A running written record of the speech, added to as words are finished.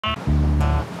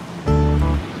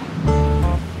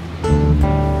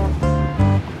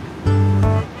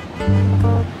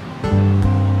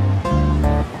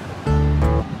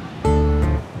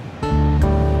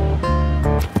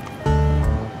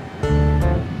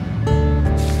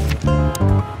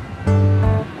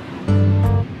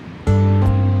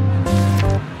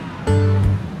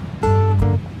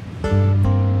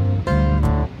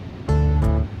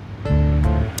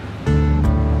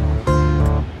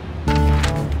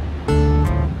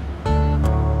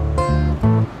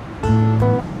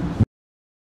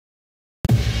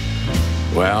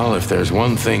there's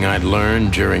one thing I'd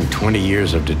learned during 20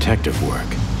 years of detective work,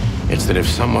 it's that if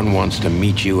someone wants to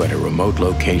meet you at a remote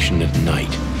location at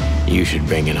night, you should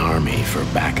bring an army for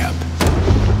backup.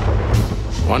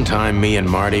 One time, me and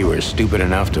Marty were stupid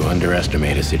enough to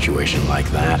underestimate a situation like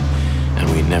that, and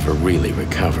we never really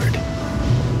recovered.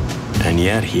 And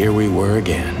yet, here we were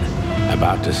again,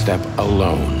 about to step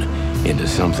alone into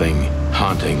something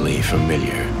hauntingly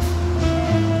familiar.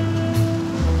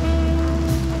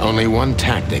 Only one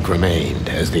tactic remained,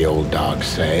 as the old dogs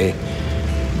say.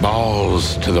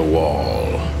 Balls to the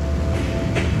wall.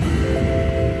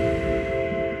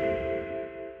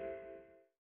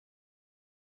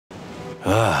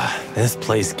 This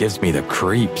place gives me the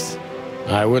creeps.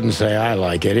 I wouldn't say I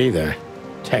like it either.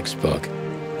 Textbook.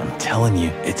 I'm telling you,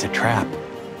 it's a trap.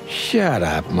 Shut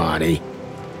up, Marty.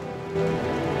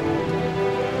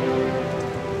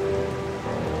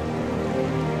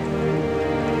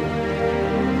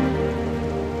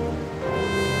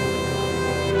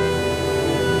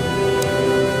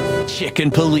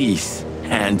 Chicken police,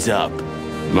 hands up.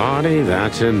 Marty,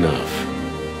 that's enough.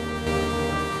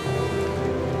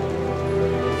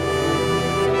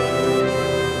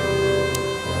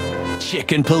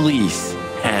 Chicken police,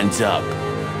 hands up.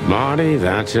 Marty,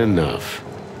 that's enough.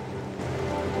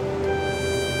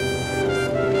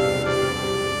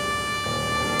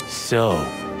 So,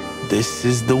 this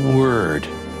is the word.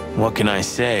 What can I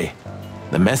say?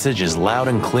 The message is loud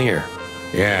and clear.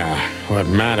 Yeah, what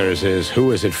matters is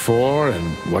who is it for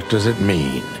and what does it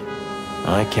mean?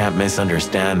 I can't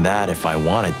misunderstand that if I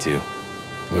wanted to.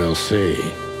 We'll see.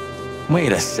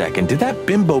 Wait a second, did that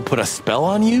bimbo put a spell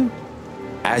on you?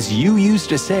 As you used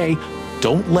to say,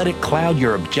 don't let it cloud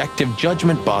your objective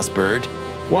judgment, Boss Bird.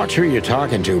 Watch who you're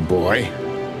talking to, boy.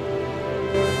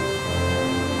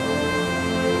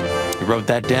 You wrote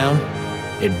that down?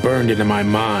 It burned into my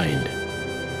mind.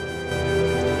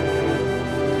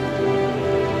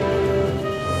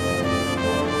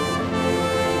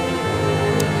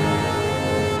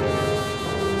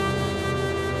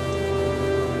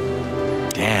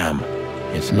 Damn.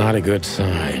 It's not a good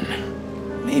sign.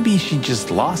 Maybe she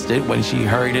just lost it when she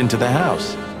hurried into the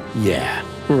house. Yeah,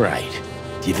 right.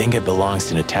 Do you think it belongs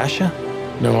to Natasha?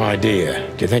 No idea.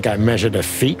 Do you think I measured her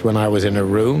feet when I was in her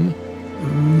room?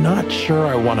 Not sure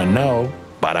I want to know,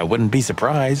 but I wouldn't be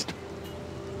surprised.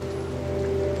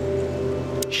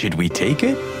 Should we take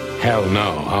it? Hell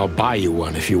no. I'll buy you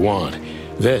one if you want.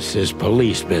 This is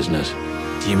police business.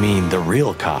 Do you mean the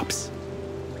real cops?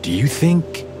 Do you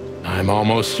think... I'm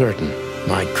almost certain.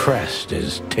 My crest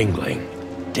is tingling.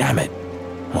 Damn it.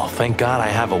 Well, thank God I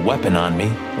have a weapon on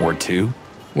me, or two.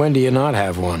 When do you not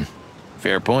have one?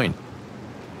 Fair point.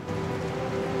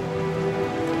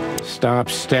 Stop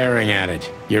staring at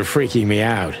it. You're freaking me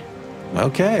out.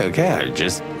 Okay, I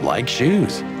just like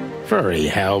shoes. Furry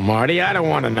hell, Marty, I don't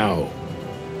want to know.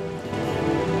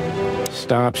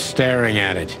 Stop staring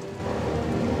at it.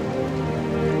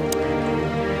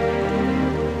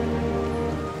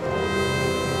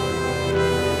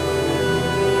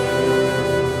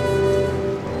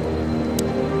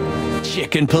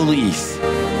 Chicken police.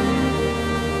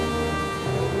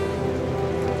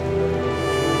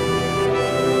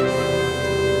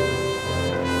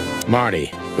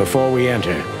 Marty, before we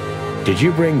enter, did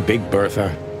you bring Big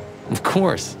Bertha? Of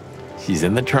course. She's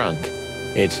in the trunk.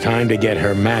 It's time to get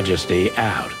Her Majesty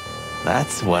out.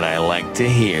 That's what I like to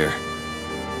hear.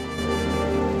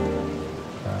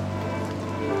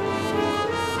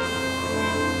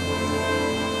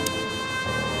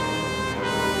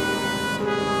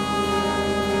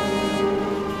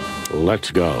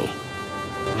 Let's go.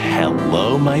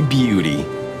 Hello, my beauty.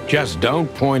 Just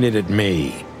don't point it at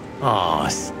me. Aw,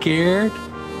 scared?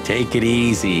 Take it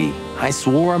easy. I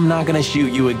swore I'm not gonna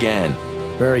shoot you again.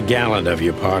 Very gallant of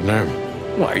you, partner.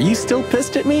 What, are you still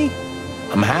pissed at me?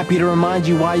 I'm happy to remind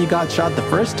you why you got shot the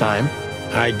first time.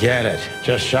 I get it.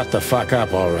 Just shut the fuck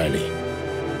up already.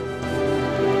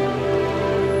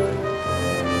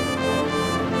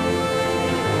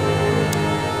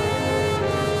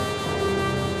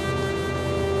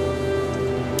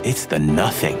 It's the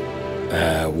nothing.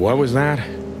 What was that?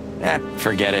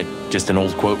 Forget it. Just an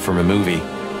old quote from a movie.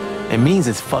 It means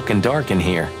it's fucking dark in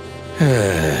here.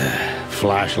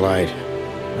 Flashlight.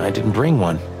 I didn't bring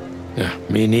one.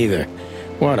 Me neither.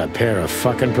 What a pair of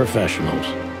fucking professionals.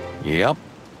 Yep.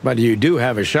 But you do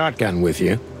have a shotgun with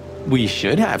you. We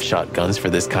should have shotguns for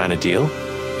this kind of deal.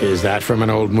 Is that from an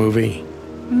old movie?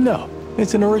 No,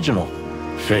 it's an original.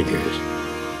 Figures.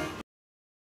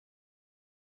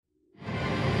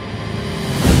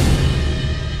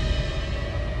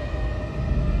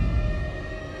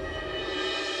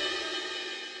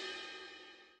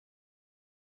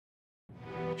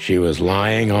 She was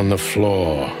lying on the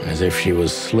floor as if she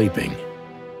was sleeping.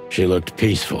 She looked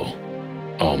peaceful,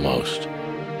 almost.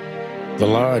 The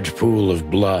large pool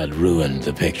of blood ruined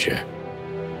the picture.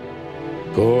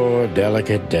 Poor,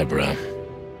 delicate Deborah.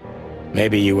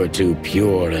 Maybe you were too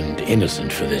pure and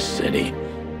innocent for this city,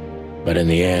 but in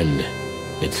the end,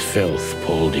 its filth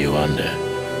pulled you under.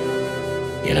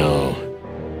 You know,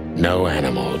 no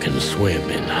animal can swim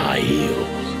in high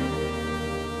heels.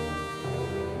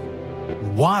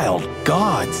 Wild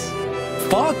gods!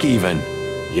 Fuck, even!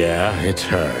 Yeah, it's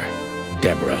her.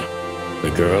 Deborah.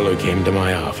 The girl who came to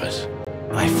my office.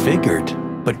 I figured,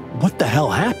 but what the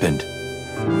hell happened?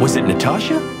 Was it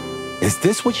Natasha? Is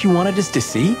this what you wanted us to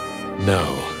see? No.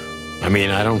 I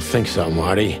mean, I don't think so,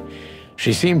 Marty.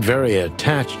 She seemed very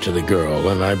attached to the girl,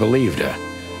 and I believed her.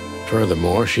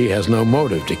 Furthermore, she has no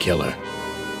motive to kill her.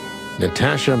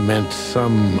 Natasha meant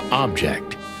some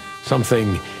object.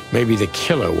 Something maybe the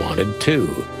killer wanted,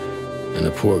 too. And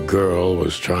the poor girl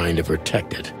was trying to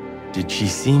protect it. Did she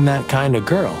seem that kind of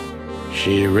girl?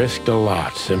 She risked a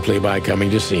lot simply by coming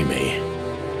to see me.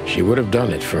 She would have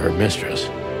done it for her mistress.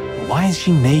 Why is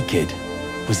she naked?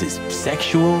 Was it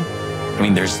sexual? I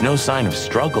mean, there's no sign of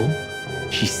struggle.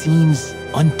 She seems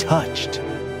untouched.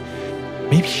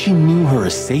 Maybe she knew her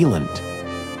assailant.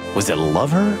 Was it a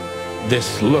lover?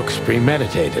 This looks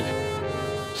premeditated.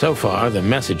 So far, the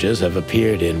messages have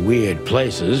appeared in weird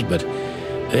places, but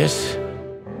this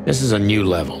is a new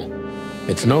level.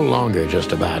 It's no longer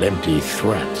just about empty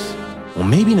threats. Well,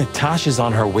 maybe Natasha's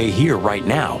on her way here right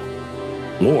now.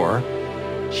 Or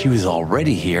she was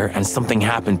already here and something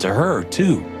happened to her,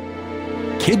 too.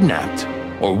 Kidnapped,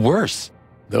 or worse.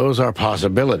 Those are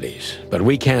possibilities, but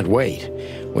we can't wait.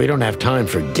 We don't have time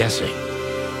for guessing.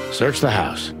 Search the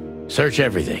house. Search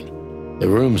everything. The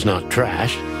room's not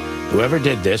trashed. Whoever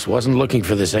did this wasn't looking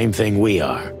for the same thing we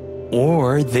are.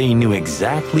 Or they knew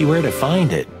exactly where to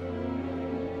find it.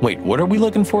 Wait, what are we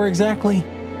looking for exactly?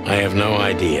 I have no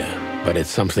idea, but it's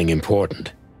something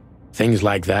important. Things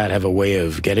like that have a way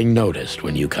of getting noticed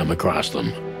when you come across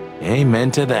them.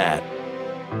 Amen to that.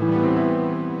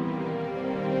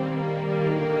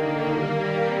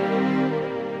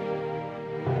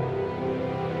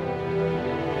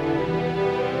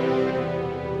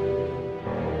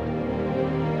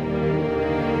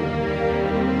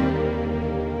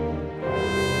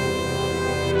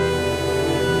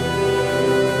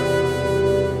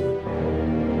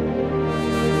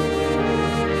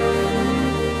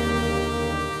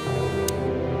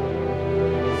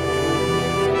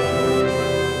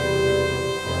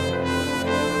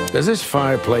 Does this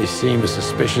fireplace seem as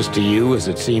suspicious to you as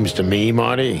it seems to me,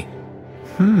 Marty?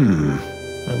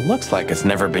 It looks like it's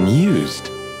never been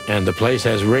used. And the place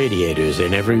has radiators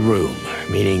in every room,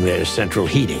 meaning there's central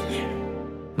heating.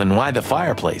 Then why the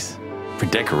fireplace? For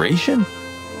decoration?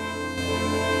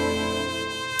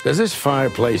 Does this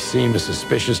fireplace seem as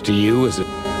suspicious to you as it...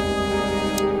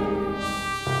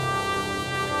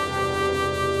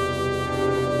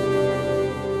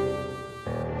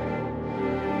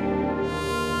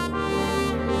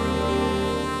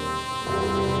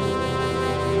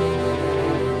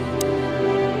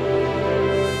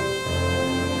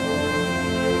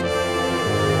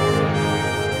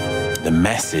 The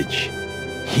message.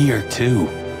 Here, too.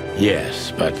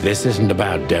 Yes, but this isn't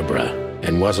about Deborah,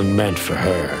 and wasn't meant for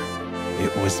her.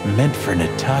 It was meant for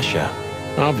Natasha.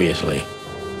 Obviously.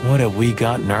 What have we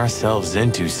gotten ourselves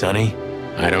into, Sonny?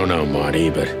 I don't know,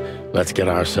 Marty, but let's get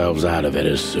ourselves out of it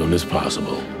as soon as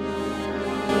possible.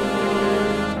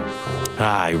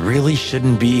 I really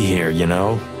shouldn't be here, you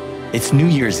know? It's New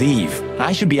Year's Eve.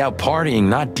 I should be out partying,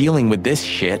 not dealing with this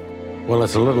shit. Well,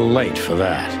 it's a little late for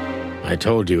that. I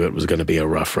told you it was going to be a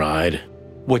rough ride.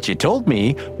 What you told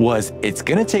me was it's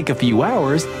gonna take a few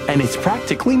hours and it's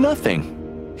practically nothing.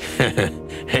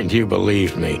 And you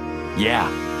believed me. Yeah,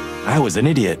 I was an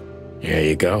idiot. Here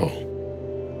you go.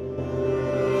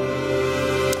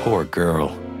 Poor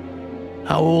girl.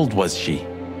 How old was she?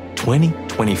 20?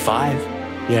 25?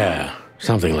 Yeah,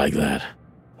 something like that.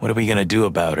 What are we gonna do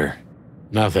about her?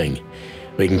 Nothing.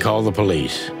 We can call the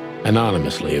police.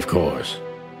 Anonymously, of course.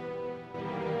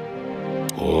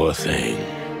 Poor thing.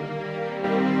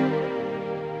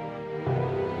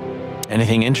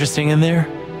 Anything interesting in there?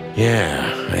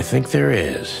 Yeah, I think there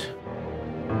is.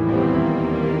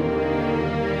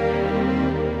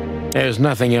 There's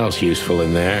nothing else useful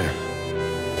in there.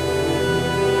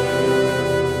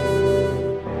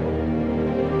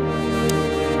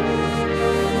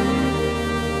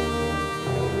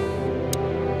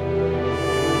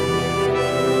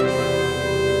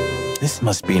 This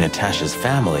must be Natasha's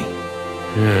family.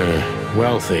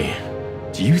 Wealthy.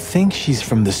 Do you think she's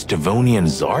from the Stavonian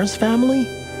Czar's family?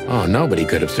 Oh, nobody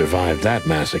could have survived that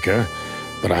massacre,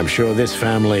 but I'm sure this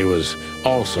family was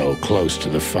also close to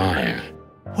the fire.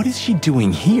 What is she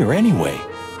doing here anyway?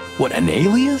 What, an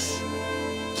alias?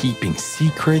 Keeping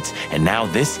secrets, and now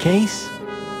this case?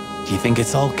 Do you think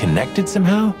it's all connected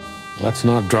somehow? Let's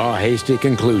not draw hasty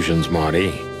conclusions,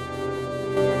 Marty.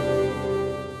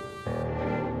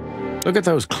 Look at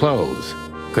those clothes.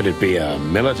 Could it be a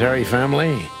military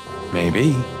family?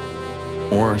 Maybe.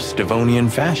 Or Stavonian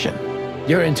fashion.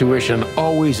 Your intuition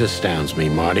always astounds me,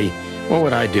 Marty. What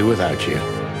would I do without you?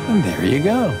 And there you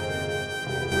go.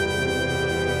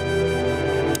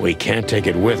 We can't take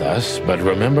it with us, but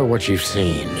remember what you've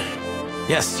seen.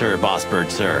 Yes, sir,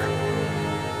 Bossbird, sir.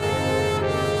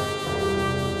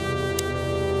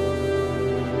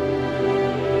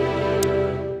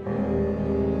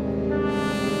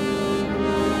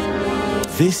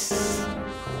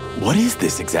 What is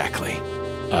this exactly?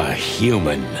 A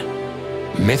human.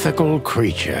 Mythical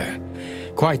creature.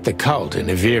 Quite the cult in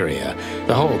Iveria.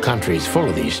 The whole country's full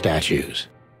of these statues.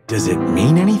 Does it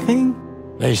mean anything?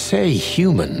 They say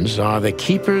humans are the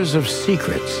keepers of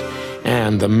secrets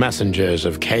and the messengers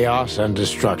of chaos and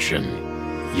destruction.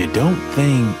 You don't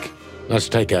think... Let's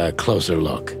take a closer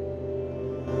look.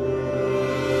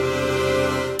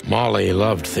 Molly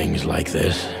loved things like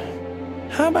this.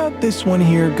 How about this one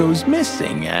here goes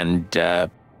missing and,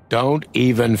 Don't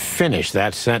even finish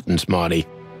that sentence, Marty.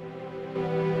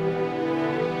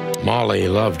 Molly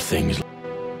loved things.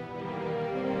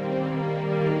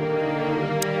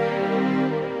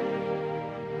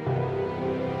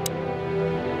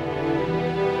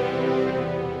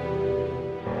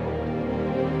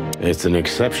 It's an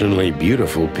exceptionally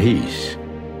beautiful piece.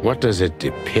 What does it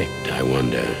depict, I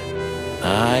wonder?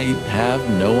 I have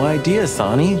no idea,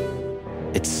 Sonny.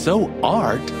 It's so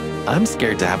art, I'm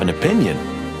scared to have an opinion.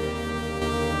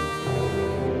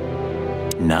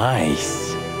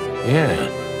 Nice. Yeah,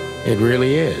 it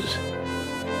really is.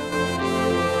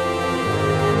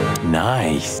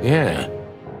 Nice. Yeah.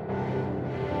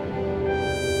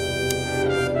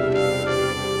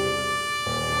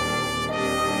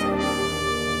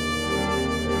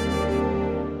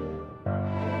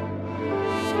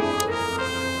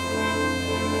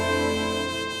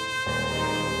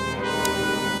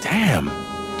 Damn,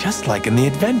 just like in the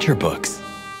adventure books.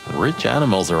 Rich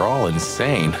animals are all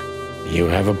insane. You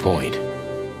have a point.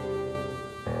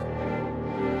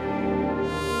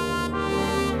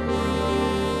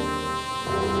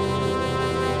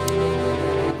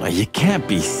 You can't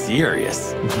be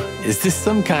serious. Is this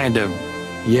some kind of...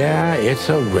 Yeah, it's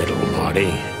a riddle,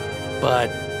 Marty. But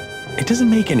it doesn't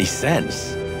make any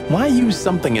sense. Why use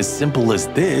something as simple as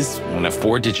this when a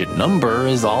 4-digit number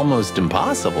is almost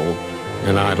impossible?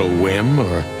 An idle whim,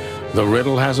 or the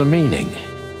riddle has a meaning?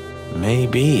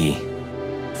 Maybe.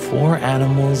 4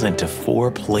 animals into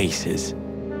 4 places.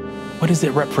 What does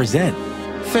it represent?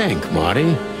 Think,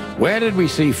 Marty. Where did we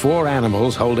see 4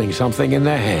 animals holding something in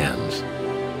their hands?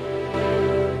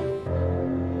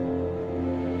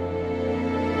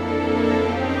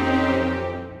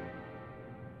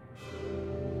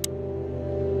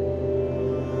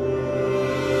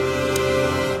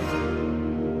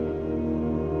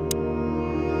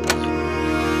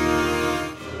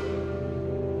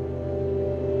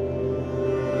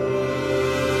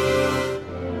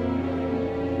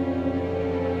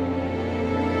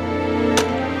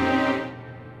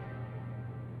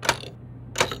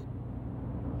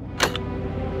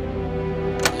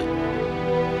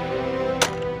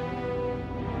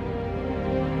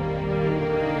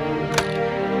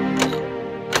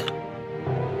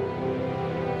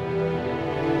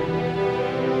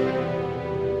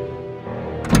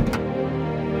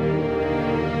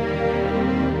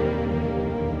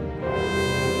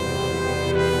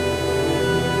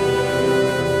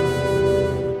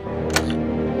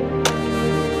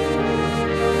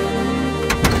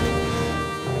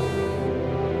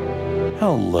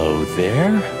 Hello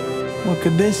there. What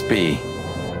could this be?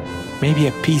 Maybe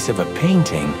a piece of a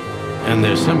painting. And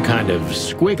there's some kind of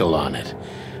squiggle on it.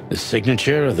 The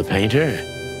signature of the painter?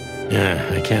 Yeah,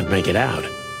 I can't make it out.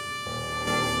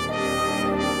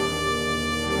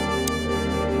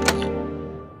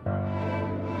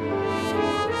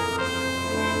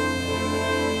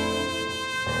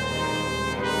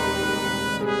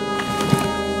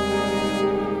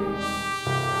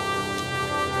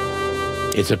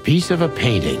 It's a piece of a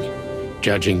painting.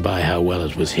 Judging by how well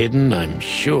it was hidden, I'm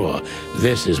sure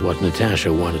this is what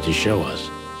Natasha wanted to show us.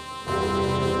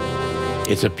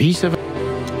 It's a piece of...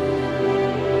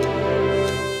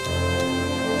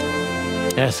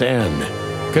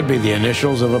 SN. Could be the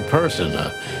initials of a person,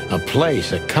 a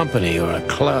place, a company, or a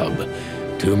club.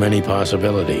 Too many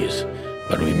possibilities.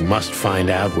 but we must find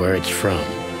out where it's from.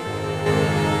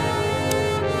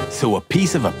 So a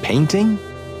piece of a painting?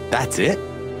 That's it?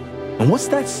 And what's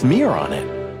that smear on it?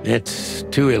 It's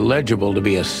too illegible to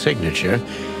be a signature.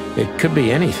 It could be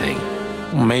anything.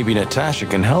 Well, maybe Natasha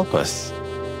can help us.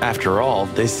 After all,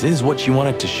 this is what she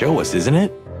wanted to show us, isn't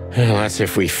it? Well, that's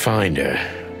if we find her.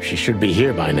 She should be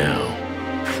here by now.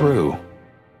 True.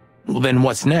 Well, then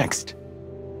what's next?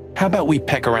 How about we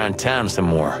peck around town some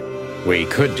more? We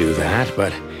could do that,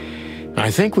 but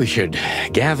I think we should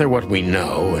gather what we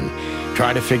know and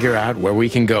try to figure out where we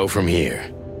can go from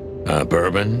here.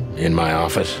 Bourbon in my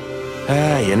office?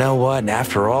 You know what?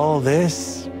 After all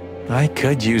this, I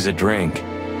could use a drink.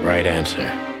 Right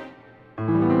answer.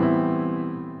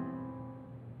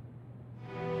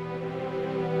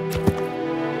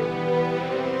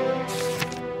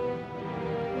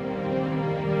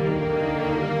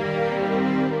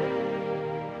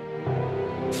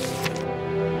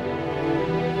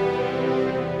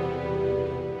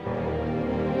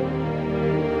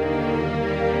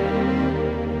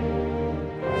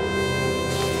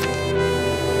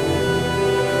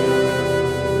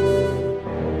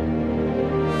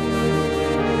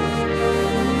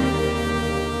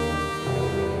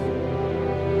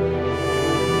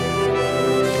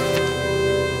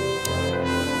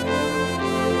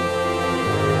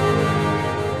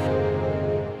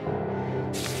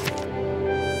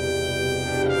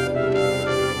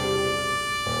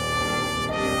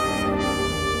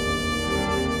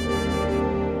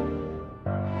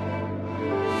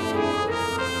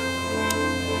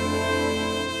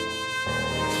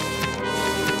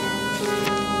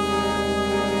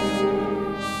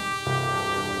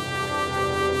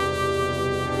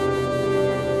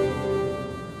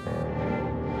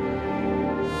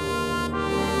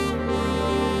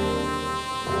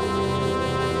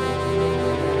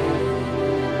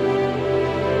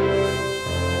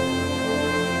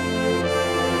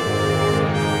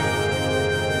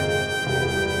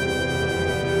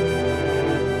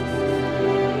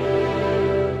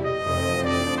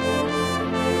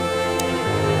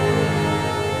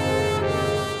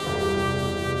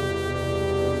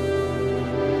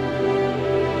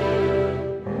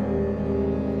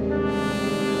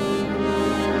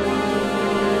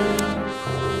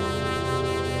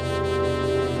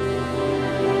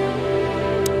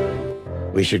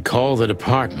 We should call the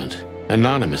department.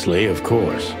 Anonymously, of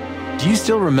course. Do you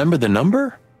still remember the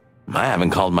number? I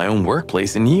haven't called my own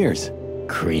workplace in years.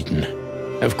 Cretin.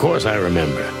 Of course I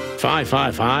remember.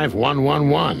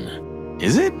 555-111.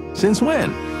 Is it? Since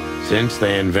when? Since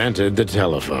they invented the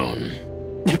telephone.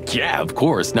 Yeah, of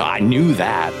course. No, I knew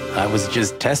that. I was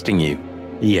just testing you.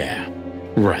 Yeah,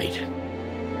 right.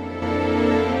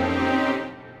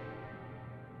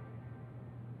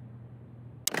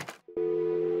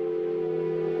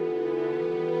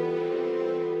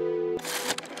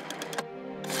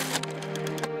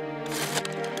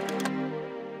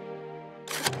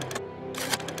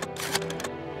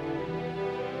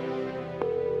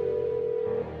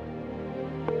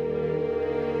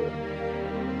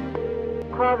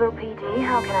 Clawville PD,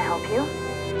 how can I help you?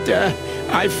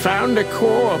 I found a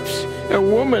corpse. A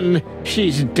woman.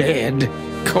 She's dead.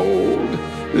 Cold.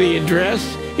 The address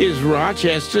is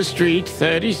Rochester Street,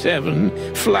 37,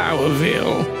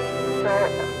 Flowerville. Sir,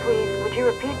 please, would you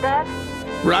repeat that?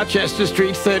 Rochester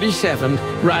Street, 37.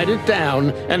 Write it down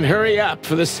and hurry up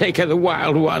for the sake of the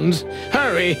wild ones.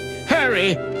 Hurry!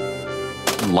 Hurry!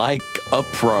 Like a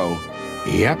pro.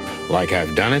 Yep, like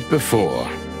I've done it before.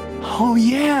 Oh,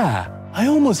 yeah. I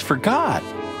almost forgot.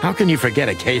 How can you forget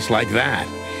a case like that?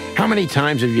 How many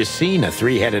times have you seen a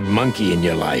three-headed monkey in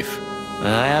your life?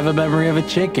 I have a memory of a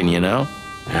chicken, you know?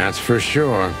 That's for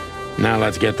sure. Now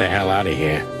let's get the hell out of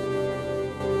here.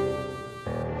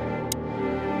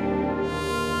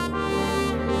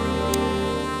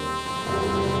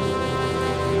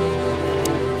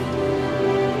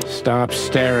 Stop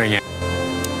staring at...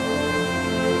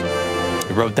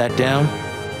 You wrote that down?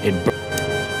 It...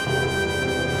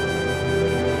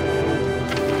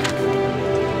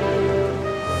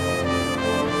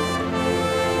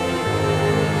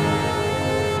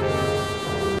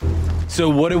 So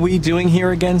what are we doing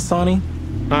here again, Sonny?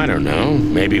 I don't know.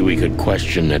 Maybe we could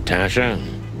question Natasha.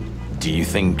 Do you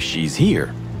think she's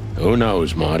here? Who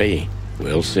knows, Marty?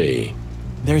 We'll see.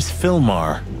 There's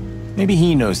Philmar. Maybe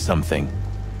he knows something.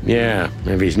 Yeah,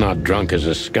 maybe he's not drunk as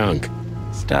a skunk.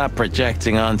 Stop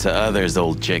projecting onto others,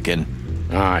 old chicken.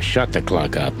 Ah, shut the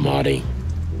clock up, Marty.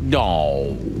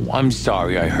 No, I'm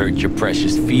sorry I hurt your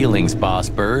precious feelings, Boss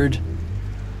Bird.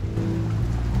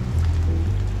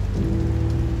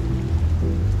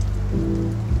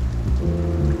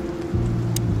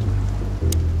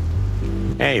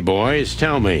 Hey, boys,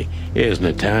 tell me, is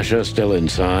Natasha still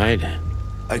inside?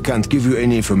 I can't give you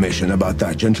any information about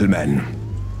that, gentlemen.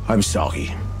 I'm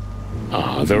sorry.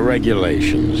 Ah, the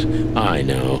regulations. I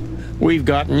know. We've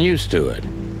gotten used to it.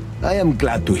 I am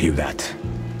glad to hear that.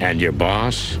 And your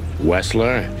boss,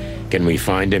 Wessler? Can we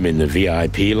find him in the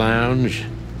VIP lounge?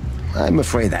 I'm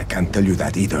afraid I can't tell you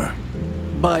that either.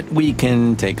 But we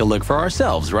can take a look for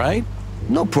ourselves, right?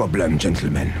 No problem,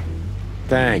 gentlemen.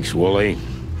 Thanks, Wooly.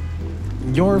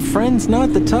 Your friend's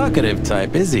not the talkative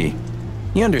type, is he?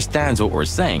 He understands what we're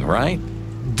saying, right?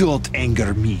 Don't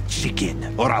anger me,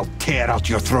 chicken, or I'll tear out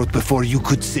your throat before you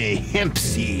could say hemp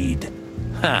seed.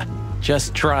 Ha!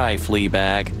 Just try,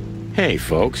 Fleabag. Hey,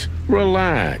 folks,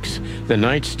 relax. The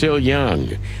night's still young.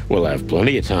 We'll have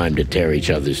plenty of time to tear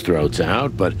each other's throats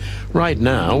out, but right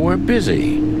now we're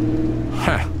busy.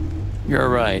 Huh. You're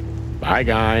right. Bye,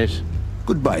 guys.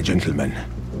 Goodbye, gentlemen.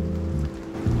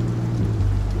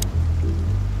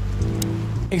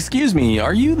 Excuse me,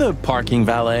 are you the parking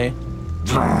valet?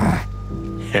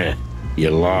 Heh, you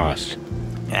lost.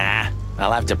 Ah,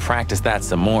 I'll have to practice that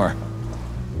some more.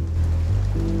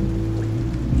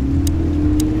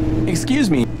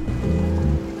 Excuse me.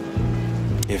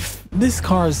 If this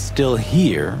car's still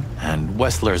here, and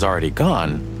Wessler's already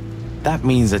gone, that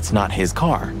means it's not his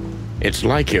car. It's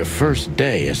like your first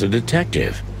day as a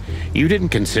detective. You didn't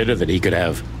consider that he could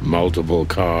have multiple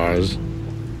cars?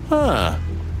 Huh.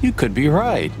 You could be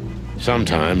right.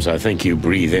 Sometimes I think you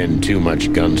breathe in too much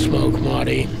gunsmoke,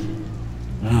 Marty.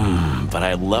 But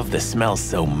I love the smell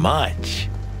so much.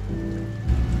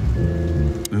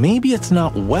 Maybe it's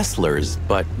not Wessler's,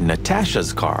 but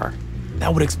Natasha's car.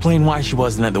 That would explain why she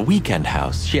wasn't at the weekend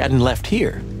house. She hadn't left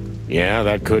here. Yeah,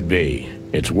 that could be.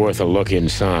 It's worth a look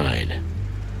inside.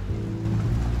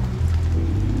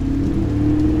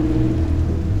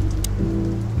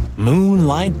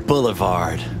 Moonlight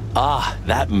Boulevard. Ah,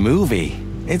 that movie.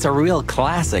 It's a real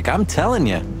classic, I'm telling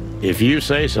you. If you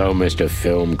say so, Mr.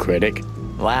 Film Critic.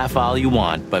 Laugh all you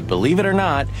want, but believe it or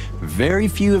not, very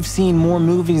few have seen more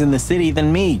movies in the city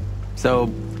than me. So,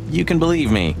 you can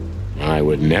believe me. I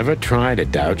would never try to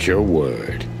doubt your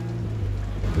word.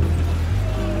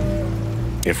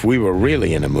 If we were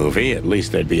really in a movie, at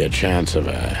least there'd be a chance of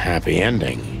a happy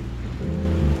ending.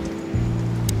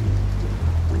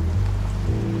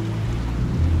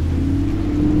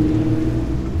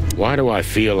 Why do I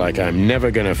feel like I'm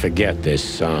never gonna forget this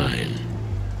sign?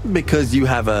 Because you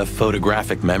have a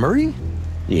photographic memory?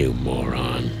 You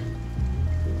moron.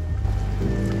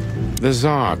 The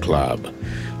Czar Club.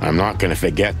 I'm not gonna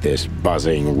forget this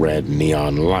buzzing red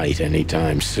neon light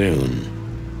anytime soon.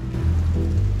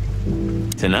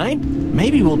 Tonight,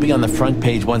 maybe we'll be on the front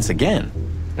page once again.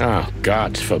 Oh,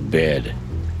 God forbid.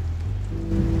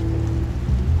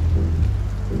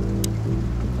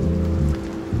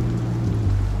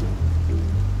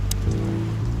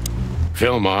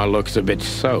 Fillmore looks a bit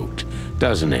soaked,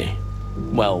 doesn't he?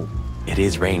 Well, it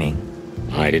is raining.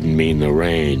 I didn't mean the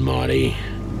rain, Marty.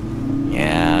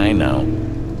 Yeah, I know.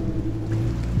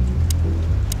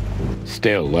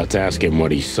 Still, let's ask him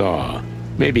what he saw.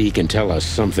 Maybe he can tell us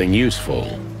something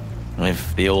useful.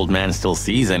 If the old man still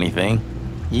sees anything,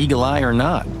 eagle eye or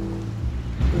not.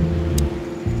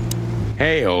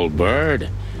 Hey, old bird.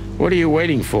 What are you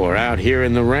waiting for out here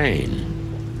in the rain?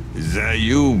 Is that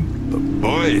you,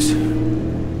 boys?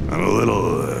 I'm a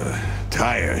little,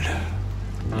 tired.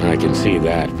 I can see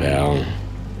that, pal.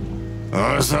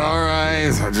 Oh, it's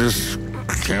alright. I just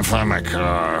can't find my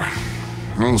car.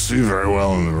 I don't see very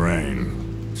well in the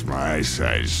rain. My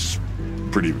eyesight's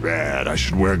pretty bad. I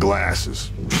should wear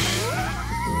glasses.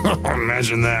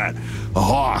 Imagine that. A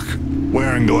hawk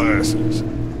wearing glasses.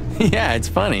 Yeah, it's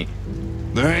funny.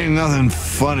 There ain't nothing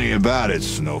funny about it,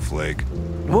 Snowflake.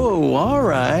 Whoa, all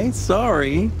right,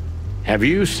 sorry. Have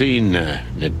you seen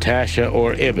Natasha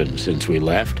or Ibn since we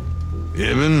left?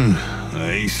 Ibn?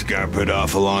 He scampered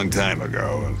off a long time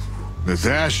ago.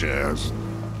 Natasha,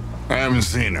 I haven't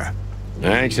seen her.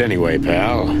 Thanks anyway,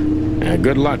 pal.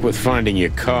 Good luck with finding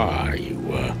your car. You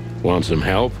want some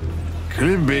help? Could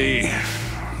it be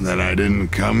that I didn't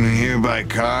come here by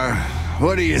car?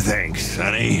 What do you think,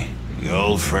 Sonny? You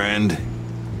old friend?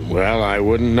 Well, I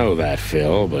wouldn't know that,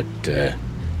 Phil, but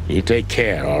you take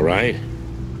care, all right?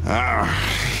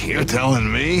 Ah, you're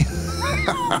telling me?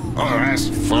 Oh, that's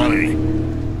funny.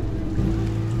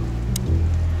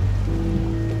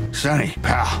 Sonny,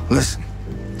 pal, listen.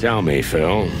 Tell me,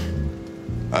 Phil.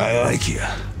 I like you.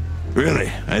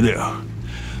 Really, I do.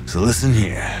 So listen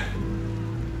here.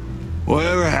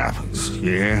 Whatever happens,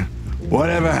 you hear?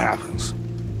 Whatever happens,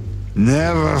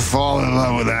 never fall in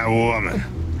love with that woman.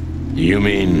 You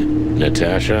mean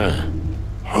Natasha?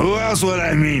 Who else would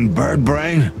I mean, bird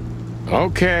brain?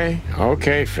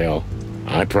 Okay, Phil.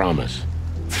 I promise.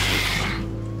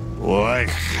 Like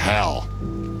hell.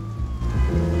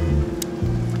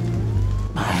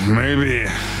 Maybe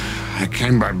I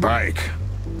came by bike.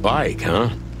 Bike, huh?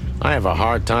 I have a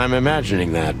hard time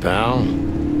imagining that, pal.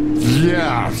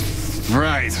 Yeah,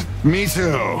 right. Me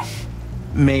too.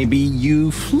 Maybe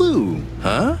you flew,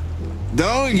 huh?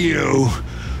 Don't you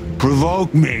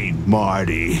provoke me,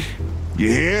 Marty. You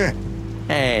hear?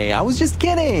 Hey, I was just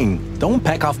kidding. Don't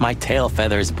peck off my tail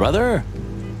feathers, brother.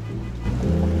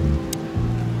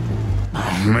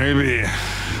 Maybe.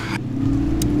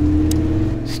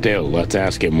 Still, let's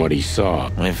ask him what he saw.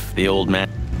 If the old man...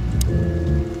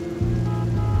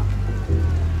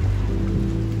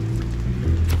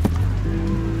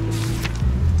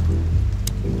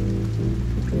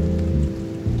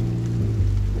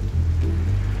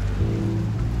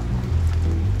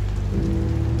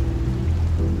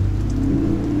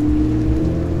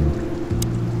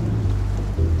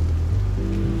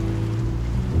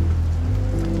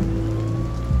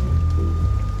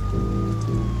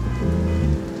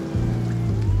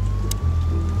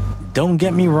 Don't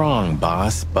get me wrong,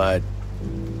 boss, but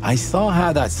I saw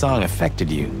how that song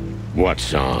affected you. What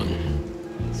song?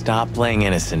 Stop playing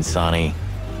innocent, Sonny.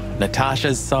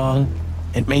 Natasha's song,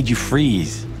 it made you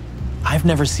freeze. I've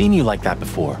never seen you like that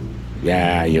before.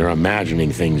 Yeah, you're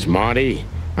imagining things, Marty.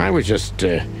 I was just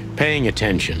paying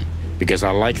attention because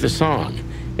I like the song.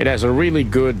 It has a really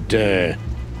good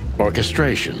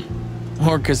orchestration.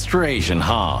 Orchestration,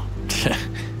 huh?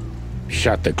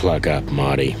 Shut the cluck up,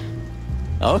 Marty.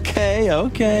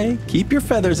 Okay. Keep your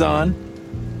feathers on.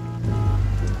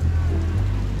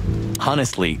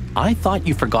 Honestly, I thought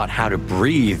you forgot how to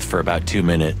breathe for about 2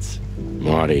 minutes.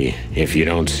 Marty, if you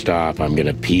don't stop, I'm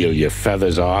gonna peel your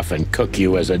feathers off and cook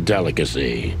you as a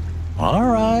delicacy. All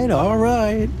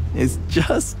right. It's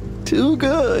just too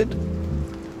good.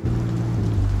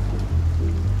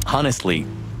 Honestly,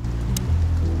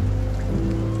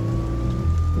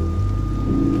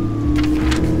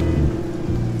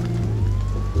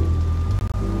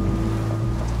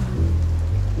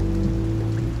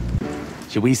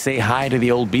 should we say hi to the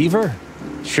old beaver?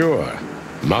 Sure.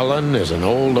 Mullen is an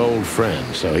old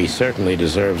friend, so he certainly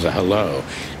deserves a hello,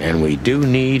 and we do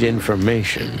need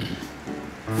information.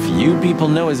 Few people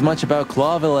know as much about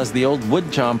Clawville as the old wood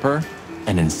chomper,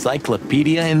 an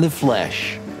encyclopedia in the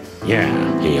flesh.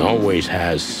 Yeah, he always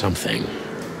has something.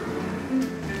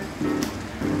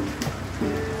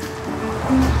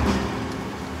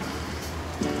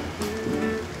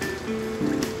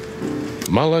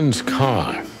 Mullen's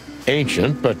car.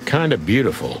 Ancient, but kind of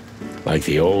beautiful, like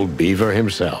the old beaver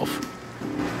himself.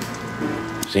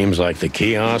 Seems like the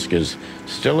kiosk is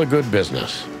still a good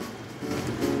business.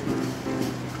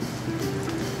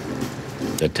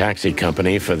 The taxi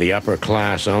company for the upper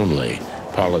class only,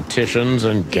 politicians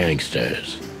and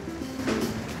gangsters.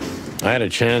 I had a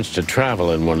chance to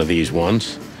travel in one of these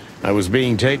once. I was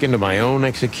being taken to my own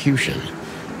execution,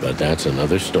 but that's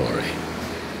another story.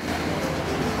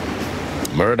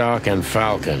 Murdoch and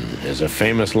Falcon is a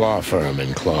famous law firm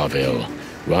in Clawville,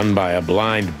 run by a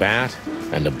blind bat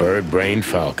and a bird-brained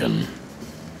falcon.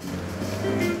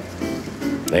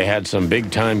 They had some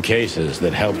big-time cases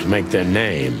that helped make their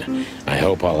name. I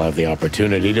hope I'll have the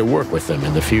opportunity to work with them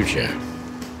in the future.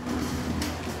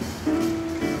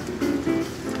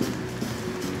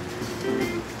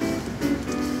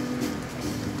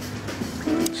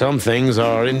 Some things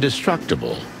are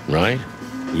indestructible, right?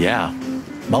 Yeah.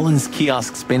 Mullen's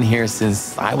kiosk's been here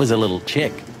since I was a little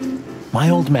chick.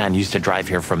 My old man used to drive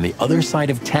here from the other side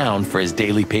of town for his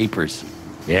daily papers.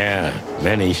 Yeah,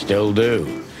 many still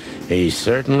do. He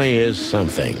certainly is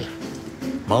something.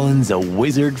 Mullen's a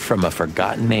wizard from a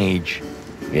forgotten age.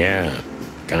 Yeah,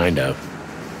 kind of.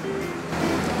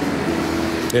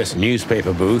 This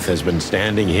newspaper booth has been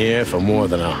standing here for more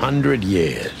than 100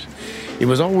 years. It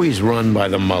was always run by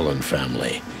the Mullen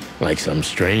family, like some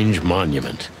strange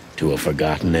monument to a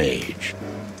forgotten age.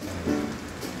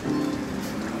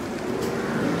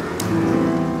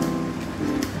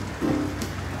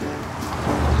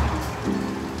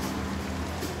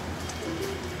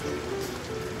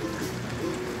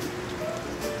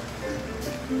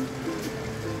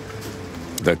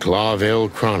 The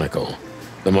Clawville Chronicle,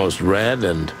 the most read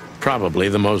and probably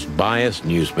the most biased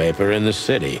newspaper in the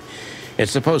city.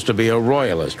 It's supposed to be a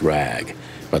royalist rag,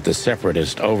 but the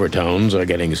separatist overtones are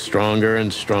getting stronger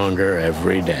and stronger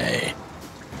every day.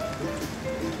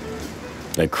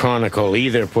 The Chronicle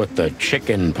either put the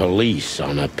chicken police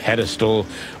on a pedestal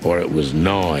or it was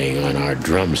gnawing on our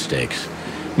drumsticks,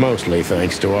 mostly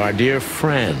thanks to our dear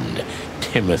friend,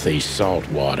 Timothy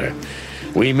Saltwater.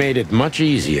 We made it much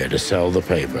easier to sell the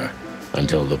paper,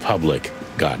 until the public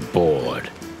got bored.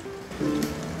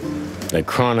 The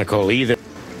Chronicle either...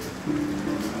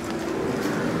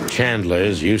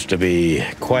 Chandler's used to be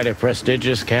quite a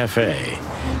prestigious cafe.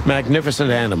 Magnificent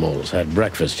animals had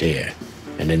breakfast here,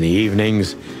 and in the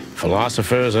evenings,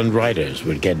 philosophers and writers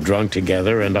would get drunk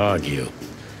together and argue.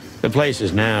 The place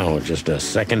is now just a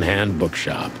second-hand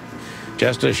bookshop,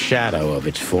 just a shadow of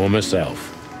its former self,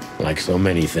 like so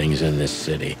many things in this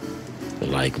city,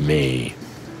 like me.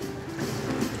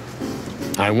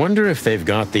 I wonder if they've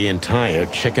got the entire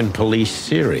Chicken Police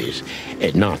series.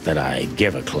 Not that I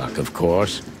give a cluck, of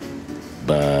course,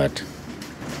 but...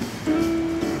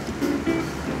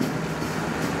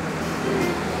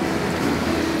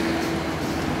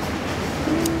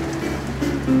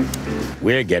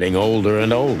 We're getting older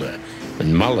and older,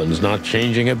 and Mullen's not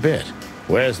changing a bit.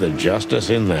 Where's the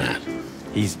justice in that?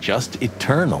 He's just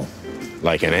eternal.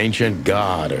 Like an ancient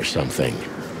god or something.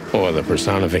 Or the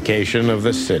personification of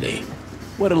the city.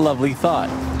 What a lovely thought.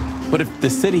 But if the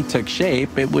city took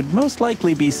shape, it would most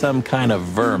likely be some kind of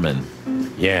vermin.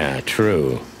 Yeah,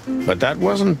 true. But that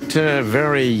wasn't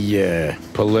very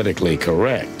politically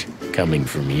correct, coming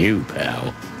from you,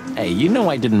 pal. Hey, you know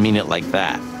I didn't mean it like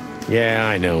that. Yeah,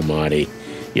 I know, Marty.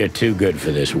 You're too good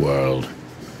for this world.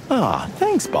 Aw,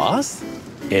 thanks, boss.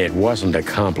 It wasn't a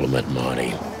compliment,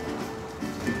 Marty.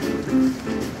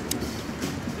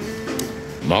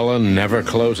 Mullen never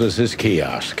closes his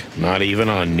kiosk, not even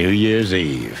on New Year's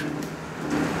Eve.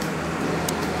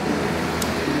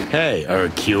 Hey,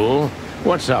 Hercule.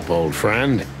 What's up, old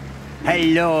friend?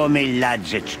 Hello, me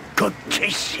lads. It's good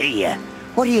to see you.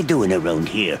 What are you doing around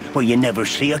here where you never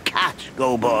see a cat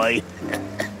go by?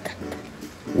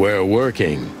 We're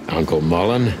working, Uncle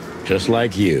Mullen, just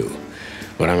like you.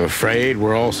 But I'm afraid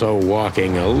we're also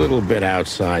walking a little bit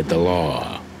outside the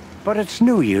law. But it's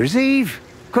New Year's Eve.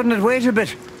 Couldn't it wait a bit?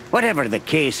 Whatever the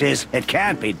case is, it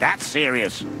can't be that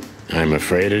serious. I'm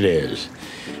afraid it is.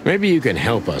 Maybe you can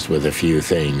help us with a few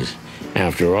things.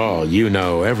 After all, you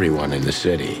know everyone in the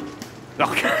city.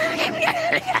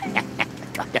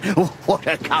 What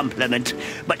a compliment.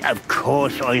 But of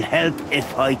course I'll help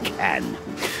if I can.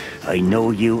 I know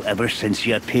you ever since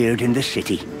you appeared in the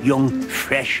city. Young,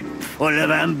 fresh, full of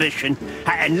ambition.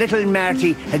 And little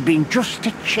Marty had been just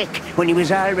a chick when he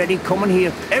was already coming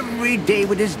here every day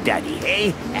with his daddy,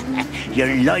 eh?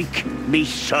 You're like me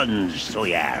sons, so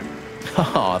you are.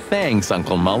 Aw, thanks,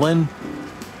 Uncle Mullen.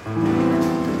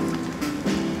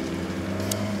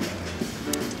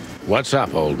 What's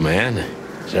up, old man?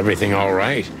 Is everything all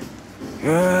right?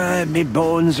 Me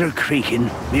bones are creaking.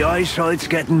 My eyesight's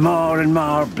getting more and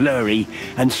more blurry,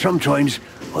 and sometimes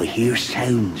I hear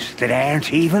sounds that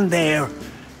aren't even there.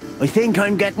 I think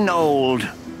I'm getting old.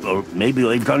 Or maybe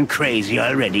I've gone crazy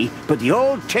already, but the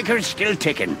old ticker's still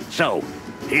ticking. So,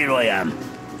 here I am.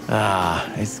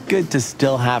 Ah, it's good to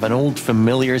still have an old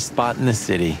familiar spot in the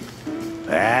city.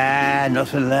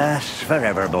 Nothing lasts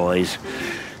forever, boys.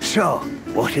 So,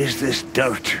 what is this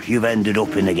dirt you've ended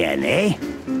up in again, eh?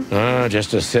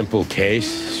 Just a simple case,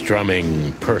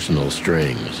 strumming personal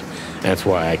strings. That's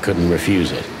why I couldn't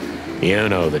refuse it. You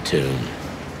know the tune.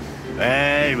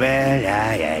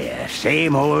 Well,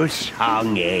 same old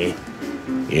song, eh?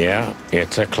 Yeah,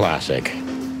 it's a classic.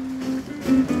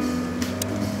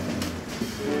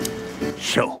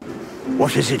 So,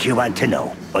 what is it you want to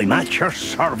know? I'm at your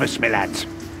service, my lads.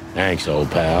 Thanks,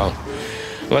 old pal.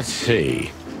 Let's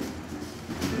see.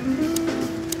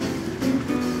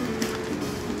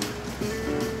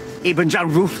 Eben's a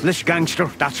ruthless gangster,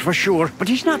 that's for sure, but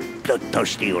he's not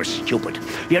bloodthirsty or stupid.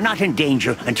 You're not in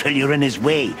danger until you're in his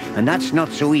way, and that's not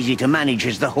so easy to manage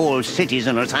as the whole city's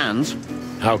in his hands.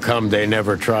 How come they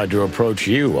never tried to approach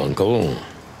you, Uncle?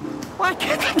 What?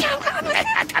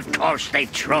 Of course they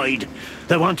tried.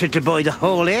 They wanted to buy the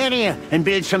whole area and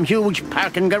build some huge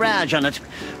parking garage on it.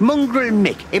 Mongrel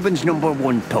Mick, Eben's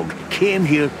 #1 thug, came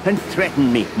here and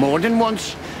threatened me more than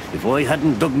once. If I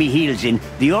hadn't dug me heels in,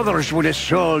 the others would have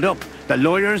sold up. The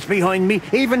lawyers behind me,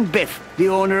 even Biff, the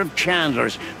owner of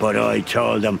Chandler's. But I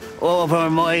told them, over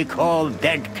my cold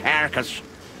dead carcass.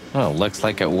 Oh, looks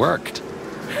like it worked.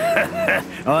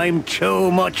 I'm too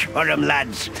much for them,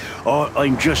 lads. Or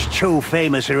I'm just too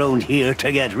famous around here to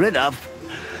get rid of.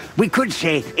 We could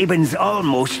say Eben's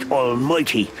almost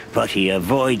almighty, but he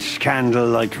avoids scandal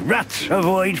like rats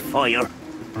avoid fire.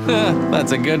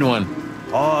 That's a good one.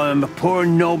 I'm a poor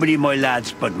nobody, my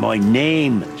lads, but my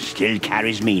name still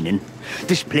carries meaning.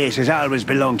 This place has always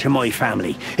belonged to my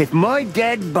family. If my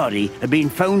dead body had been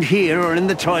found here or in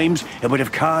the Times, it would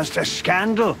have caused a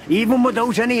scandal, even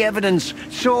without any evidence.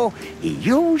 So, he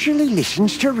usually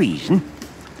listens to reason.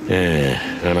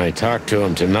 When I talked to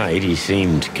him tonight, he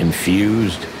seemed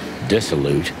confused,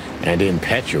 dissolute, and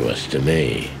impetuous to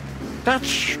me.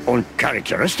 That's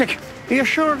uncharacteristic. Are you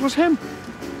sure it was him?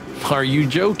 Are you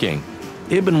joking?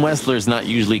 Ibn Wessler's not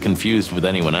usually confused with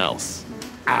anyone else.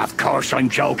 Of course I'm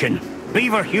joking.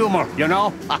 Beaver humor, you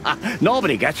know?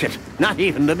 Nobody gets it. Not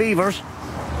even the beavers.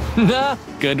 Nah,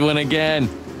 good one again.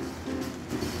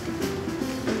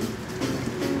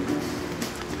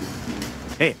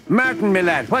 Hey, Martin, my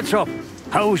lad, what's up?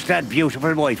 How's that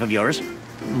beautiful wife of yours?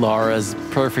 Laura's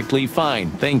perfectly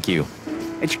fine, thank you.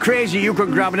 It's crazy you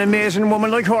could grab an amazing woman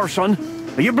like her, son.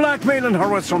 Are you blackmailing her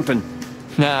with something?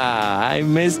 Ah, I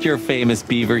missed your famous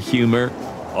beaver humor.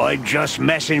 I'm just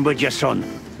messing with you, son.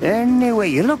 Anyway,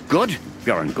 you look good.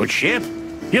 You're in good shape.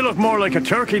 You look more like a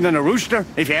turkey than a rooster,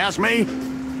 if you ask me.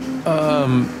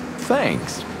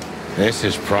 Thanks. This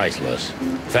is priceless.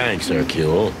 Thanks,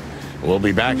 Hercule. We'll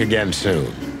be back again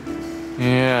soon.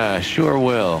 Yeah, sure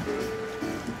will.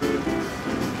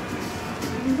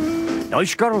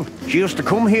 Nice girl. She used to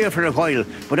come here for a while,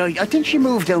 but I think she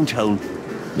moved downtown.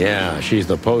 Yeah, she's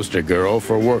the poster girl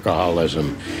for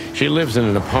workaholism. She lives in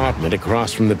an apartment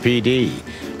across from the PD,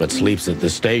 but sleeps at the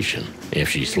station, if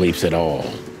she sleeps at all.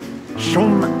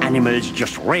 Some animals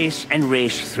just race and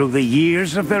race through the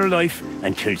years of their life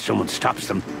until someone stops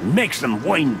them, makes them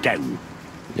wind down.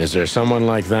 Is there someone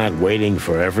like that waiting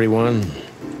for everyone?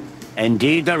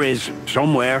 Indeed there is,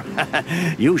 somewhere.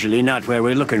 Usually not where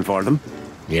we're looking for them.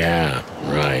 Yeah,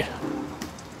 right.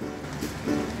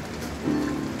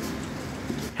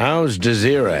 How's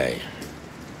Desiree?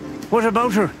 What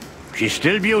about her? She's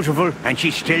still beautiful, and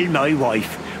she's still my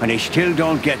wife, and I still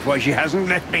don't get why she hasn't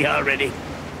left me already.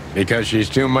 Because she's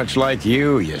too much like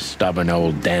you stubborn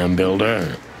old dam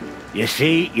builder. You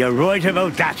see, you're right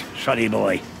about that, sonny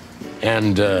boy.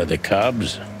 And, the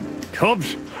cubs?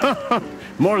 Cubs?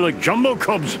 More like jumbo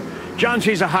cubs.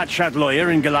 Johnson's a hotshot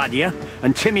lawyer in Galadia,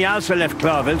 and Timmy also left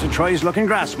Clawville to try his luck in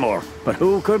Grassmore. But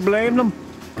who could blame them?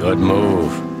 Good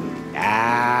move.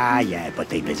 Ah, yeah, but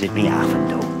they visit me often,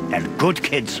 though. They're good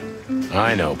kids.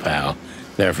 I know, pal.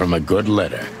 They're from a good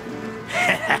litter.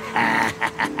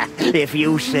 If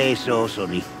you say so,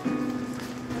 sonny.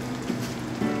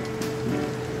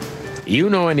 You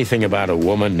know anything about a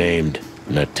woman named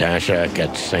Natasha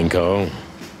Katsenko?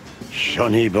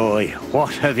 Sonny boy,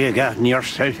 what have you gotten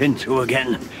yourself into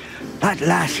again? That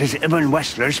lass is Ibn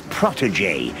Wessler's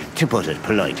protégé, to put it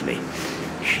politely.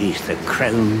 She's the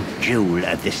crown jewel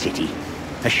of the city.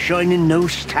 A shining new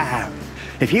star.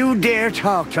 If you dare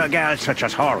talk to a gal such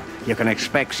as her, you can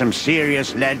expect some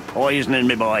serious lead poisoning,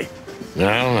 me boy.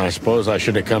 Well, I suppose I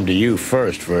should have come to you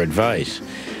first for advice.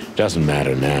 Doesn't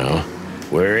matter now.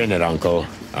 We're in it, Uncle.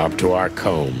 Up to our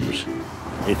combs.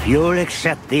 If you'll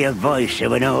accept the advice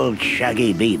of an old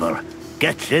shaggy beaver,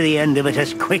 get to the end of it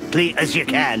as quickly as you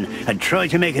can, and try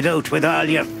to make it out with all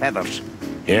your feathers.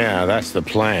 Yeah, that's the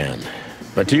plan.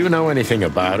 But do you know anything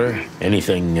about her?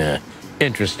 Anything,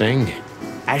 interesting?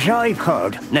 As I've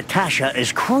heard, Natasha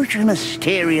is quite a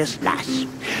mysterious lass.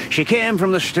 She came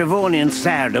from the Stavonian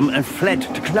Tsardom and fled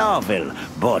to Clawville,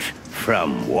 but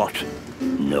from what?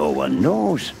 No one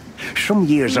knows. Some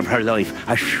years of her life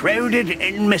are shrouded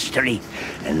in mystery,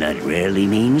 and that rarely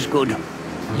means good.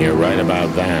 You're right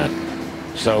about that.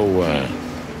 So,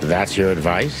 that's your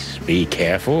advice? Be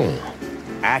careful?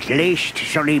 At least,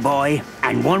 sonny boy.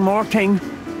 And one more thing.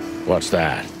 What's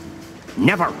that?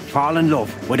 Never fall in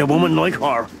love with a woman like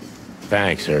her.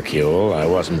 Thanks, Hercule. I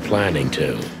wasn't planning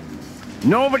to.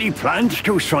 Nobody plans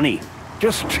to, sonny.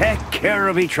 Just take care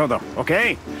of each other,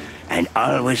 okay? And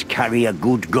always carry a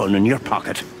good gun in your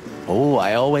pocket. Oh,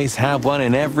 I always have one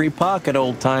in every pocket,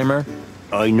 old-timer.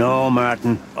 I know,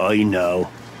 Martin. I know.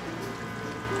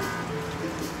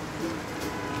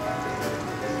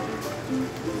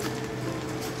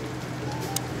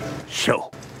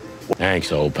 So.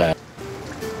 Thanks, old pal.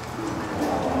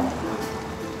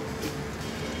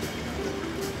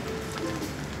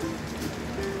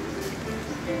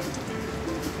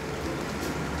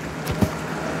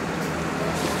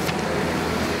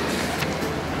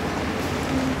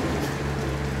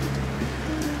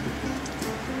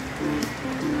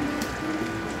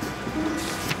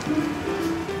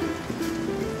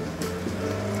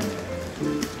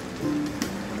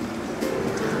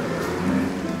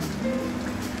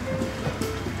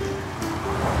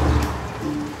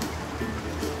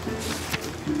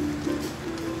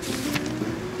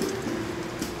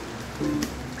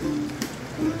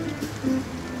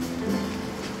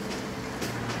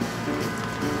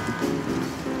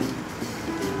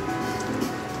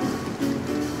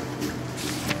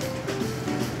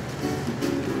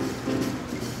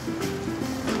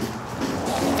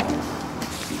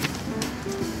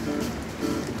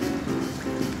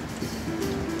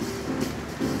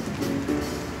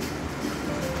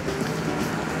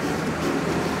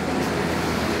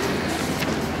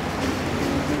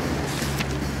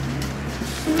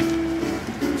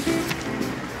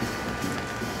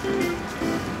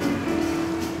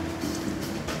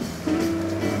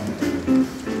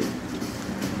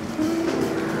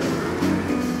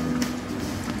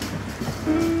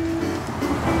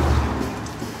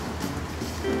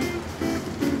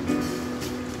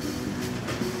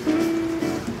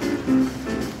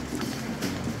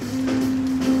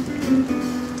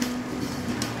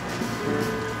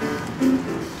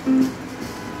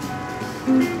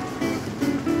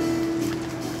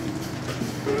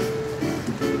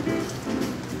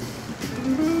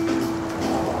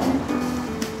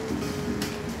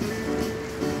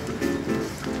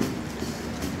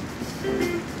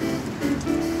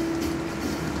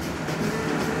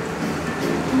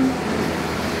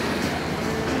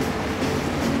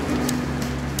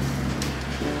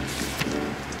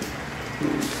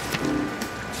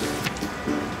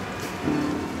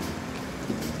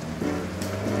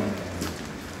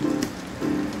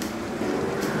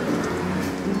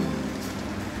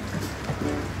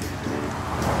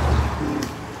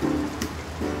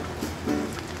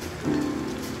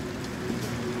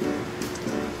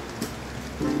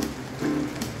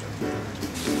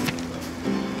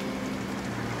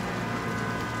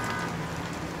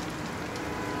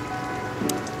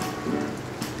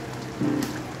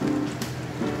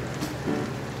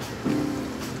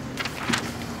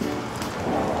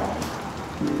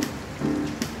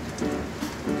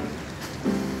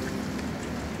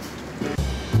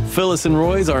 Phyllis and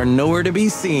Roy's are nowhere to be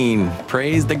seen.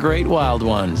 Praise the great wild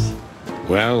ones.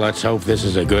 Well, let's hope this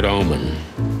is a good omen.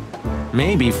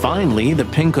 Maybe finally the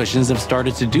pincushions have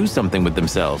started to do something with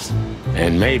themselves.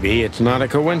 And maybe it's not a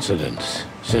coincidence,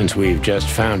 since we've just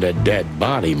found a dead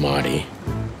body, Marty.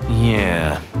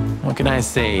 Yeah, what can I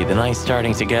say? The night's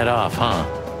starting to get off, huh?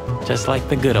 Just like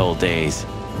the good old days.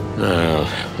 Well,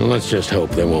 let's just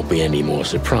hope there won't be any more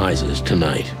surprises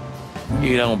tonight.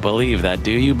 You don't believe that,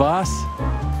 do you, boss?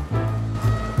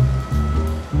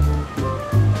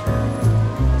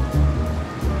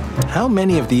 How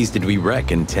many of these did we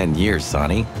wreck in 10 years,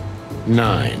 Sonny?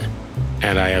 9.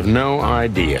 And I have no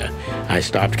idea. I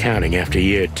stopped counting after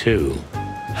year 2.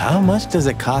 How much does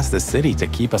it cost the city to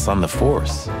keep us on the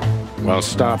force? Well,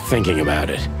 stop thinking about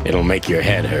it. It'll make your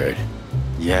head hurt.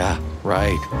 Yeah,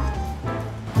 right.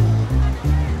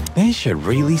 They should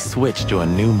really switch to a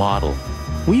new model.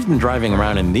 We've been driving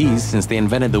around in these since they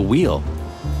invented the wheel.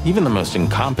 Even the most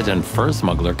incompetent fur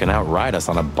smuggler can outride us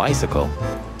on a bicycle.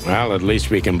 Well, at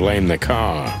least we can blame the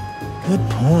car. Good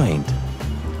point.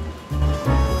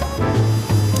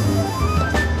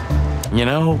 You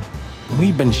know,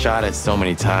 we've been shot at so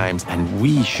many times, and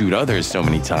we shoot others so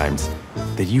many times,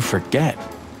 that you forget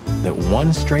that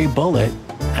one stray bullet,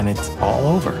 and it's all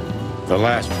over. The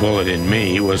last bullet in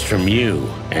me was from you,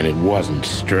 and it wasn't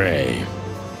stray.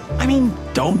 I mean,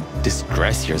 don't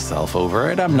distress yourself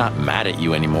over it. I'm not mad at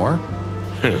you anymore.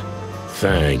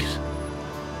 Thanks.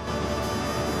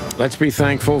 Let's be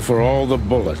thankful for all the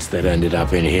bullets that ended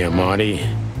up in here, Marty.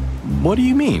 What do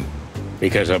you mean?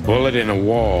 Because a bullet in a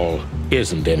wall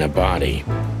isn't in a body.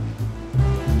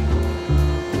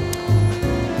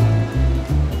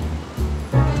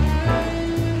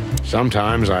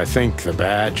 Sometimes I think the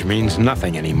badge means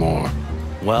nothing anymore.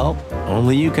 Well,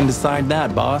 only you can decide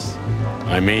that, boss.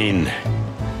 I mean,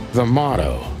 the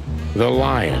motto, the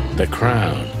lion, the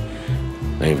crown.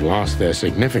 They've lost their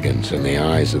significance in the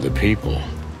eyes of the people.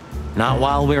 Not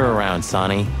while we're around,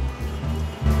 Sonny.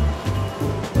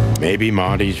 Maybe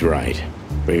Marty's right.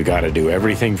 We've got to do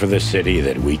everything for the city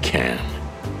that we can.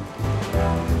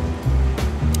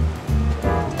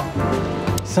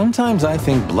 Sometimes I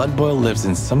think Blood Boil lives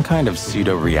in some kind of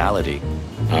pseudo-reality.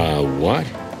 What?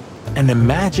 An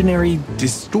imaginary,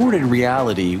 distorted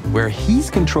reality where he's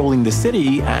controlling the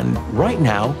city and, right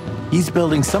now, he's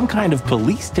building some kind of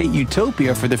police state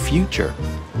utopia for the future.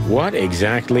 What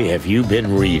exactly have you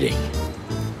been reading?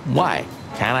 Why?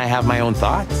 Can't I have my own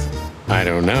thoughts? I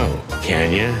don't know.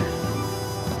 Can you?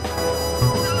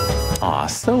 Aw,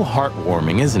 so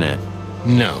heartwarming, isn't it?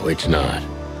 No, it's not.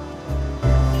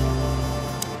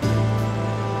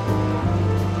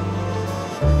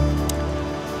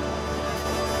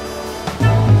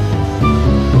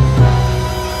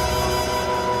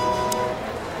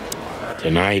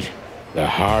 Tonight, the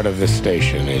heart of the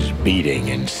station is beating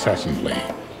incessantly.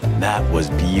 That was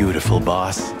beautiful,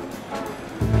 boss.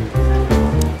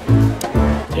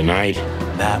 Tonight...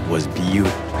 That was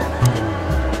beautiful.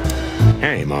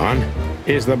 Hey, Mon.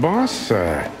 Is the boss,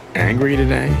 angry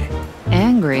today?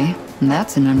 Angry?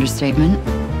 That's an understatement.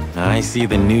 I see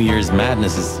the New Year's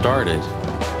madness has started.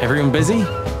 Everyone busy?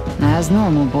 As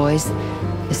normal, boys.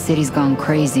 The city's gone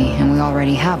crazy, and we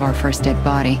already have our first dead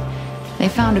body. They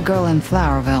found a girl in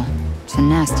Flowerville. It's a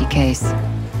nasty case.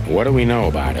 What do we know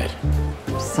about it?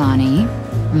 Sonny,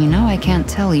 you know I can't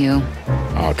tell you.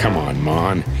 Oh, come on,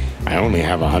 Mon. I only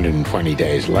have 120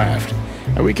 days left.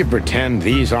 And we could pretend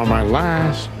these are my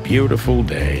last beautiful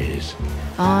days.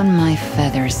 On my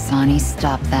feathers, Sonny,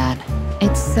 stop that.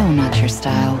 It's so not your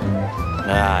style.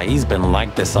 Ah, he's been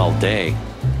like this all day.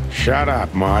 Shut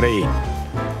up, Marty.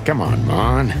 Come on,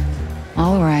 Mon.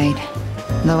 All right.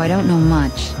 Though I don't know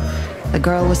much. The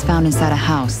girl was found inside a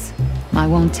house. I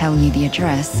won't tell you the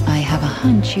address. I have a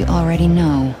hunch you already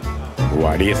know.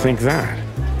 Why do you think that?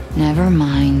 Never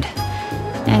mind.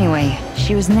 Anyway,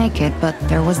 she was naked, but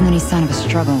there wasn't any sign of a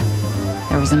struggle.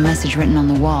 There was a message written on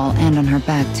the wall and on her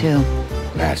back, too.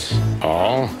 That's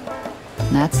all?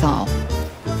 That's all.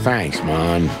 Thanks,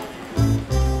 Mon.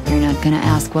 You're not gonna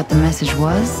ask what the message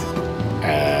was?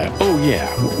 Oh yeah,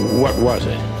 what was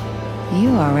it? You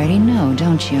already know,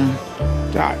 don't you?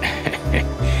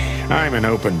 I'm an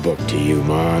open book to you,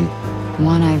 Mon.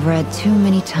 One I've read too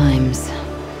many times.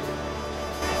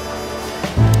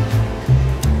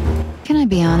 Can I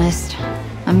be honest?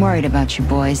 I'm worried about you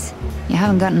boys. You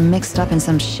haven't gotten mixed up in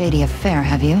some shady affair,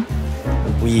 have you?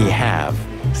 We have.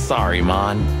 Sorry,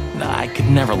 Mon. I could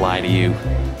never lie to you.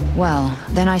 Well,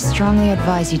 then I strongly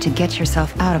advise you to get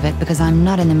yourself out of it because I'm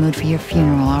not in the mood for your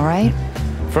funeral, all right?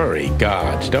 Furry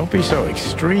gods, don't be so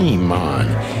extreme, Mon.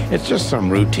 It's just some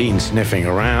routine sniffing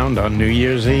around on New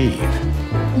Year's Eve.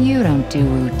 You don't do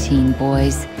routine,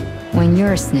 boys. When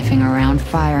you're sniffing around,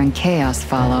 fire and chaos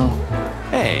follow.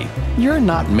 Hey, you're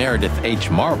not Meredith H.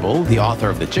 Marble, the author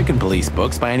of the Chicken Police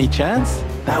books, by any chance?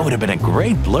 That would have been a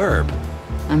great blurb.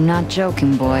 I'm not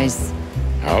joking, boys.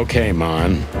 Okay,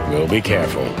 Mon. We'll be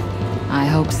careful. I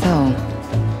hope so.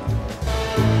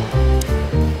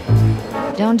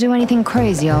 Don't do anything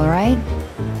crazy, all right?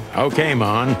 Okay,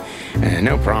 Mon.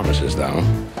 No promises, though.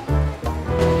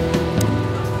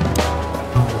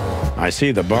 I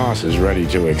see the boss is ready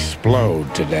to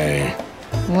explode today.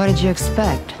 What did you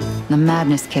expect? The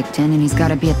madness kicked in and he's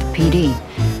gotta be at the PD.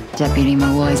 Deputy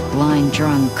Malloy's blind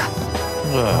drunk.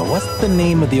 What's the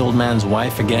name of the old man's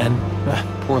wife again?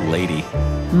 Poor lady.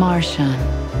 Marcia.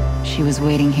 She was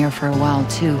waiting here for a while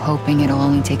too, hoping it'll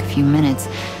only take a few minutes.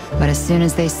 But as soon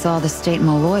as they saw the state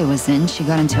Malloy was in, she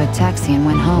got into a taxi and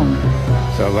went home.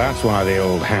 So that's why the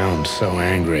old hound's so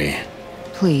angry.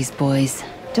 Please, boys,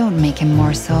 don't make him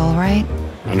more so, all right?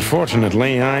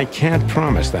 Unfortunately, I can't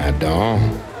promise that, doll.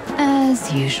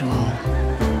 As usual.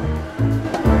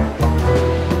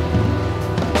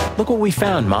 Look what we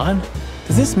found, Mon.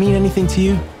 Does this mean anything to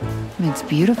you? It's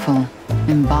beautiful.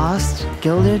 Embossed,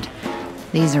 gilded.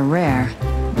 These are rare.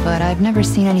 But I've never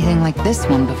seen anything like this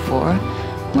one before.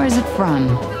 Where's it from?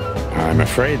 I'm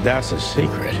afraid that's a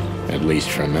secret, at least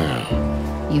for now.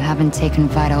 You haven't taken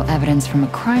vital evidence from a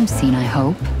crime scene, I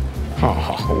hope.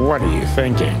 Oh, what are you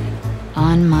thinking?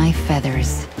 On my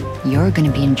feathers. You're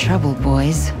gonna be in trouble,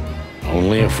 boys.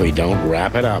 Only if we don't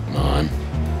wrap it up, Mon.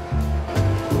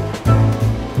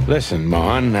 Listen,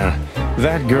 Mon,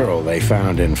 that girl they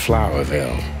found in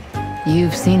Flowerville.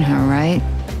 You've seen her, right?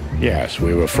 Yes,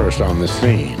 we were first on the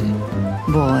scene.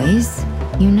 Boys,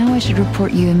 you know I should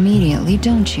report you immediately,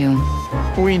 don't you?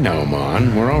 We know,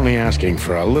 Mon. We're only asking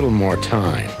for a little more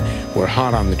time. We're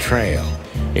hot on the trail.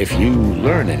 If you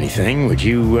learn anything, would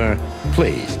you,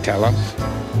 please tell us?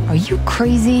 Are you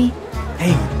crazy?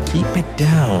 Hey, keep it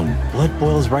down. Blood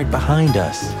boils right behind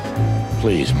us.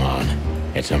 Please, Mon.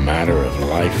 It's a matter of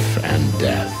life and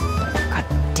death. God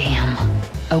damn.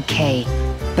 Okay,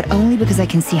 but only because I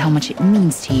can see how much it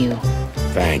means to you.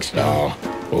 Thanks, doll.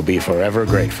 We'll be forever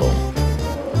grateful.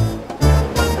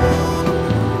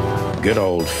 Good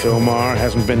old Fillmore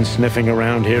hasn't been sniffing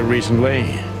around here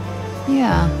recently.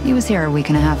 Yeah, he was here a week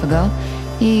and a half ago.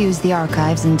 He used the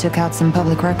archives and took out some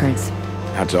public records.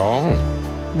 That's all?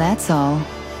 That's all.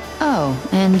 Oh,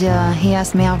 and he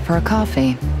asked me out for a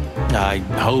coffee. I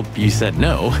hope you said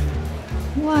no.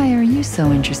 Why are you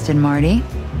so interested, Marty?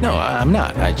 No, I'm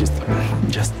not. I just...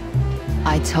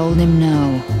 I told him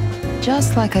no.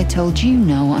 Just like I told you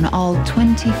no on all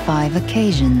 25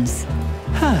 occasions.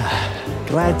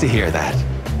 Glad to hear that.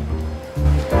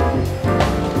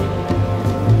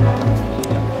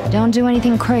 Don't do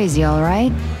anything crazy, all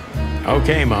right?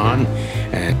 Okay, Mon.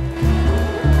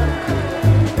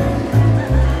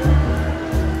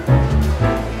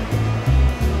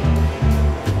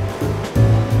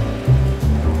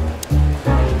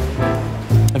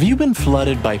 Have you been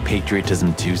flooded by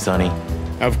patriotism too, Sonny?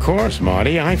 Of course,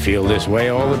 Marty. I feel this way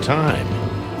all the time.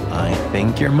 I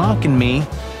think you're mocking me.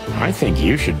 I think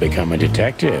you should become a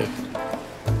detective.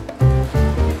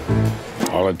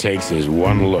 All it takes is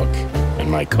one look, and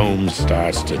my comb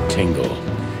starts to tingle,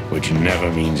 which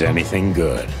never means anything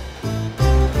good.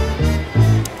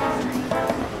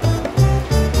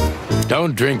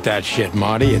 Don't drink that shit,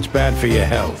 Marty. It's bad for your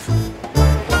health.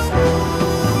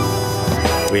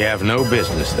 We have no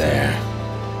business there.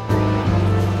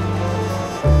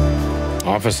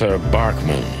 Officer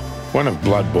Barkman, one of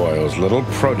Blood Boil's little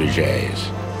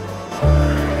protégés.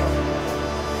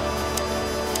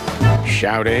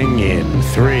 Shouting in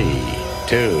 3,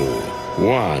 2,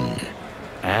 1.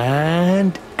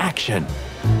 And action.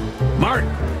 Martin,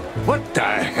 what the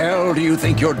hell do you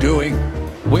think you're doing?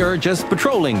 We're just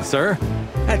patrolling, sir.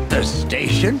 At the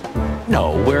station?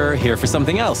 No, we're here for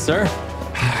something else, sir.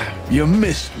 You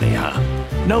missed me, huh?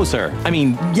 No, sir. I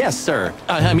mean, yes, sir.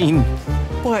 I mean...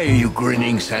 Why are you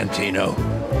grinning, Santino?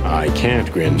 I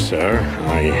can't grin, sir.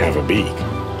 I have a beak.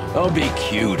 Don't be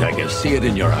cute. I can see it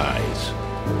in your eyes.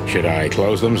 Should I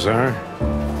close them, sir?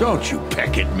 Don't you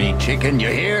peck at me, chicken, you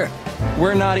hear?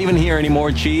 We're not even here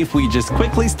anymore, Chief. We just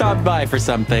quickly stopped by for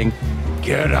something.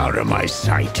 Get out of my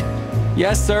sight.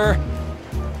 Yes, sir.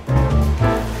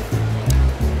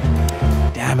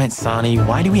 Damn it, Sonny.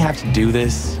 Why do we have to do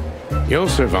this? You'll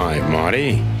survive,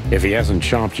 Marty. If he hasn't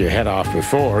chomped your head off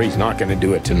before, he's not going to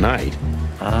do it tonight.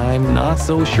 I'm not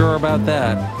so sure about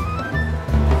that.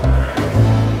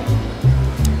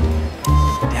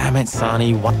 Damn it,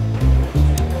 Sonny. What?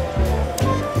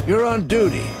 You're on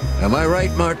duty. Am I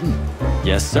right, Martin?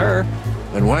 Yes, sir.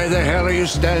 Then why the hell are you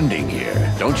standing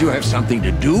here? Don't you have something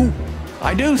to do?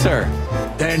 I do, sir.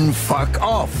 Then fuck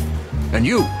off. And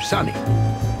you, Sonny,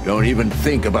 don't even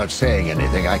think about saying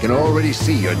anything. I can already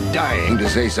see you're dying to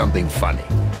say something funny.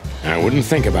 I wouldn't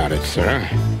think about it, sir.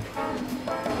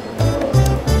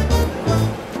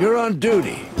 You're on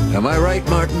duty. Am I right,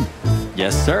 Martin?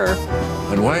 Yes, sir.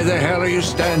 And why the hell are you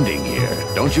standing here?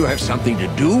 Don't you have something to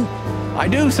do? I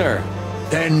do, sir.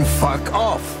 Then fuck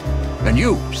off. And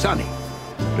you, Sonny,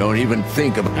 don't even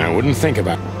think about... I wouldn't think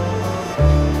about it.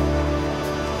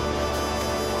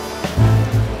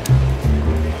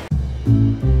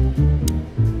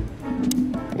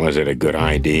 Was it a good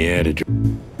idea to...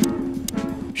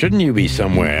 Shouldn't you be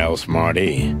somewhere else,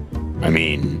 Marty? I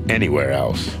mean, anywhere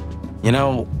else. You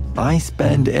know, I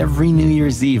spend every New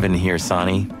Year's Eve in here,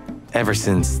 Sonny. Ever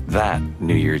since that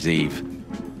New Year's Eve.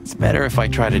 It's better if I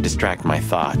try to distract my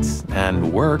thoughts,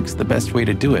 and work's the best way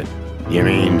to do it. You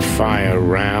mean fire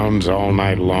rounds all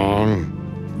night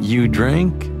long? You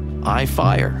drink, I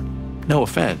fire. No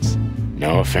offense.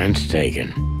 No offense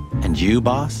taken. And you,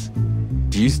 boss?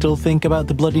 Do you still think about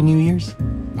the bloody New Year's?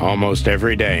 Almost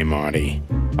every day, Marty.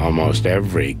 Almost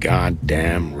every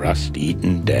goddamn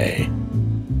rust-eaten day.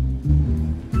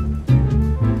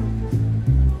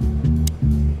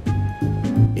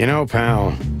 You know,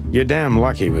 pal, you're damn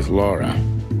lucky with Laura.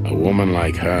 A woman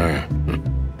like her.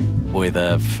 With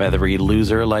a feathery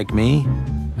loser like me?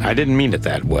 I didn't mean it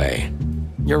that way.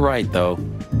 You're right, though.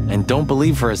 And don't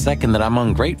believe for a second that I'm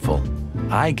ungrateful.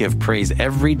 I give praise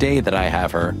every day that I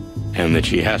have her. And that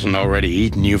she hasn't already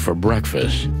eaten you for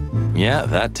breakfast. Yeah,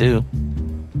 that too.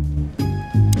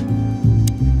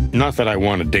 Not that I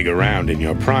want to dig around in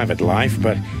your private life,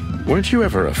 but weren't you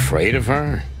ever afraid of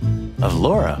her? Of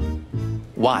Laura?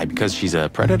 Why, because she's a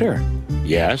predator?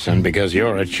 Yes, and because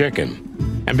you're a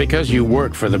chicken. And because you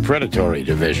work for the predatory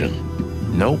division.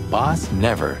 Nope, boss,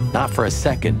 never. Not for a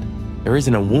second. There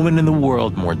isn't a woman in the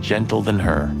world more gentle than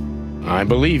her. I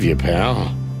believe you,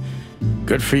 pal.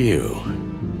 Good for you.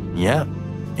 Yeah,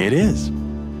 it is.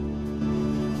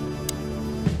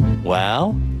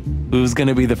 Well, who's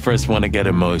gonna be the first one to get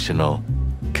emotional?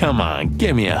 Come on,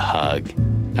 give me a hug.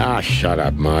 Ah, shut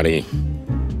up, Marty.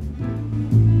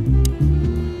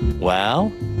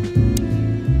 Well?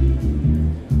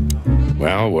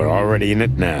 Well, we're already in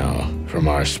it now. From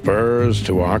our spurs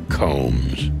to our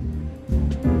combs.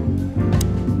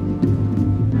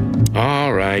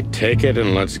 All right, take it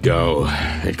and let's go.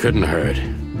 It couldn't hurt.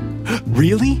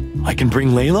 Really? I can bring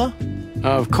Layla?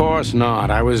 Of course not.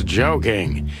 I was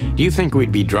joking. Do you think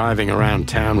we'd be driving around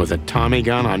town with a Tommy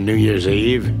gun on New Year's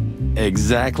Eve?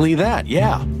 Exactly that,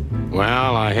 yeah.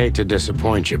 Well, I hate to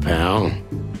disappoint you, pal.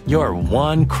 You're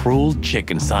one cruel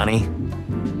chicken, Sonny.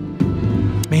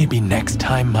 Maybe next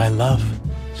time, my love.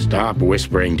 Stop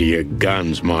whispering to your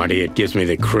guns, Marty. It gives me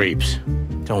the creeps.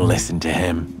 Don't listen to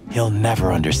him. He'll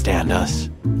never understand us.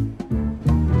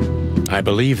 I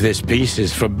believe this piece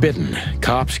is forbidden.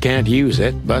 Cops can't use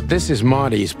it, but this is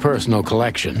Marty's personal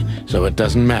collection, so it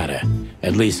doesn't matter.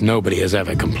 At least nobody has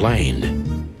ever complained.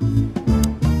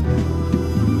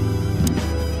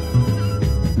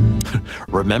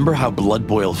 Remember how Blood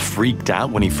Boil freaked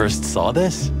out when he first saw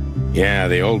this? Yeah,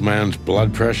 the old man's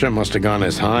blood pressure must have gone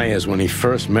as high as when he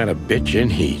first met a bitch in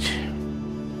heat.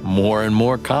 More and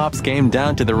more cops came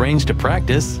down to the range to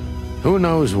practice. Who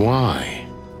knows why?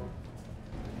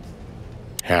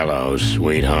 Hello,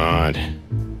 sweetheart.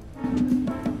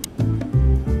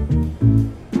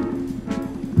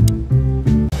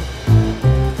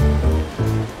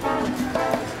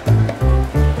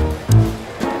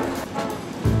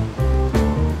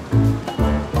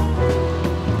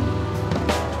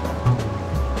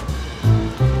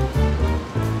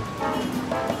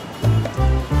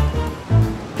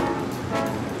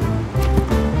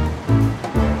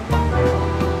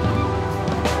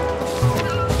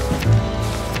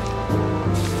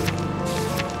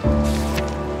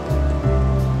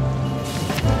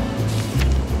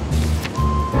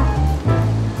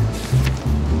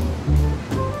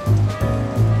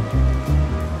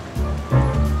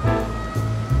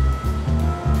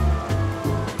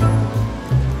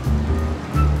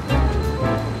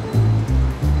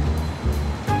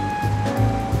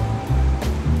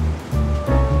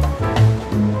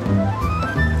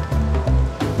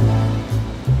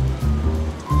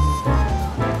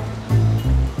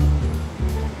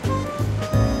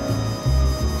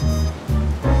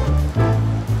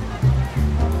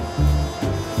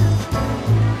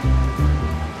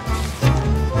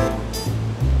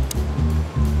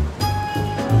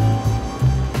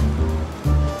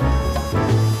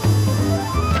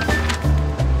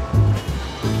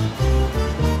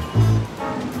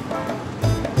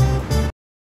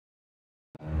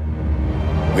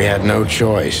 We had no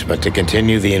choice but to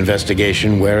continue the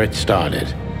investigation where it started.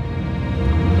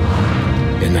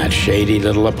 In that shady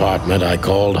little apartment I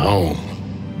called home.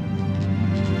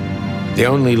 The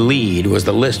only lead was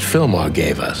the list Fillmore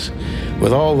gave us,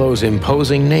 with all those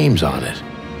imposing names on it.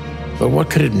 But what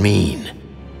could it mean?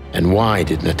 And why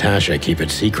did Natasha keep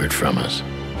it secret from us?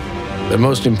 But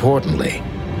most importantly,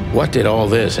 what did all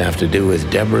this have to do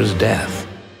with Deborah's death?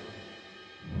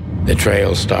 The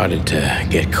trail started to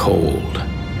get cold,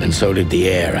 and so did the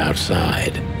air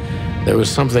outside. There was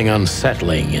something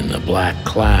unsettling in the black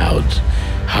clouds,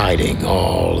 hiding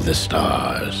all the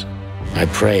stars. I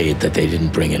prayed that they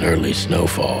didn't bring an early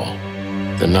snowfall.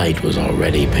 The night was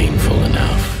already painful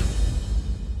enough.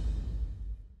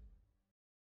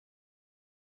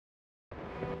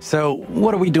 So,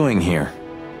 what are we doing here?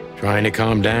 Trying to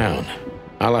calm down.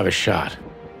 I'll have a shot.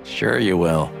 Sure you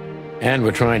will. And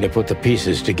we're trying to put the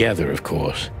pieces together, of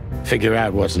course. Figure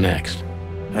out what's next.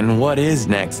 And what is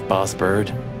next, Boss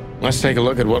Bird? Let's take a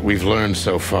look at what we've learned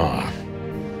so far.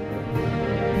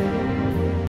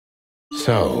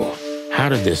 So, how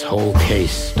did this whole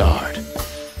case start?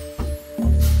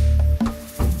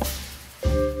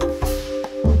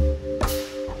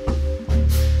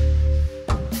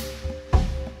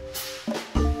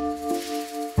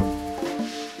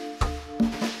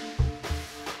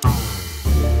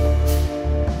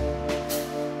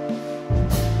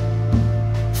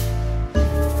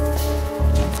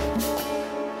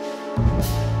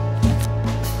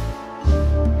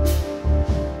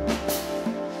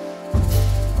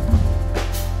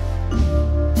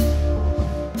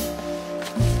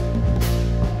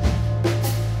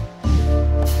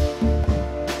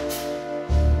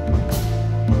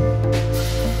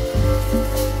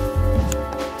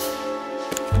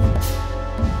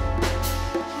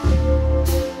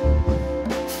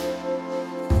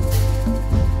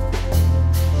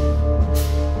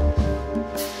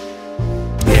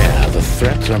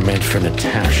 Threats are meant for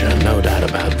Natasha, no doubt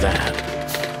about that.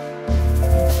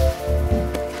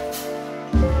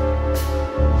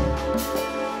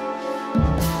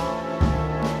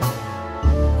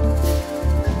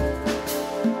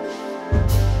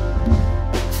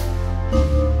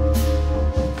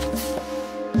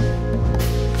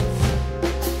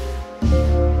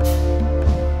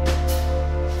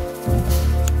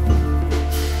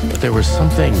 But there was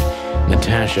something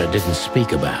Natasha didn't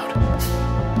speak about.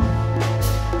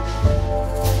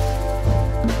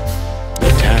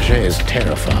 Natasha is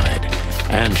terrified,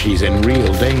 and she's in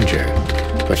real danger.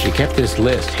 But she kept this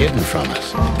list hidden from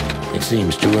us. It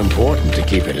seems too important to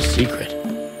keep it a secret.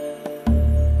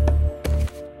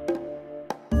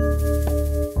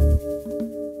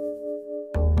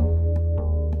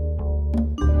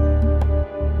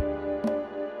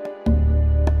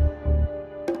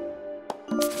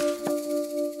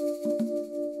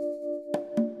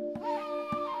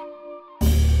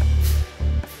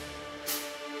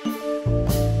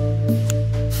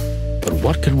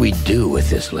 What could we do with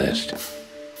this list?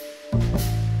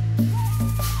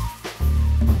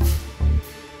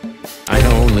 I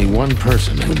know only one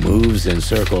person who moves in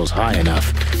circles high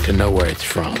enough to know where it's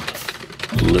from.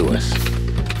 Lewis.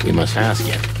 We must ask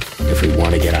him if we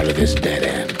want to get out of this dead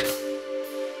end.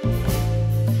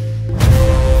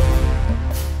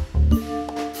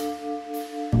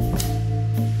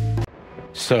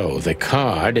 So, the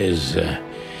card is,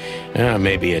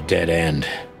 maybe a dead end.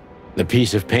 The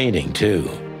piece of painting, too.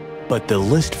 But the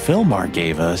list Fillmore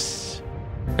gave us...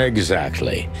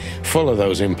 Exactly. Full of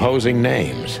those imposing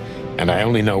names. And I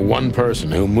only know one person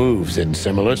who moves in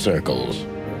similar circles.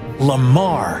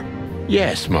 Lamar!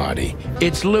 Yes, Marty.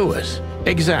 It's Lewis.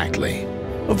 Exactly.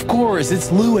 Of course, it's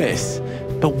Lewis.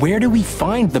 But where do we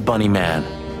find the Bunny Man?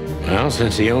 Well,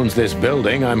 since he owns this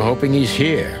building, I'm hoping he's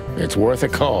here. It's worth a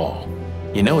call.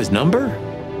 You know his number?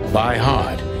 By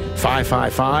heart.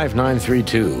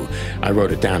 555-932. I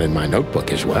wrote it down in my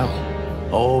notebook as well.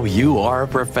 Oh, you are a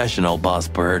professional, Boss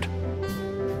Bird.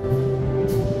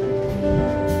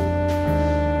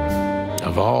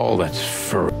 Of all that's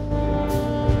fur.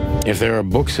 If there are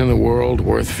books in the world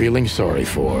worth feeling sorry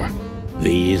for,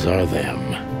 these are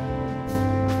them.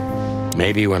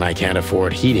 Maybe when I can't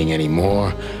afford heating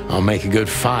anymore, I'll make a good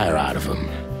fire out of them.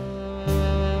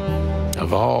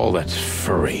 Of all that's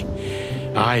furry,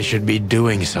 I should be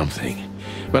doing something,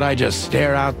 but I just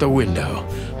stare out the window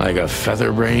like a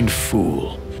feather-brained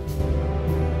fool.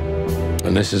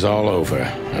 When this is all over,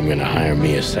 I'm gonna hire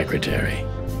me a secretary.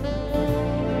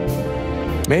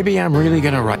 Maybe I'm really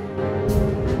gonna write...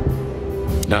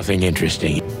 Nothing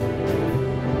interesting.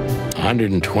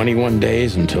 121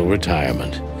 days until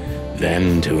retirement,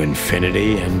 then to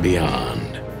infinity and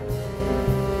beyond.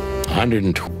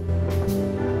 120...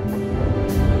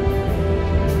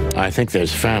 I think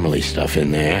there's family stuff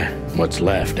in there. What's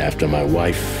left after my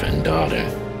wife and daughter.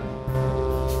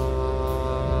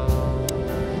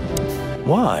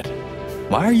 What?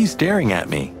 Why are you staring at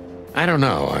me? I don't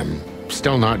know. I'm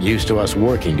still not used to us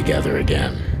working together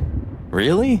again.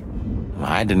 Really?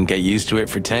 I didn't get used to it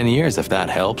for 10 years, if that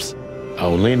helps.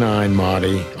 Only 9,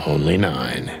 Marty. Only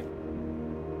 9.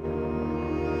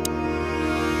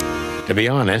 To be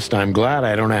honest, I'm glad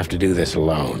I don't have to do this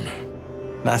alone.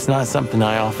 That's not something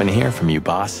I often hear from you,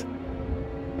 boss.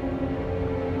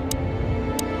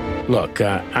 Look,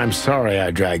 I'm sorry I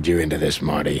dragged you into this,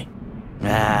 Marty.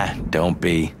 Ah, don't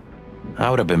be. I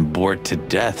would have been bored to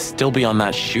death, still be on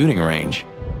that shooting range.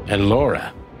 And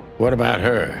Laura, what about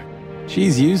her?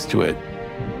 She's used to it.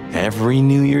 Every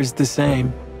New Year's the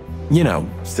same. You know,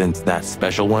 since that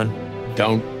special one.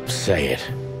 Don't say it.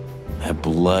 A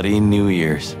bloody New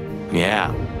Year's.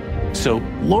 Yeah. So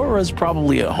Laura's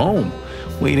probably at home,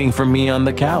 waiting for me on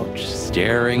the couch,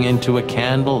 staring into a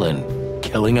candle and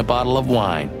killing a bottle of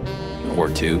wine. Or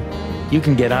 2. You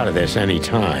can get out of this any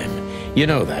time. You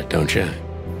know that, don't you?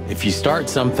 If you start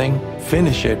something,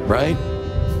 finish it, right?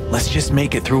 Let's just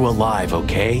make it through alive,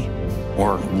 okay?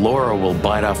 Or Laura will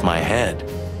bite off my head.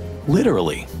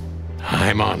 Literally.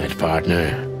 I'm on it,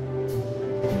 partner.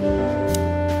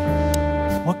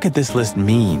 What could this list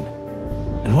mean?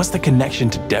 And what's the connection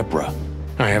to Deborah?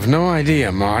 I have no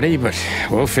idea, Marty, but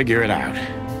we'll figure it out.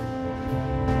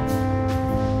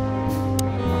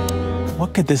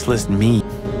 What could this list mean?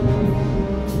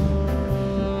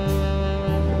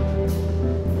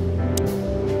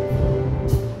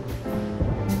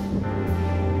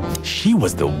 She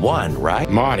was the one, right?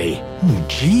 Marty.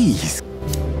 Jeez.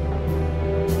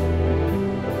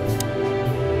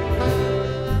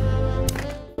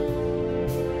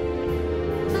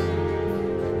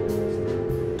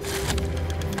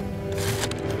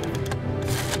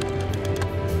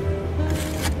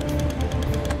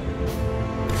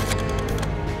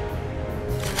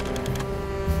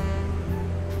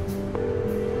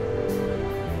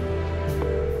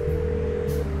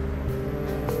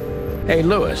 Hey,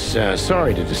 Lewis,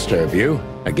 sorry to disturb you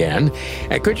again.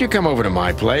 Could you come over to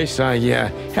my place? I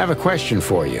have a question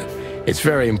for you. It's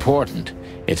very important.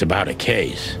 It's about a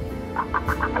case.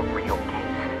 A real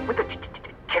case? With the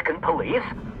chicken police?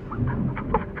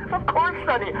 Of course,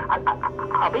 Sonny.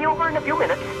 I'll be over in a few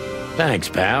minutes. Thanks,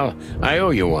 pal. I owe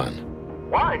you one.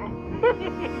 One?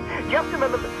 Just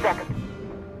another second.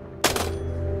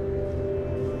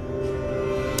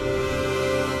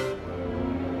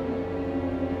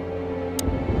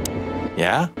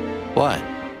 Yeah? What?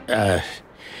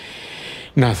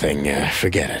 Nothing.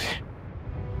 Forget it.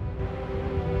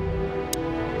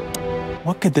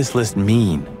 What could this list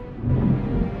mean?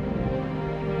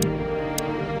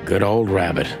 Good old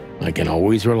Rabbit. I can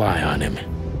always rely on him.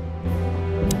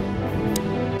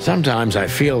 Sometimes I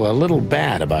feel a little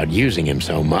bad about using him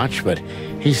so much, but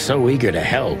he's so eager to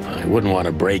help, I wouldn't want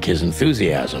to break his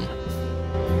enthusiasm.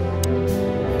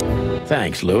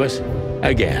 Thanks, Lewis.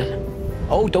 Again.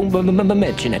 Oh, don't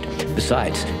mention it.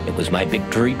 Besides, it was my big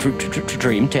dream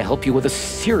to help you with a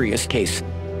serious case.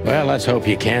 Well, let's hope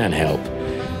you can help.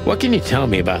 What can you tell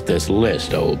me about this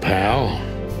list, old pal?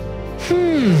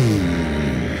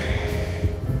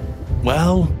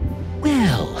 Well,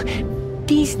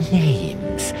 these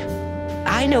names.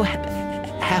 I know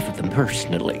half of them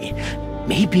personally.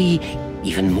 Maybe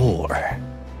even more.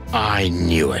 I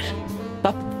knew it.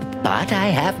 But I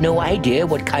have no idea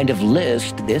what kind of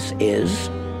list this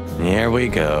is. here we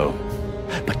go.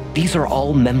 But these are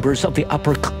all members of the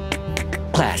upper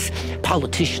class.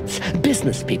 Politicians,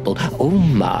 business people. Oh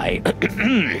my.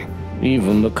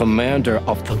 Even the commander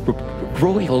of the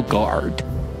Royal Guard.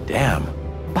 Damn.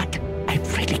 But I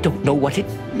really don't know what it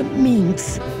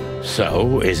means.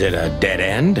 So, is it a dead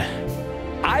end?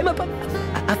 I'm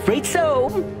afraid so.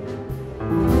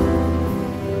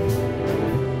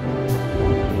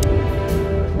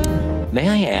 May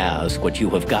I ask what you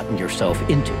have gotten yourself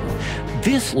into?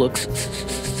 This looks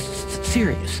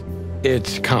serious.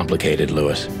 It's complicated,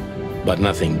 Lewis, but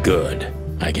nothing good.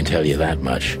 I can tell you that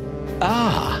much.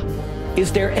 Ah,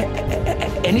 is there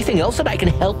anything else that I can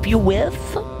help you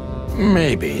with?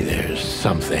 Maybe there's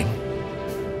something.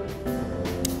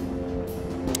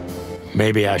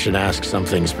 Maybe I should ask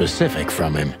something specific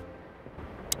from him.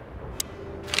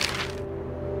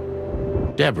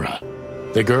 Deborah,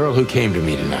 the girl who came to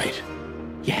me tonight.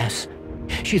 Yes,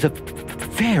 she's a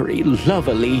very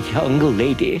lovely young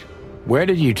lady. Where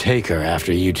did you take her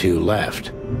after you two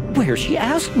left? Where she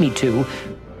asked me to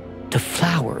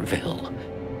Flowerville.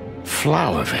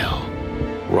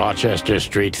 Flowerville? Rochester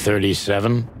Street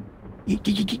 37?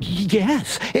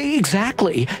 Yes,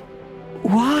 exactly.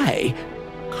 Why?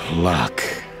 Luck.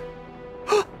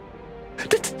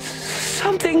 Did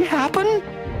something happen?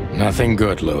 Nothing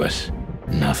good, Lewis.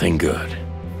 Nothing good.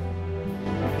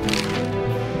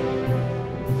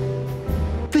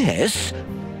 This?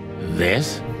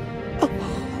 This?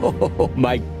 Oh,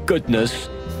 my goodness.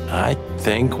 I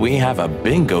think we have a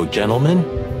bingo, gentlemen.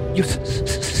 You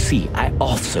see, I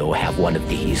also have one of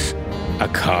these. A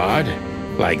card?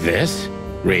 Like this?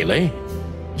 Really?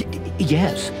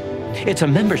 Yes. It's a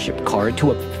membership card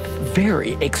to a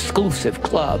very exclusive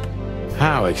club.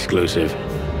 How exclusive?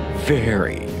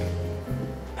 Very.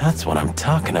 That's what I'm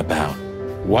talking about.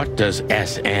 What does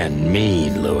SN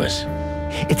mean, Lewis?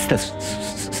 It's the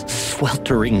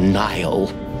Sweltering Nile.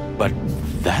 But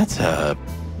that's a...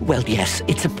 Well, yes,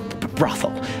 it's a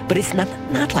brothel, but it's not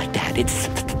like that. It's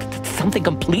something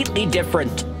completely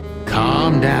different.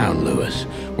 Calm down, Lewis.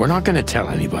 We're not going to tell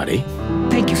anybody.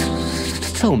 Thank you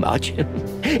so much.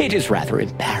 It is rather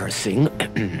embarrassing.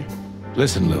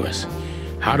 Listen, Lewis,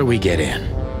 how do we get in?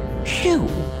 You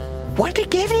want to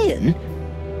get in?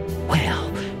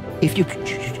 Well, if you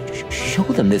show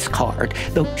them this card,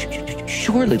 they'll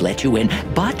surely let you in,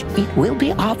 but it will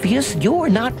be obvious you're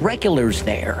not regulars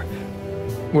there.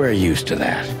 We're used to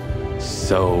that.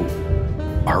 So,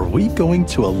 are we going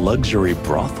to a luxury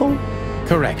brothel?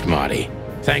 Correct, Marty.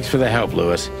 Thanks for the help,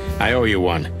 Lewis. I owe you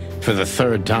one. For the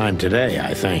third time today,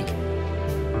 I think.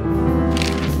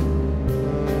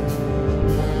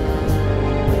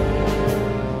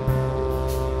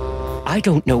 I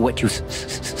don't know what you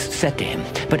said to him,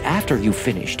 but after you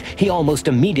finished, he almost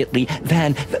immediately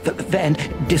van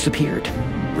disappeared.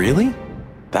 Really?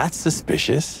 That's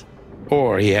suspicious.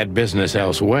 Or he had business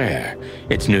elsewhere.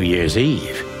 It's New Year's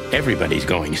Eve. Everybody's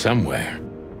going somewhere.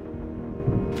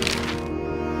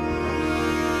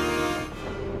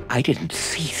 I didn't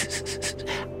see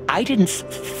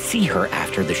her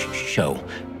after the show.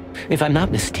 If I'm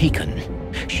not mistaken,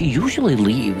 she usually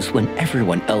leaves when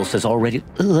everyone else has already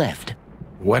left.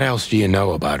 What else do you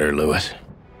know about her, Lewis?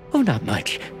 Oh, not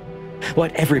much.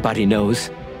 What everybody knows.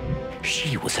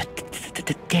 She was a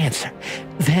dancer,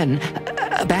 then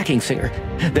a backing singer,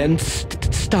 then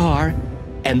star,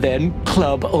 and then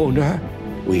club owner.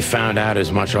 We found out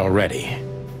as much already.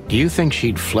 Do you think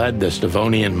she'd fled the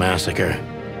Stavonian massacre?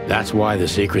 That's why the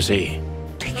secrecy.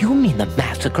 Do you mean the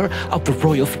massacre of the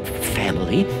royal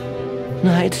family?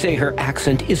 I'd say her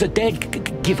accent is a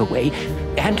dead giveaway,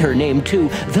 and her name too,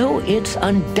 though it's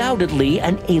undoubtedly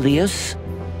an alias.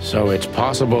 So it's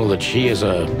possible that she is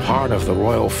a part of the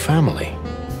royal family?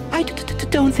 I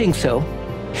don't think so.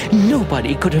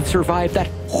 Nobody could have survived that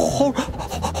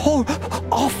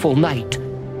awful night.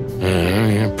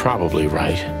 You're probably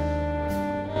right.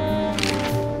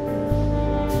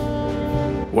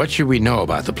 What should we know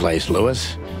about the place,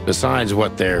 Lewis? Besides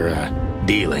what they're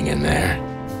dealing in there?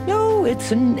 No,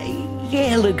 it's an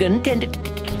elegant and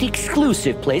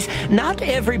exclusive place. Not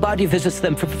everybody visits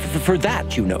them for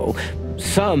that, you know.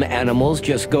 Some animals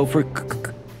just go for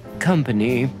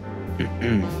company.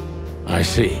 I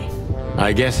see.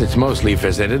 I guess it's mostly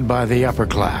visited by the upper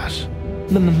class.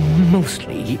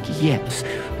 Mostly, yes.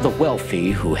 The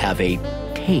wealthy who have a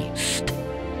taste.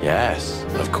 Yes,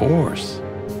 of course.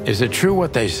 Is it true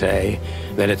what they say,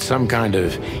 that it's some kind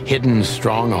of hidden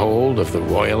stronghold of the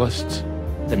royalists?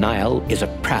 The Nile is a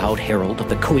proud herald of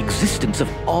the coexistence of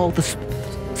all the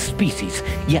species,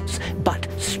 yes, but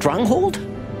stronghold?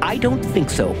 I don't think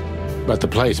so. But the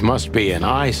place must be an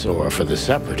eyesore for the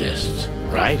separatists,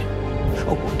 right?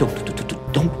 Oh,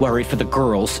 don't worry for the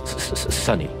girls,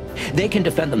 Sonny. They can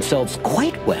defend themselves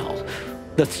quite well.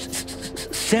 The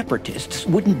separatists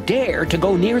wouldn't dare to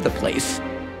go near the place.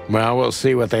 Well, we'll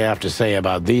see what they have to say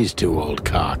about these two old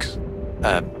cocks.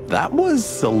 That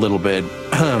was a little bit,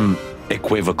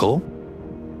 equivocal.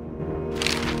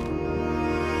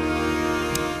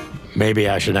 Maybe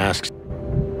I should ask...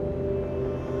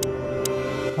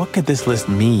 What could this list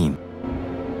mean?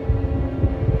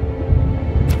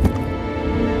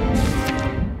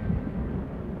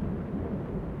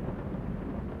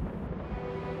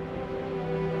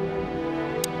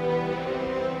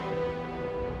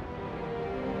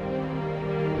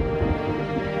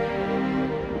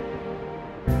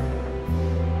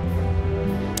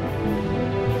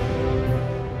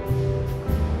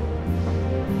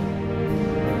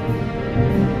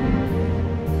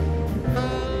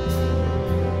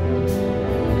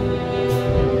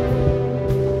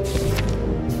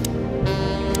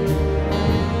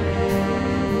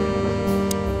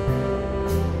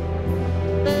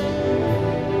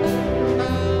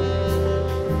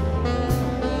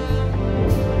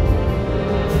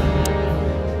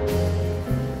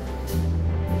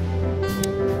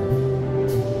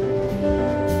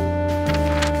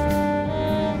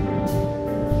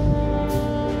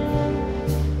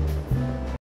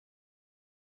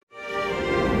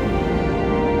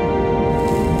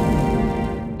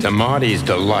 To Marty's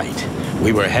delight,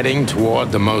 we were heading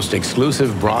toward the most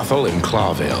exclusive brothel in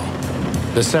Clawville.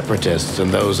 The separatists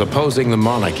and those opposing the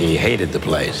monarchy hated the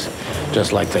place,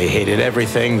 just like they hated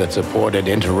everything that supported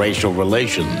interracial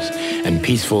relations and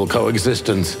peaceful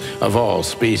coexistence of all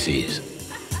species.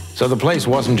 So the place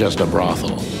wasn't just a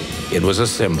brothel, it was a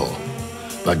symbol.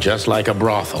 But just like a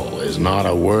brothel is not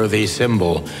a worthy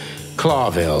symbol,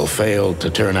 Clawville failed to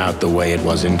turn out the way it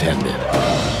was intended.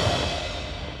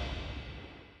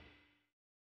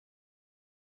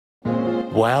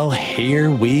 Well, here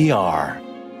we are.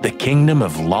 The kingdom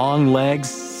of long legs,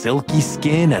 silky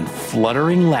skin, and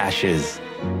fluttering lashes.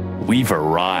 We've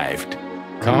arrived.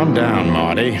 Calm down,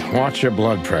 Marty. Watch your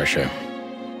blood pressure.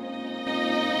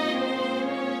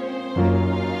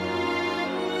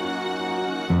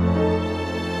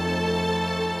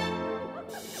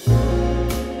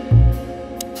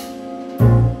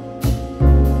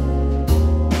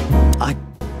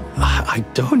 I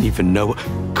don't even know.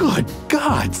 Good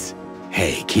gods!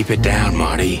 Hey, keep it down,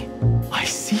 Marty. I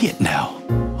see it now.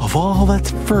 Of all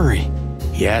that's furry.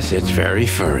 Yes, it's very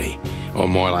furry. Or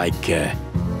more like,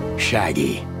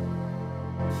 shaggy.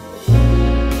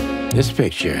 This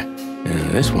picture,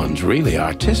 this one's really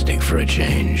artistic for a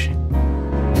change.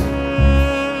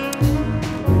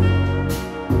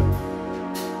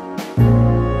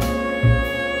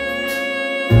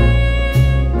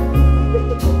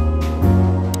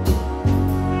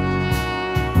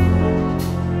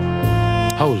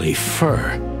 Holy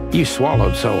fur. You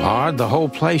swallowed so hard, the whole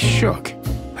place shook.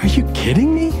 Are you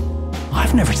kidding me?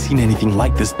 I've never seen anything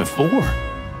like this before.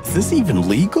 Is this even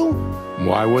legal?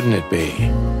 Why wouldn't it be?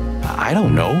 I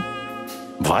don't know.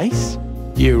 Vice?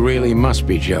 You really must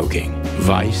be joking.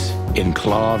 Vice? In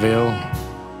Clawville?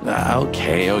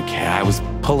 Okay, I was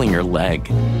pulling your leg.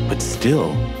 But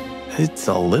still, it's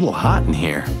a little hot in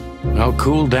here. Oh,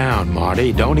 cool down,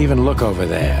 Marty. Don't even look over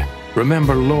there.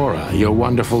 Remember Laura, your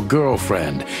wonderful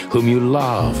girlfriend, whom you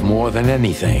love more than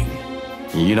anything.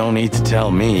 You don't need to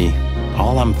tell me.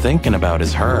 All I'm thinking about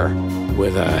is her.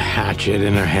 With a hatchet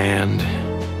in her hand.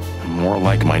 More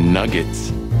like my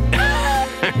nuggets.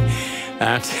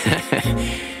 That's...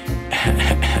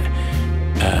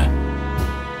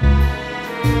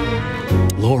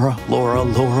 Laura.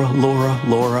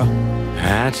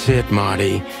 That's it,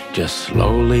 Marty. Just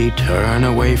slowly turn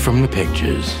away from the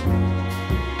pictures.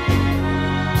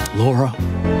 Laura.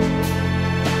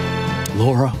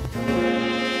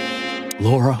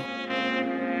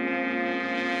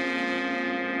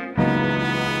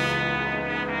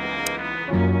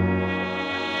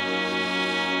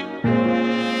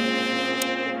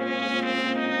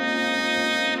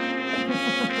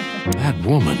 That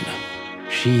woman,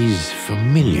 she's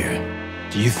familiar.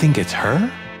 Do you think it's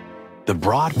her? The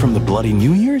broad from the Bloody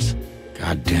New Year's?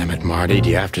 God damn it, Marty, do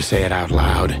you have to say it out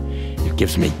loud? It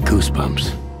gives me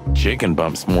goosebumps. Chicken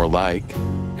bumps, more like.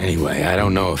 Anyway, I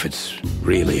don't know if it's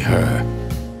really her.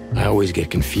 I always get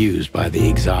confused by the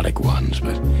exotic ones,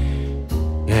 but...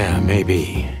 yeah,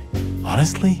 maybe.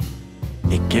 Honestly,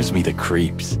 it gives me the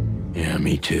creeps. Yeah,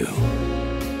 me too.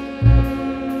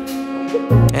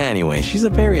 Anyway, she's a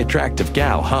very attractive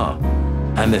gal, huh?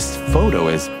 And this photo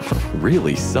is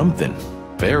really something.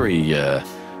 Very,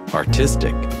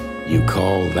 artistic. You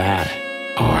call that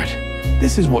art?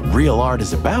 This is what real art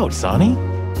is about, Sonny.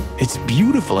 It's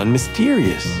beautiful and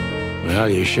mysterious. Well,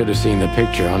 you should have seen the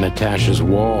picture on Natasha's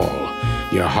wall.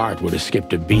 Your heart would have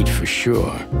skipped a beat for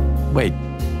sure. Wait,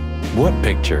 what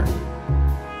picture?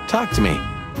 Talk to me.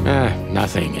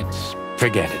 Nothing.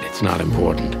 Forget it. It's not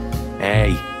important.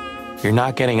 Hey, you're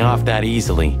not getting off that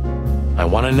easily. I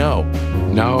want to know.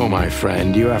 No, my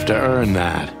friend. You have to earn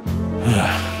that.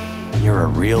 You're a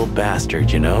real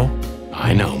bastard, you know?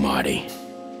 I know, Marty.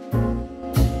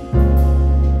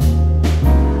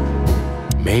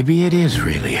 Maybe it is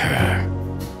really her.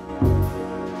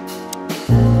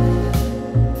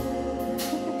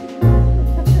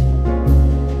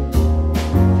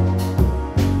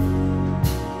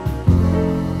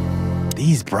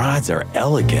 These broads are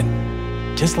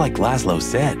elegant, just like Laszlo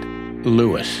said.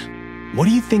 Lewis. What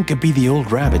do you think could be the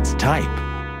old rabbit's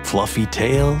type? Fluffy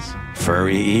tails,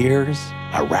 furry ears,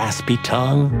 a raspy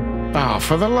tongue? Oh,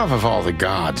 for the love of all the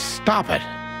gods, stop it.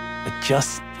 But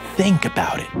just think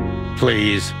about it.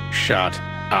 Please shut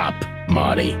up,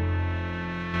 Marty.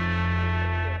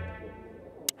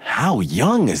 How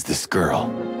young is this girl?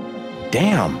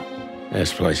 Damn.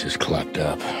 This place is clucked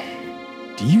up.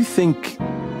 Do you think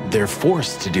they're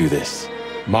forced to do this?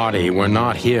 Marty, we're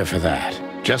not here for that.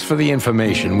 Just for the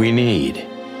information we need.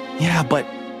 Yeah, but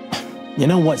you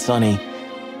know what, Sonny?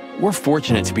 We're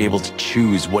fortunate to be able to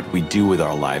choose what we do with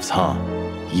our lives, huh?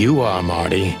 You are,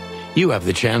 Marty. You have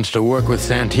the chance to work with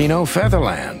Santino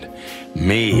Featherland.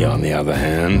 Me, on the other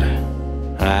hand...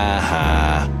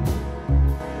 Aha.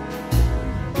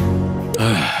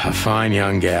 A fine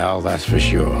young gal, that's for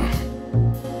sure.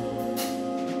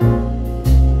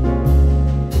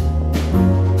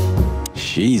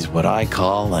 She's what I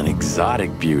call an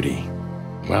exotic beauty.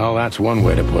 Well, that's one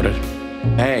way to put it.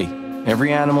 Hey,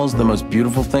 every animal's the most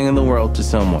beautiful thing in the world to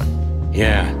someone.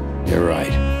 Yeah, you're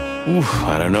right. Oof,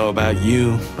 I don't know about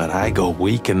you, but I go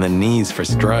weak in the knees for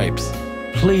Stripes.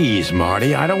 Please,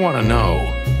 Marty, I don't want to know.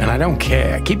 And I don't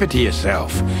care. Keep it to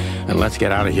yourself. And let's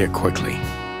get out of here quickly.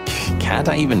 Can't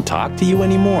I even talk to you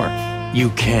anymore?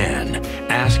 You can.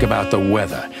 Ask about the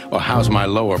weather, or how's my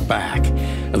lower back.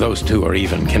 Those two are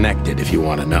even connected if you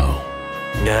want to know.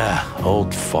 Yeah,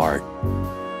 old fart.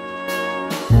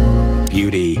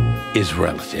 Beauty is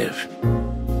relative.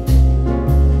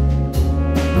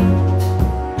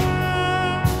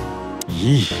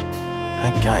 Yeesh,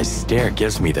 that guy's stare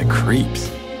gives me the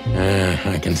creeps.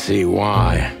 I can see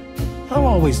why. I've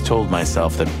always told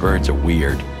myself that birds are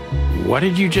weird. What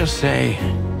did you just say?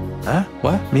 Huh?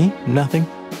 What? Me? Nothing?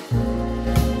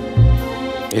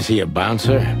 Is he a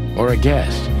bouncer or a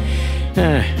guest?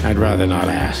 I'd rather not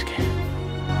ask.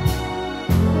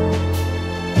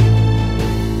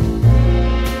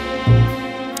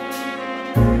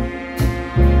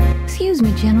 Excuse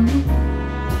me, gentlemen.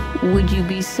 Would you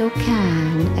be so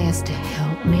kind as to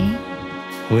help me?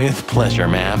 With pleasure,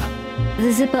 ma'am.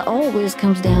 The zipper always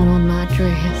comes down on my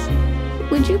dress.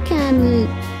 Would you kindly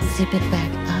zip it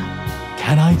back up?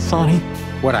 Can I, Sonny?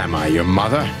 What am I, your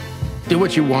mother? Do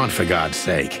what you want, for God's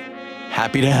sake.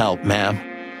 Happy to help, ma'am.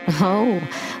 Oh,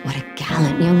 what a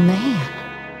gallant young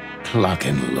man.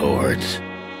 Clucking lords.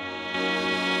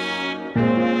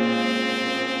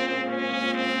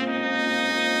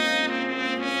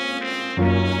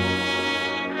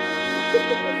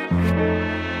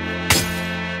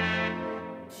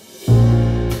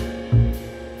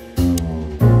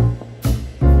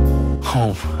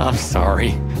 Oh, I'm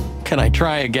sorry. Can I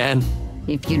try again?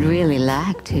 If you'd really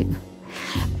like to.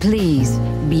 Please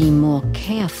be more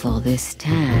careful this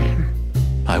time.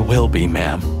 I will be,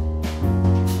 ma'am.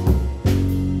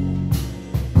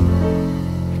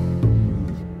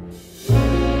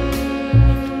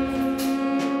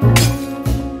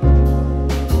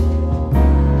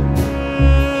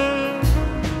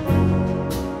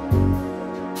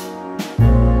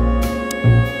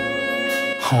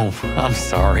 Oh, I'm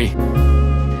sorry.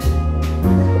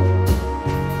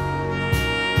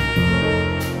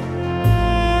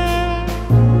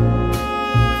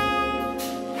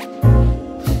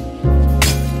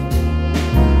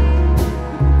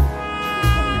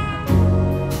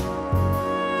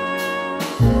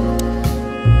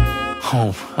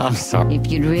 Oh, I'm sorry.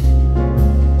 If you'd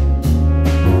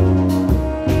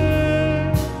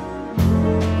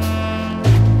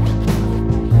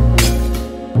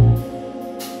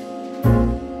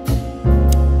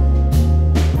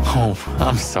Oh,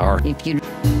 I'm sorry. If you'd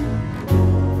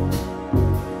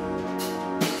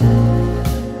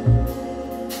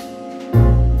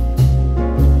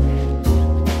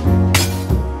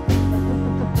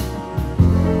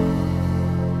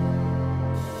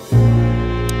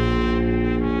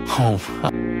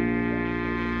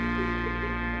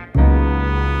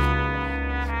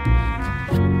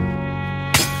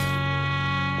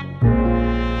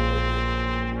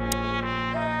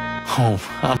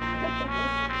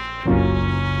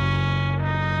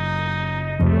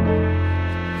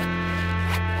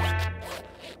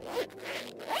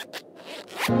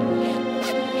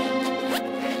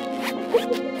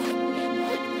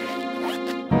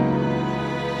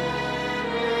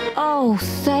Oh,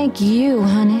 thank you,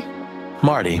 honey.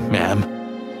 Marty, ma'am.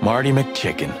 Marty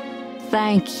McChicken.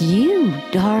 Thank you,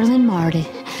 darling Marty.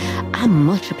 I'm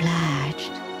much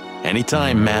obliged.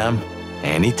 Anytime, ma'am.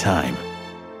 Anytime.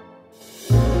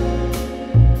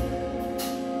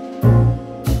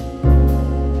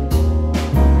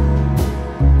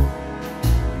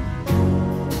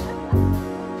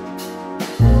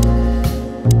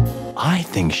 I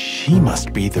think she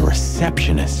must be the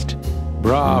receptionist.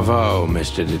 Bravo,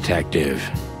 Mr. Detective.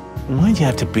 Why'd you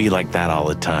have to be like that all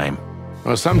the time?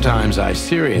 Well, sometimes I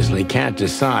seriously can't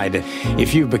decide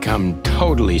if you've become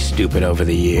totally stupid over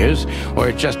the years, or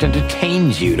it just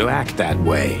entertains you to act that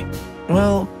way.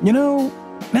 Well, you know,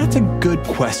 that's a good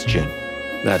question.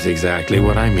 That's exactly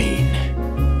what I mean.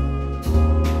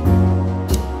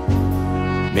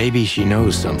 Maybe she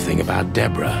knows something about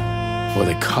Deborah, or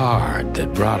the card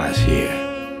that brought us here.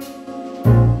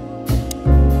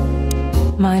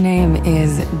 My name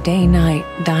is Day-Night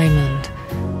Diamond.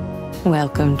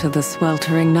 Welcome to the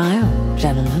Sweltering Nile,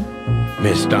 gentlemen.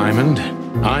 Miss Diamond,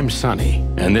 I'm Sonny,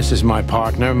 and this is my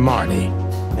partner, Marty.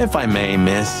 If I may,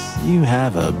 miss, you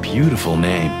have a beautiful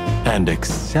name and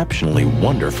exceptionally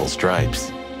wonderful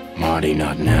stripes. Marty,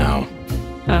 not now.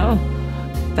 Oh,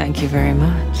 thank you very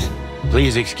much.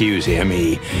 Please excuse him.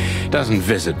 He doesn't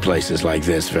visit places like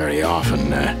this very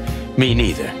often. Me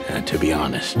neither, to be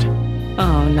honest.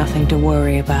 Oh, nothing to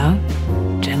worry about,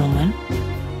 gentlemen.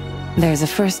 There's a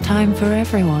first time for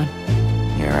everyone.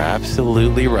 You're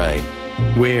absolutely right.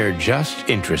 We're just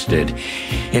interested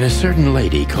in a certain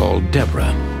lady called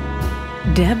Deborah.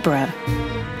 Deborah?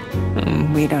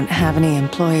 We don't have any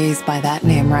employees by that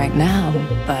name right now,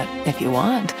 but if you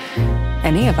want,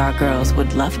 any of our girls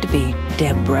would love to be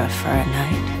Deborah for a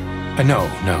night. No.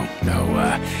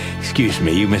 Excuse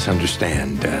me, you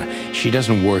misunderstand. She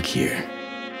doesn't work here.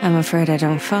 I'm afraid I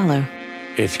don't follow.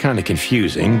 It's kind of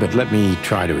confusing, but let me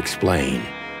try to explain.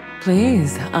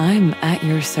 Please, I'm at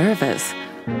your service.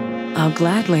 I'll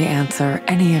gladly answer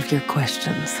any of your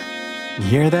questions. You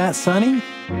hear that, Sonny?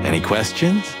 Any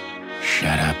questions?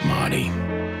 Shut up, Marty.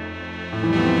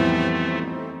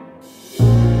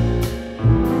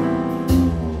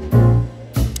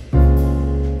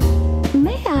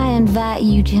 May I invite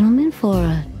you gentlemen for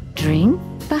a drink,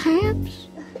 perhaps?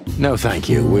 No, thank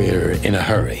you. We're in a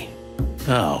hurry.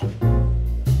 Oh.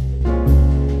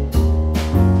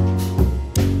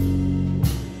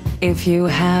 If you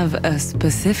have a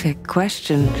specific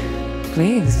question,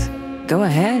 please, go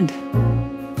ahead,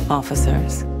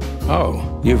 officers.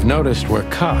 Oh, you've noticed we're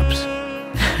cops.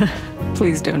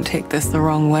 Please don't take this the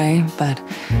wrong way, but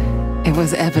it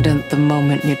was evident the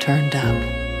moment you turned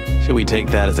up. Should we take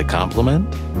that as a compliment?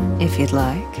 If you'd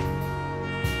like.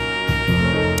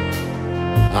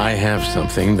 I have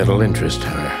something that'll interest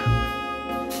her.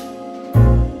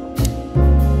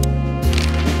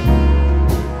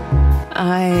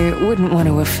 I wouldn't want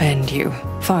to offend you,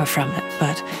 far from it,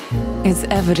 but it's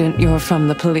evident you're from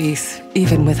the police,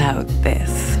 even without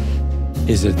this.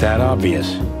 Is it that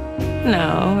obvious?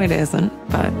 No, it isn't,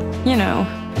 but, you know,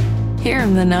 here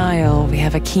in the Nile, we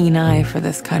have a keen eye for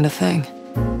this kind of thing.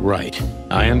 Right.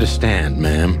 I understand,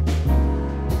 ma'am.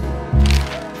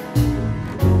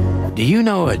 Do you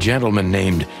know a gentleman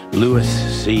named Louis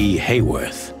C.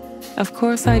 Hayworth? Of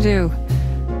course I do.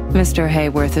 Mr.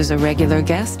 Hayworth is a regular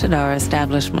guest at our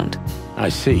establishment. I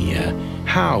see.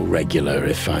 How regular,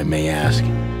 if I may ask?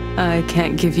 I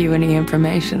can't give you any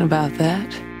information about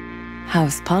that.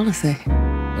 House policy.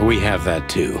 We have that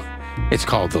too. It's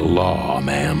called the law,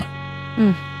 ma'am.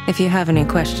 If you have any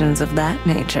questions of that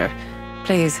nature,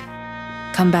 please,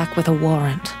 come back with a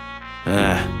warrant.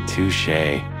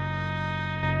 Touché.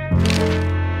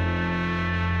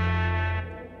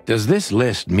 Does this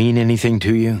list mean anything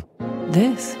to you?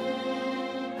 This?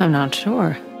 I'm not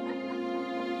sure.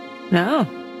 No,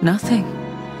 nothing.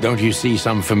 Don't you see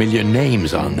some familiar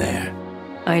names on there?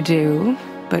 I do,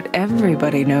 but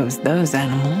everybody knows those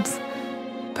animals.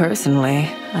 Personally,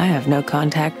 I have no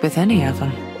contact with any of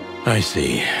them. I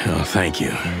see. Oh, thank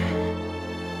you.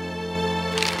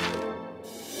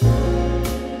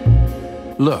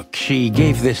 Look, she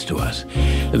gave this to us.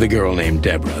 The girl named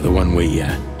Deborah, the one we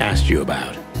asked you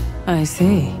about. I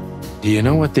see. Do you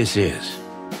know what this is?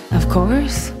 Of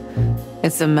course.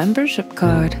 It's a membership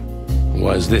card.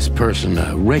 Was this person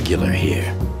a regular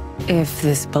here? If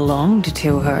this belonged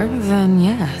to her, then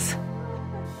yes.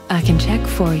 I can check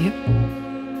for you.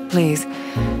 Please,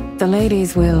 the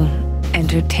ladies will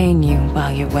entertain you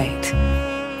while you wait.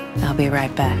 I'll be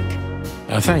right back.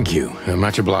 Thank you.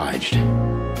 Much obliged.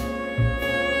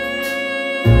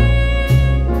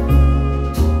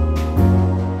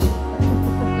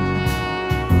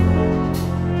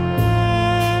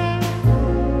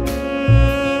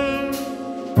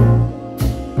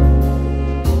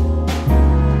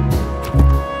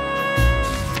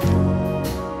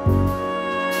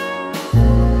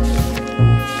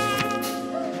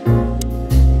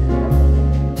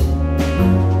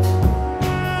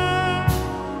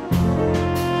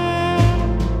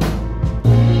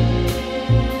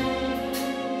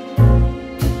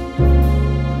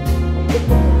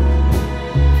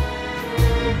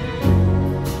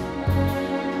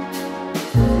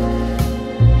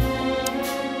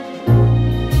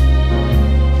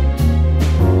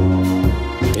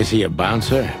 Is he a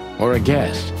bouncer or a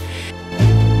guest?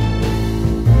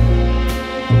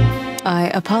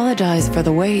 I apologize for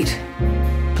the wait.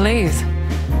 Please,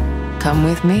 come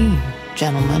with me,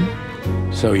 gentlemen.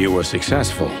 So you were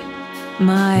successful?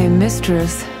 My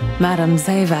mistress, Madame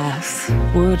Zaiwass,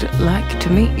 would like to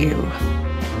meet you.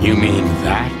 You mean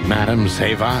that, Madame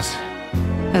Zaiwass?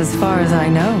 As far as I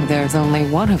know, there's only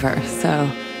one of her, so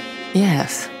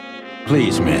Yes.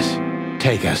 Please, miss,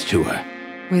 take us to her.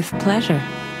 With pleasure.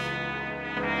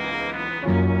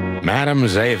 Madame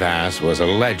Zaiwass was a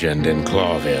legend in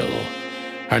Clawville.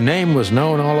 Her name was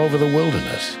known all over the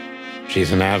wilderness.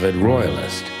 She's an avid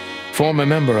royalist, former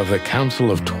member of the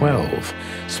Council of 12,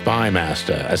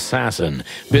 spymaster, assassin,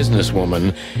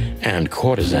 businesswoman, and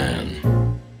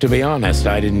courtesan. To be honest,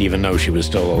 I didn't even know she was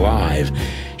still alive.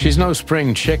 She's no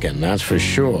spring chicken, that's for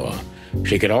sure.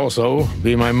 She could also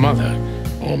be my mother,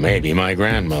 or maybe my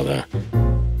grandmother.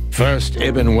 First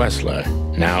Ibn Wessler,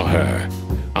 now her.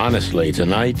 Honestly,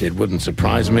 tonight it wouldn't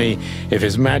surprise me if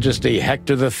His Majesty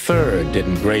Hector III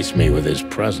didn't grace me with his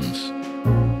presence.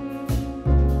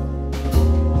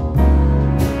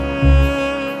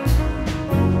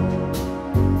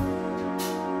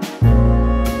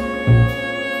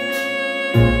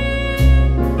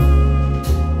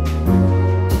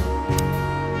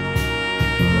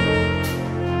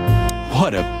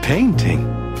 What a painting!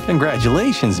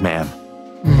 Congratulations, ma'am.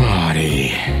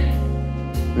 Marty.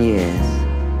 Yes.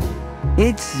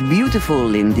 It's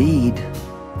beautiful indeed.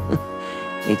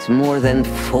 It's more than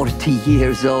 40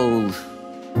 years old.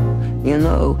 You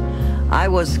know, I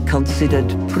was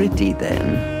considered pretty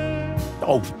then.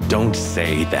 Oh, don't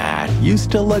say that. You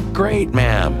still look great,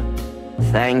 ma'am.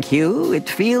 Thank you. It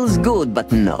feels good,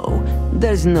 but no.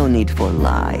 There's no need for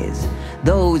lies.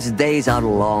 Those days are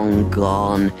long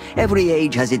gone. Every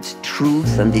age has its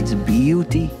truth and its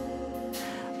beauty.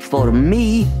 For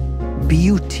me,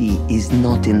 beauty is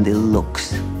not in the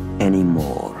looks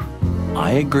anymore.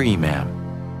 I agree, ma'am.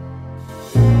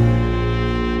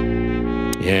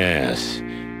 Yes,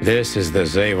 this is the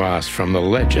Zaiwass from the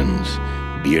legends.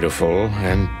 Beautiful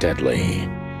and deadly.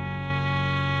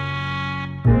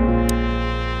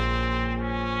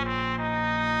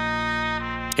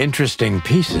 Interesting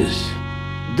pieces.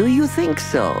 Do you think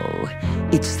so?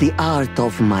 It's the art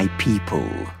of my people.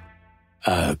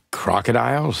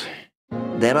 Crocodiles?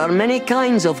 There are many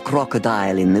kinds of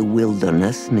crocodile in the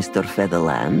wilderness, Mr.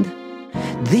 Featherland.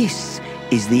 This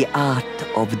is the art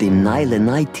of the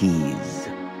Nilenites.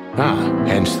 Ah,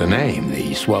 hence the name,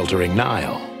 the Sweltering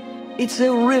Nile. It's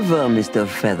a river, Mr.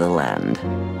 Featherland.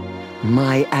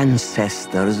 My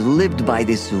ancestors lived by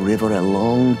this river a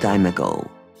long time ago.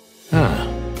 Ah,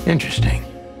 interesting.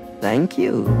 Thank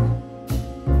you.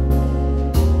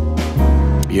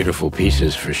 Beautiful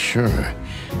pieces for sure.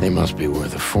 They must be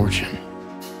worth a fortune.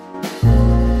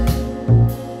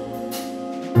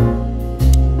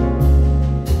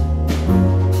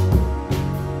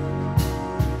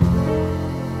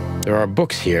 There are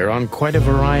books here on quite a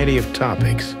variety of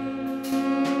topics.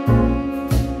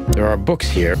 There are books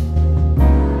here.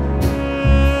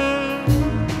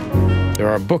 There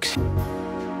are books.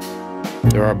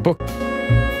 There are books.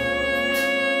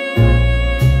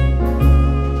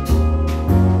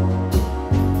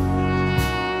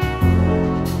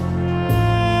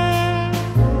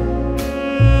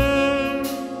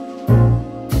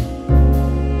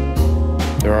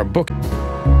 There are books.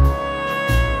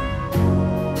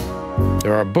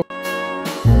 There are books.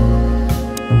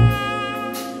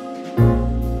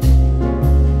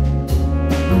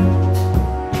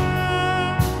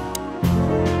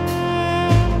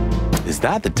 Is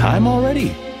that the time already?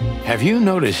 Have you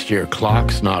noticed your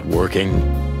clock's not working?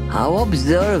 How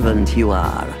observant you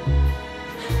are.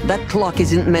 That clock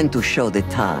isn't meant to show the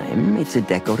time. It's a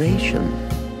decoration.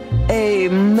 A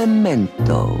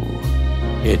memento.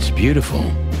 It's beautiful.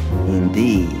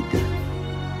 Indeed.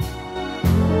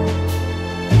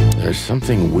 There's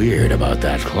something weird about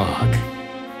that clock.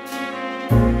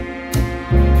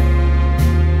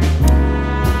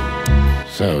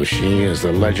 So she is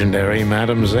the legendary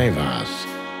Madame Zaiwass.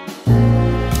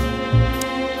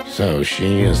 So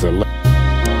she is the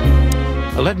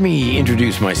Let me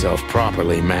introduce myself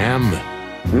properly, ma'am.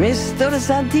 Mr.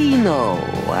 Santino,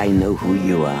 I know who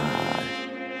you are.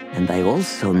 And I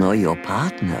also know your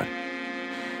partner.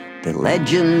 The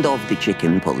legend of the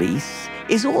Chicken Police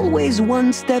is always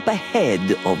one step ahead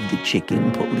of the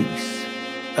Chicken Police.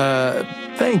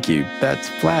 Thank you. That's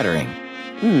flattering.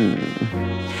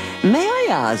 May I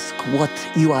ask what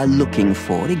you are looking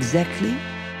for exactly?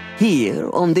 Here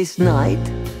on this night?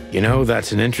 You know,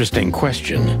 that's an interesting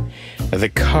question. The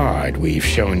card we've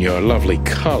shown your lovely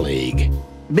colleague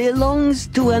belongs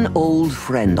to an old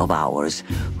friend of ours,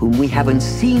 whom we haven't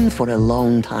seen for a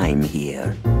long time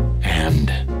here. And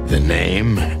the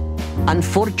name?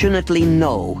 Unfortunately,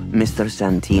 no, Mr.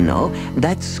 Santino.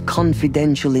 That's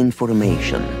confidential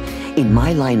information. In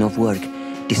my line of work,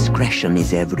 discretion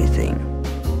is everything.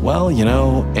 Well, you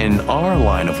know, in our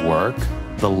line of work,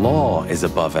 the law is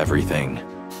above everything.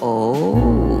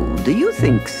 Oh, do you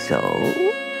think so?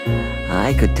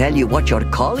 I could tell you what your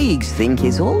colleagues think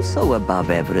is also above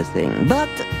everything, but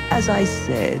as I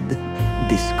said,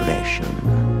 discretion.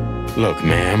 Look,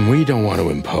 ma'am, we don't want to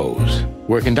impose.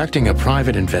 We're conducting a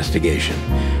private investigation,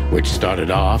 which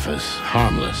started off as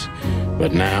harmless,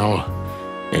 but now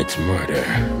it's murder.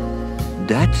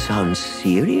 That sounds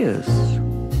serious.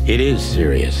 It is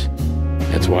serious.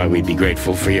 That's why we'd be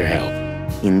grateful for your help.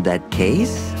 In that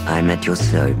case, I'm at your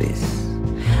service.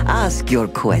 Ask your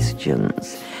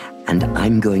questions, and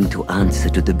I'm going to answer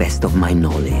to the best of my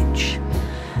knowledge.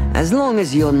 As long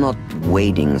as you're not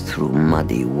wading through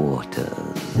muddy waters.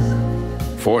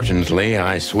 Fortunately,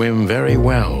 I swim very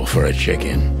well for a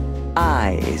chicken.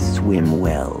 I swim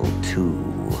well, too.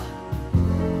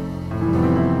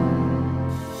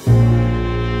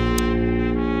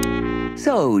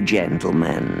 So,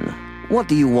 gentlemen, what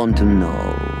do you want to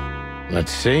know?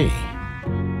 Let's see.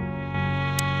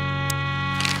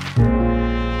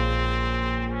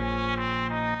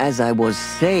 As I was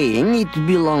saying, it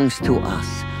belongs to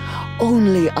us.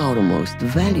 Only our most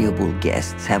valuable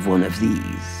guests have one of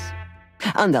these.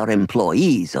 And our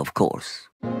employees, of course.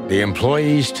 The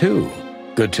employees, too.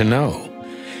 Good to know.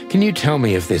 Can you tell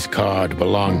me if this card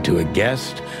belonged to a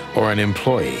guest or an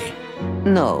employee?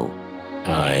 No.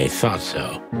 I thought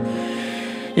so.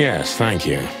 Yes, thank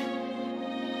you.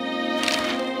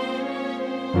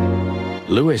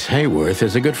 Louis Hayworth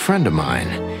is a good friend of mine.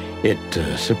 It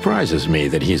surprises me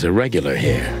that he's a regular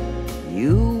here.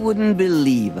 You wouldn't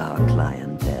believe our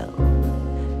clientele.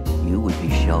 You would be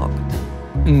shocked.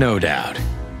 No doubt.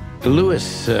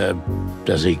 Louis,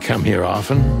 does he come here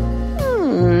often?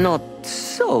 Not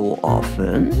so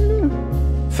often.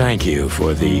 Thank you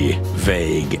for the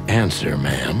vague answer,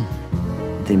 ma'am.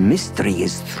 The mystery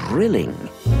is thrilling.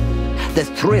 The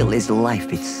thrill is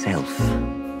life itself.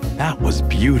 That was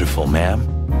beautiful, ma'am.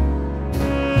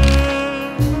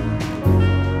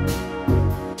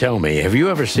 Tell me, have you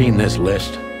ever seen this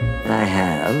list? I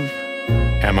have.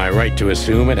 Am I right to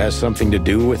assume it has something to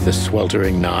do with the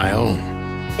Sweltering Nile?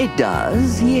 It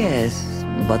does, yes.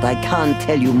 But I can't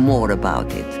tell you more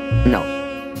about it.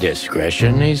 No.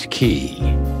 Discretion is key.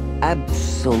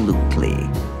 Absolutely.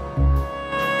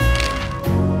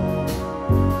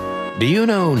 Do you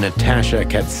know Natasha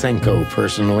Katsenko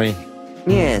personally?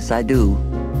 Yes, I do.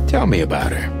 Tell me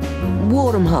about her.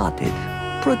 Warm-hearted,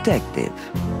 protective,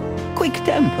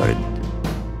 quick-tempered,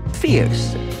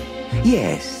 fierce.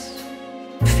 Yes,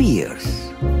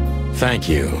 fierce. Thank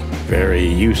you. Very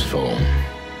useful.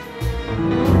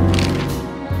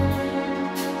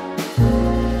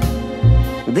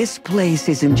 This place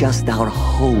isn't just our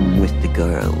home with the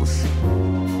girls.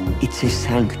 It's a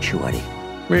sanctuary.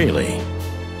 Really?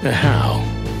 How?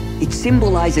 It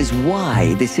symbolizes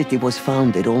why the city was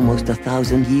founded almost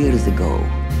 1,000 years ago.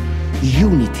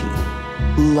 Unity,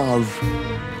 love,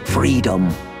 freedom.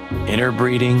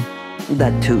 Interbreeding?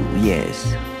 That too,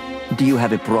 yes. Do you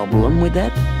have a problem with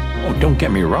that? Oh, don't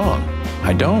get me wrong.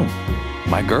 I don't.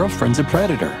 My girlfriend's a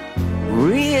predator.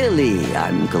 Really?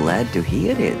 I'm glad to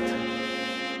hear it.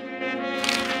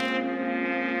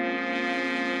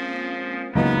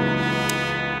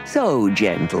 So,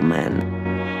 gentlemen.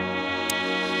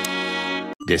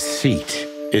 Deceit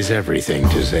is everything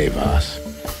to Zaiwass.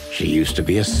 She used to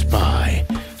be a spy,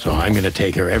 so I'm gonna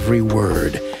take her every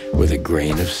word with a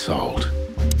grain of salt.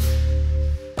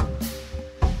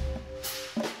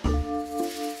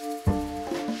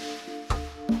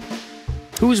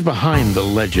 Who's behind the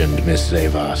legend, Miss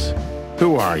Zaiwass?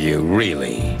 Who are you,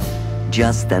 really?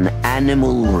 Just an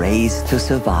animal raised to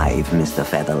survive, Mr.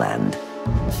 Featherland.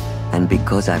 And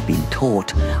because I've been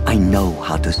taught, I know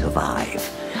how to survive.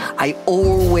 I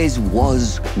always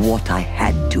was what I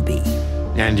had to be.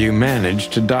 And you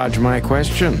managed to dodge my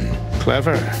question.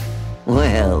 Clever.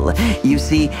 Well, you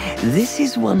see, this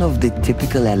is one of the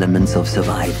typical elements of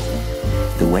survival.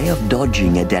 The way of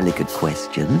dodging a delicate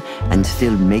question and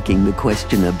still making the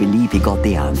questioner believe he got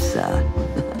the answer.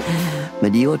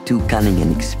 But you're too cunning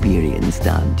and experienced,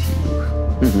 aren't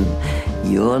you?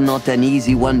 You're not an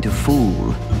easy one to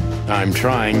fool. I'm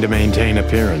trying to maintain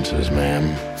appearances,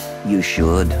 ma'am. You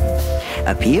should.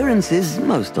 Appearances,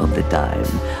 most of the time,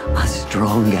 are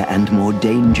stronger and more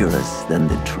dangerous than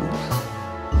the truth.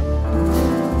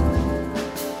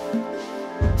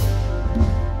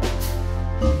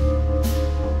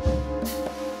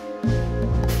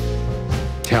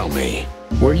 Tell me,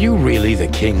 were you really the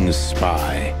king's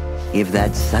spy? If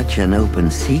that's such an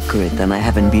open secret, then I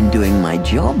haven't been doing my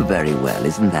job very well,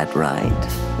 isn't that right?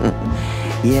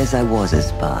 Yes, I was a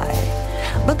spy.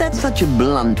 But that's such a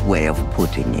blunt way of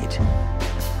putting it.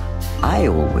 I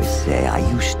always say I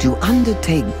used to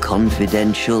undertake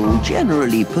confidential,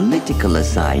 generally political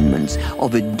assignments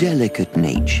of a delicate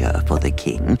nature for the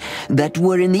king that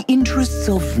were in the interests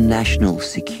of national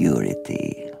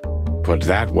security. Put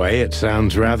that way, it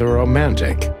sounds rather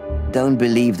romantic. Don't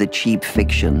believe the cheap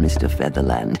fiction, Mr.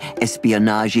 Featherland.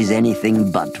 Espionage is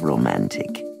anything but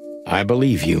romantic. I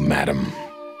believe you, madam.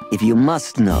 If you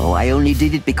must know, I only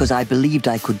did it because I believed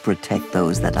I could protect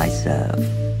those that I serve.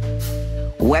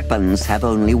 Weapons have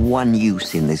only one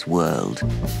use in this world: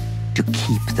 to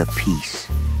keep the peace.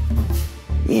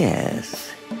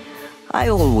 Yes, I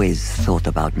always thought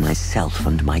about myself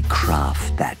and my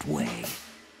craft that way.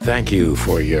 Thank you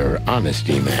for your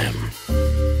honesty, ma'am.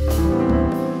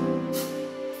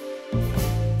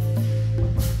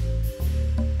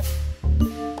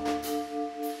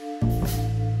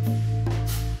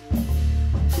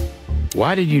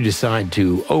 Why did you decide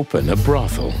to open a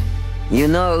brothel? You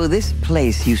know, this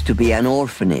place used to be an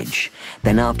orphanage.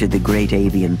 Then after the Great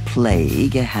Avian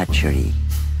Plague, a hatchery.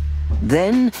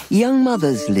 Then young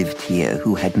mothers lived here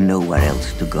who had nowhere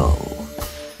else to go.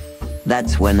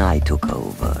 That's when I took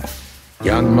over.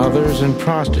 Young mothers and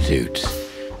prostitutes.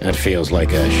 That feels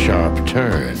like a sharp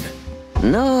turn.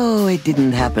 No, it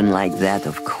didn't happen like that,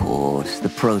 of course. The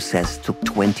process took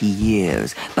 20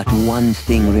 years, but one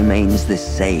thing remains the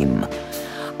same.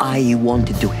 I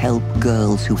wanted to help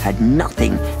girls who had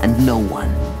nothing and no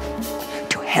one.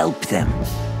 To help them.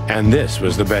 And this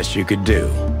was the best you could do,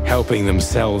 helping them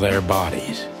sell their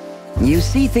bodies. You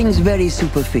see things very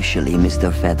superficially,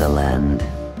 Mr. Featherland.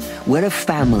 We're a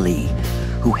family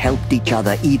who helped each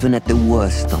other even at the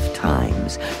worst of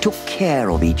times, took care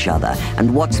of each other,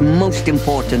 and what's most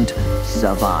important,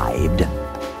 survived.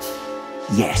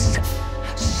 Yes,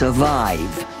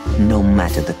 survive, no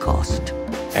matter the cost.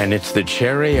 And it's the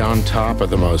cherry on top of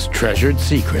the most treasured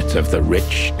secrets of the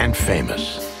rich and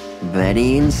famous.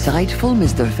 Very insightful,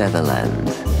 Mr. Featherland.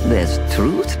 There's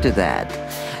truth to that.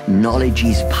 Knowledge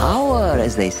is power,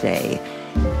 as they say.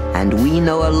 And we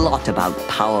know a lot about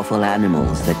powerful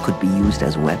animals that could be used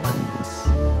as weapons.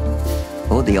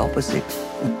 Or the opposite.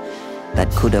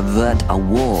 That could avert a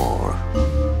war.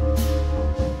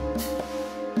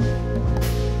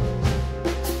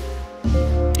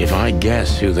 If I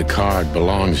guess who the card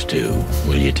belongs to,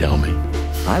 will you tell me?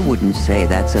 I wouldn't say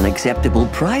that's an acceptable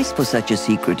price for such a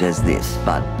secret as this,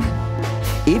 but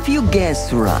if you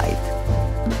guess right,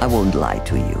 I won't lie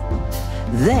to you.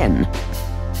 Then,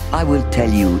 I will tell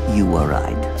you you were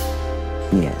right.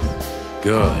 Yes.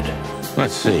 Good.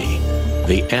 Let's see.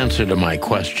 The answer to my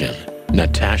question.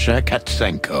 Natasha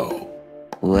Katsenko.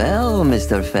 Well,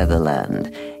 Mr.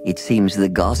 Featherland, it seems the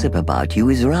gossip about you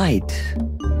is right.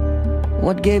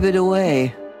 What gave it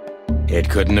away? It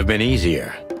couldn't have been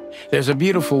easier. There's a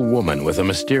beautiful woman with a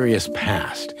mysterious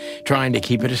past, trying to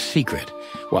keep it a secret,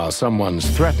 while someone's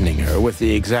threatening her with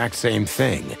the exact same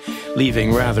thing,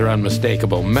 leaving rather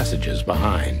unmistakable messages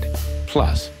behind.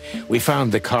 Plus, we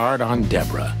found the card on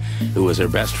Deborah, who was her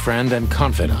best friend and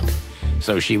confidant,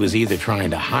 so she was either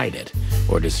trying to hide it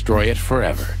or destroy it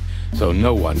forever, so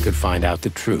no one could find out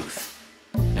the truth.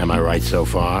 Am I right so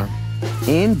far?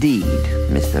 Indeed,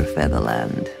 Mr.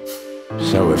 Featherland.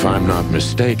 So if I'm not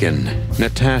mistaken,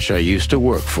 Natasha used to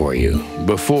work for you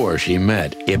before she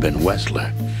met Ibn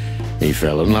Wessler. He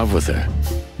fell in love with her,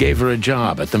 gave her a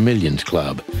job at the Millions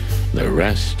Club. The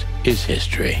rest is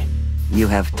history. You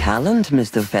have talent,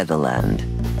 Mr. Featherland.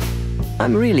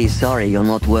 I'm really sorry you're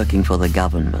not working for the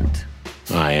government.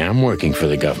 I am working for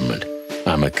the government.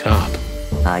 I'm a cop.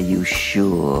 Are you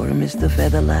sure, Mr.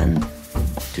 Featherland?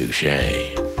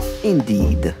 Touché.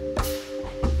 Indeed.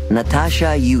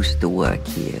 Natasha used to work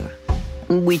here.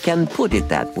 We can put it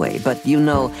that way, but you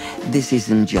know, this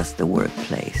isn't just a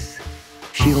workplace.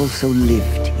 She also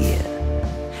lived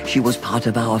here. She was part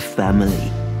of our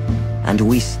family, and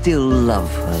we still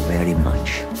love her very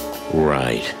much.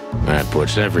 Right. That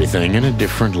puts everything in a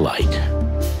different light.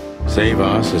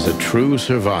 Zaiwass is a true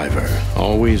survivor,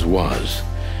 always was.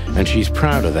 And she's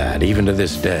proud of that, even to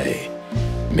this day.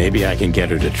 Maybe I can get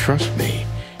her to trust me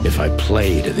if I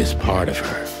play to this part of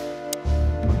her.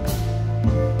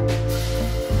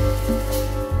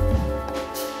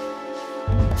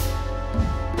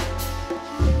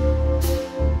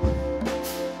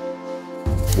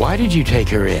 Why did you take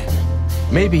her in?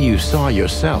 Maybe you saw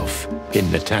yourself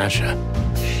in Natasha.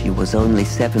 She was only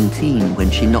 17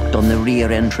 when she knocked on the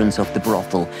rear entrance of the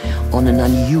brothel on an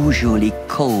unusually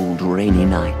cold, rainy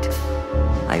night.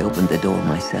 I opened the door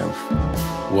myself.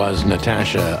 Was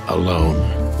Natasha alone?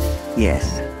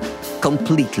 Yes,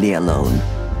 completely alone.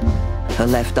 Her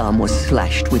left arm was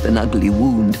slashed with an ugly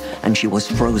wound, and she was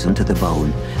frozen to the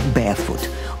bone, barefoot,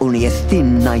 only a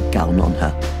thin nightgown on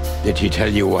her. Did she tell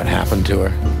you what happened to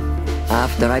her?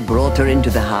 After I brought her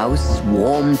into the house,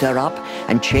 warmed her up,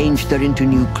 and changed her into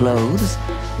new clothes,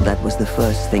 that was the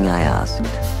first thing I asked.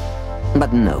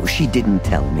 But no, she didn't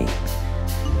tell me.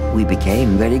 We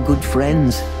became very good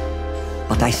friends,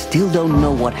 but I still don't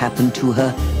know what happened to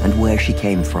her and where she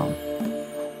came from.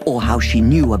 Or how she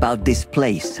knew about this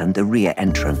place and the rear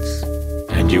entrance.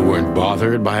 And you weren't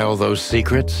bothered by all those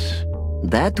secrets?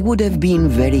 That would have been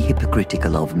very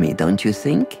hypocritical of me, don't you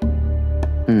think?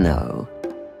 No,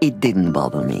 it didn't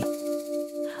bother me.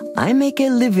 I make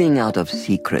a living out of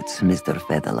secrets, Mr.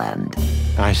 Featherland.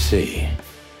 I see.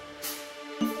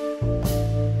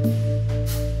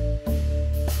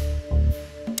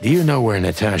 Do you know where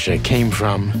Natasha came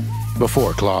from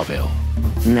before Clawville?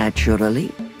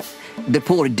 Naturally. The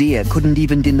poor dear couldn't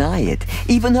even deny it.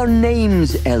 Even her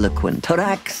name's eloquent, her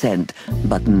accent,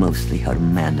 but mostly her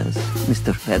manners,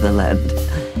 Mr. Featherland.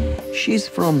 She's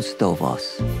from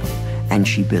Zaiwass, and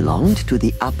she belonged to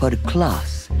the upper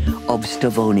class of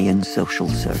Stavonian social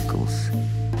circles.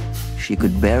 She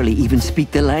could barely even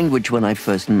speak the language when I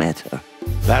first met her.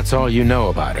 That's all you know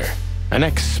about her? An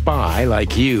ex-spy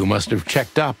like you must have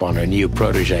checked up on her new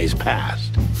protege's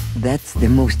past. That's the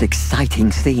most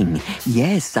exciting thing.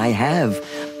 Yes, I have.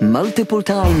 Multiple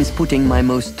times putting my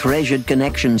most treasured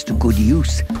connections to good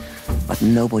use. But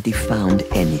nobody found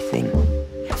anything.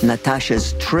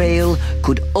 Natasha's trail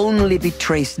could only be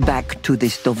traced back to the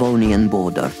Stavonian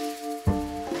border.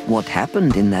 What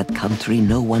happened in that country,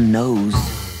 no one knows.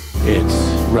 It's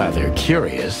rather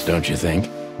curious, don't you think?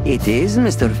 It is,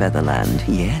 Mr. Featherland.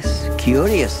 Yes,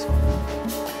 curious.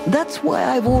 That's why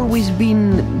I've always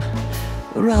been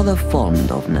rather fond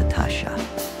of Natasha.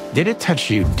 Did it touch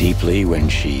you deeply when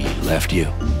she left you?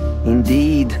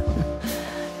 Indeed,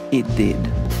 it did.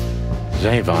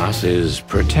 Zaiwass is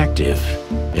protective.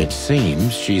 It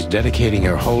seems she's dedicating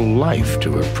her whole life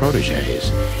to her proteges.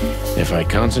 If I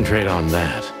concentrate on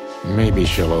that, maybe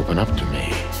she'll open up to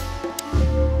me.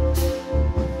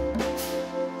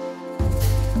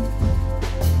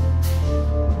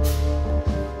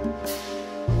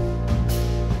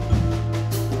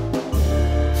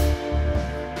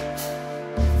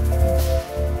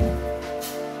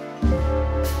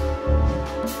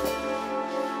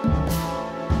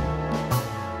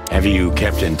 Have you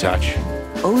kept in touch?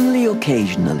 Only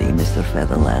occasionally, Mr.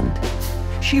 Featherland.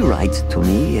 She writes to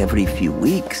me every few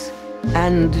weeks,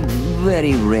 and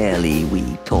very rarely we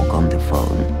talk on the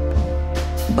phone.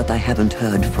 But I haven't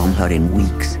heard from her in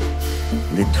weeks.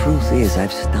 The truth is,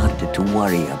 I've started to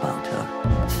worry about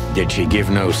her. Did she give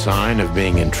no sign of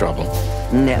being in trouble?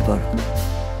 Never.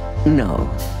 No.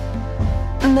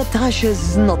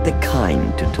 Natasha's not the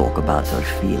kind to talk about her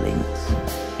feelings.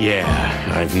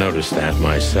 Yeah, I've noticed that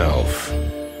myself.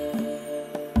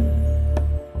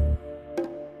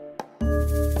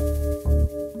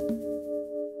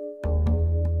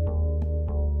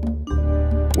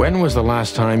 When was the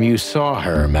last time you saw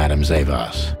her, Madame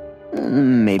Zaiwass?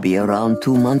 Maybe around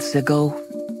 2 months ago.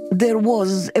 There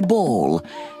was a ball,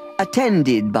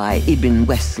 attended by Ibn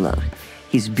Wessler,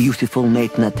 his beautiful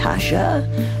mate Natasha,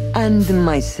 and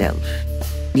myself.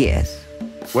 Yes.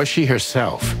 Was she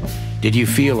herself? Did you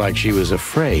feel like she was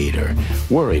afraid or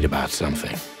worried about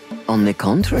something? On the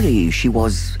contrary, she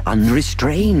was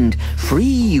unrestrained,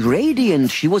 free,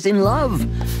 radiant. She was in love.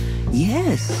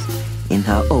 Yes, in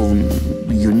her own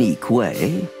unique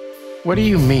way. What do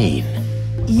you mean?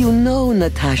 You know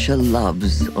Natasha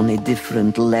loves on a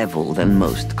different level than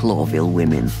most Clawville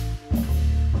women.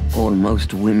 Or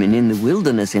most women in the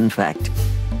wilderness, in fact.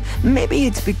 Maybe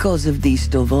it's because of the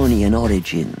Stavonian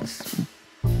origins.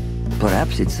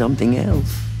 Perhaps it's something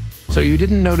else. So you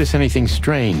didn't notice anything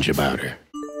strange about her?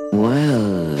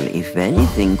 Well, if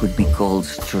anything could be called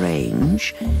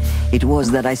strange, it was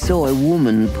that I saw a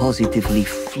woman positively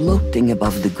floating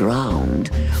above the ground,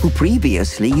 who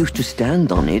previously used to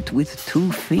stand on it with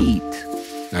 2 feet.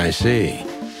 I see.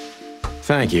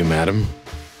 Thank you, madam.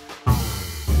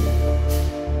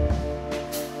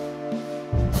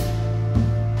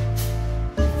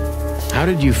 How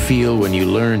did you feel when you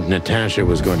learned Natasha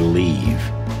was going to leave?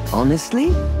 Honestly,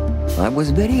 I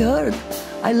was very hurt.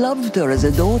 I loved her as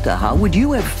a daughter. How would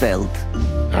you have felt?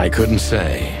 I couldn't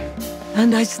say.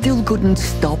 And I still couldn't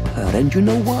stop her, and you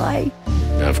know why?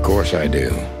 Of course I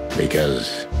do.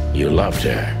 Because you loved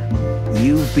her.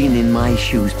 You've been in my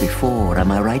shoes before,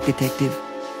 am I right, Detective?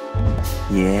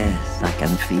 Yes, I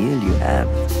can feel you have.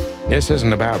 This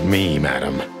isn't about me,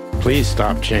 madam. Please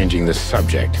stop changing the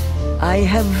subject. I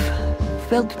have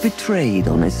felt betrayed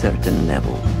on a certain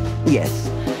level. Yes,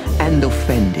 and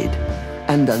offended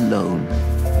and alone.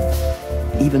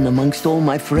 Even amongst all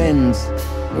my friends.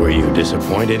 Were you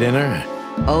disappointed in her?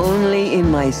 Only in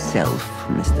myself,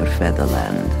 Mr.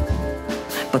 Featherland.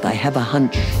 But I have a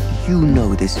hunch you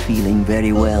know this feeling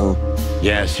very well.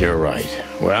 Yes, you're right.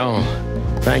 Well,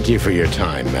 thank you for your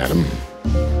time, madam.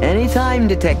 Anytime,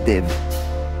 Detective.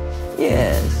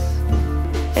 Yes,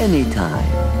 anytime.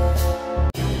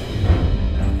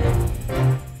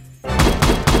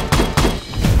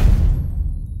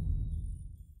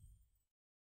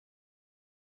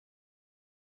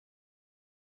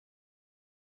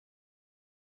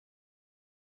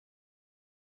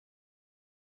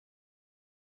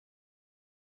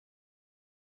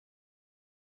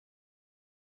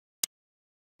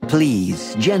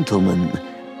 Please, gentlemen,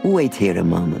 wait here a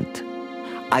moment.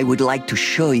 I would like to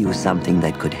show you something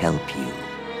that could help you.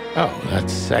 Oh,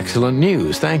 that's excellent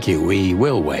news. Thank you. We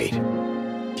will wait.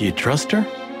 Do you trust her?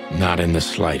 Not in the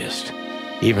slightest.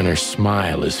 Even her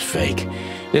smile is fake.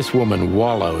 This woman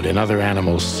wallowed in other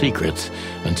animals' secrets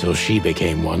until she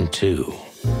became one too.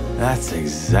 That's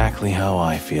exactly how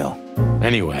I feel.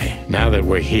 Anyway, now that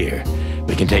we're here,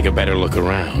 we can take a better look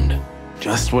around.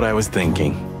 Just what I was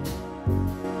thinking.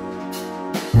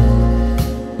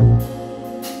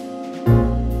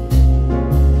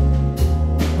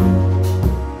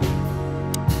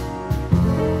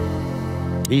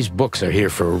 These books are here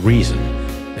for a reason.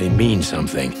 They mean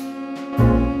something.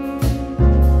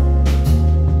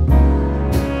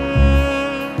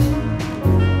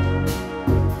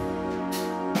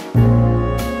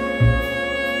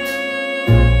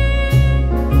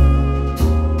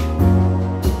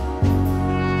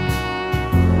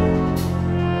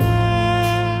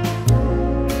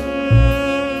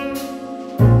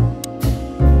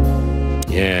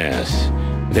 Yes,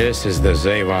 this is the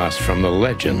Zaiwass from the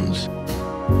legends.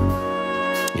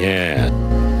 Yeah.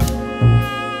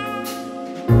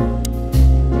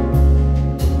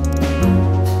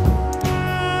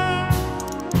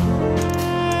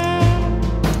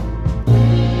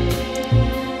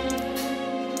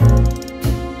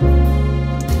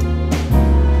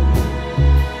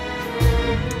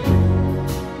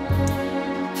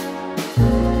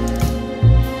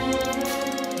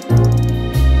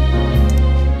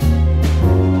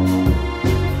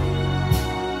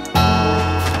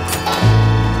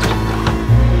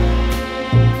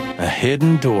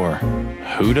 Hidden door.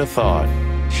 Who'd have thought?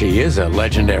 She is a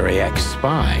legendary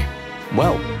ex-spy.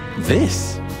 Well,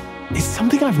 this is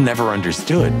something I've never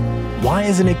understood. Why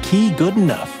isn't a key good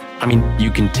enough? I mean, you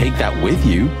can take that with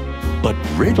you, but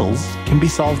riddles can be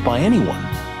solved by anyone.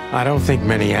 I don't think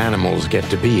many animals get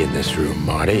to be in this room,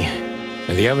 Marty.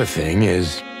 And the other thing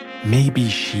is... maybe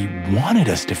she wanted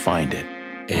us to find it.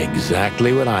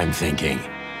 Exactly what I'm thinking.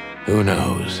 Who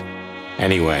knows?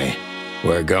 Anyway,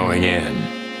 we're going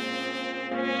in.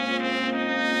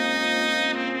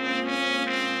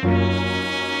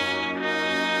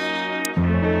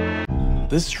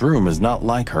 This room is not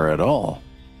like her at all.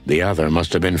 The other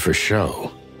must have been for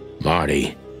show.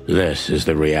 Marty, this is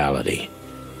the reality.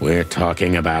 We're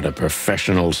talking about a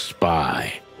professional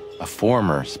spy. A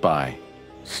former spy.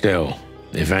 Still,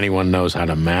 if anyone knows how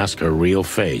to mask her real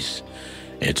face,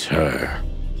 it's her.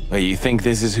 But you think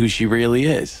this is who she really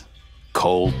is?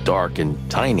 Cold, dark, and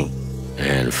tiny.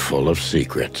 And full of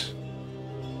secrets.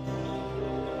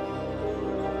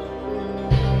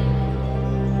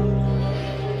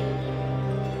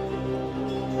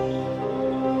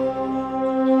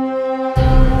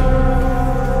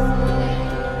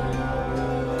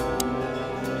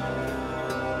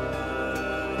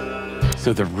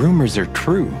 So the rumors are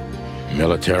true.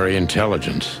 Military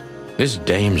intelligence. This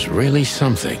dame's really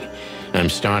something. I'm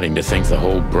starting to think the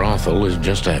whole brothel is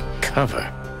just a cover.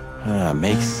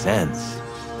 Makes sense.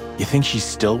 You think she's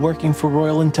still working for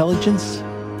Royal Intelligence?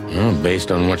 Well,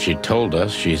 based on what she told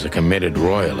us, she's a committed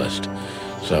royalist.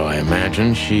 So I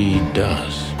imagine she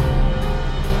does.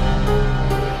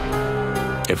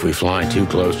 If we fly too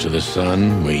close to the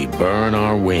sun, we burn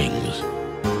our wings.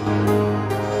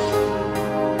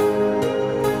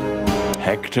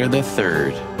 Hector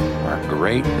III, our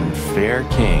great and fair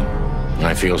king.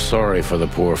 I feel sorry for the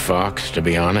poor fox, to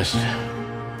be honest.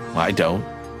 I don't.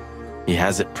 He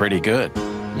has it pretty good.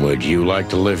 Would you like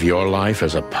to live your life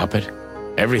as a puppet?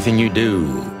 Everything you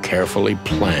do, carefully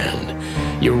planned.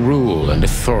 Your rule and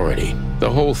authority, the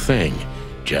whole thing,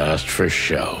 just for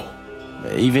show.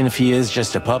 Even if he is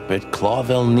just a puppet,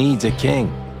 Clawville needs a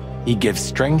king. He gives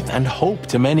strength and hope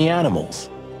to many animals.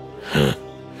 Huh.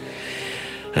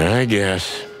 I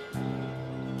guess.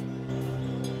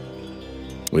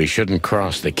 We shouldn't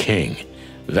cross the king.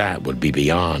 That would be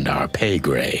beyond our pay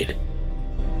grade.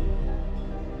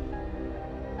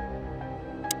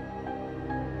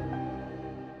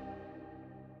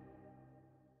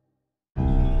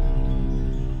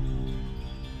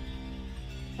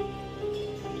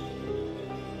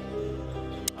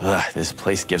 Ugh, this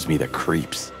place gives me the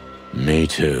creeps. Me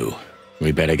too.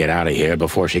 We better get out of here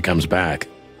before she comes back.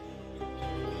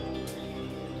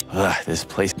 Ugh, this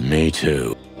place... Me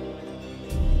too.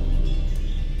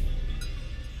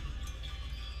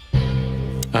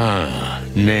 Ah,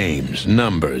 names,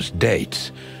 numbers,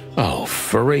 dates. Oh,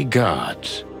 furry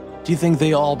gods. Do you think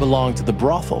they all belong to the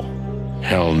brothel?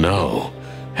 Hell no.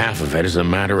 Half of it is a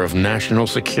matter of national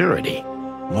security.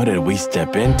 What did we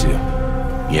step into?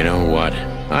 You know what?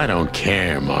 I don't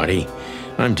care, Marty.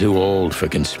 I'm too old for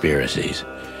conspiracies.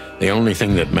 The only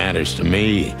thing that matters to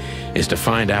me is to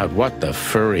find out what the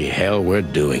furry hell we're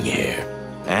doing here.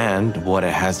 And what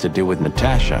it has to do with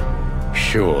Natasha.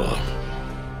 Sure.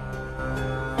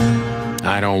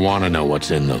 I don't want to know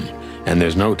what's in them, and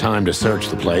there's no time to search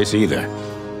the place either.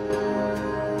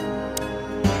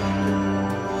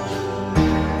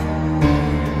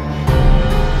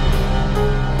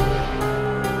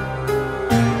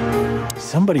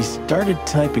 Somebody started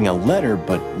typing a letter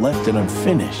but left it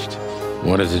unfinished.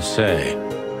 What does it say?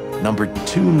 Number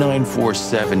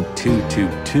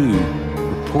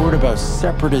 2947222. Report about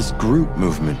separatist group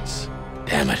movements.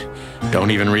 Damn it.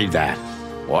 Don't even read that.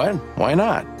 What? Why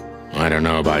not? I don't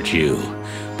know about you,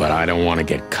 but I don't want to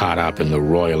get caught up in the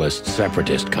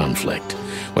royalist-separatist conflict.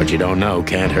 What you don't know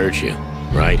can't hurt you,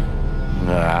 right?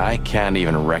 I can't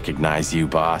even recognize you,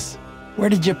 boss. Where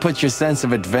did you put your sense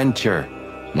of adventure?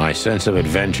 My sense of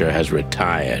adventure has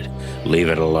retired. Leave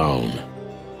it alone.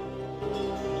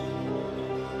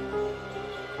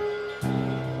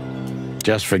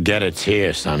 Just forget it's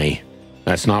here, Sonny.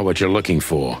 That's not what you're looking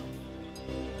for.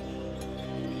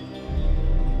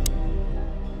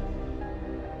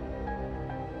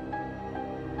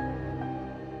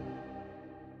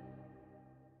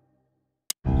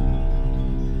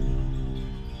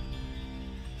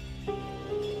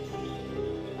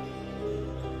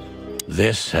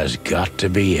 This has got to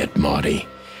be it, Marty.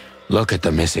 Look at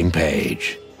the missing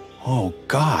page. Oh,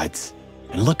 gods.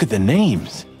 And look at the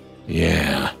names.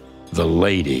 Yeah, the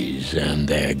ladies and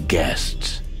their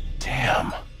guests.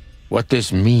 Damn. What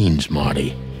this means,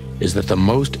 Marty, is that the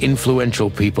most influential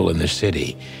people in the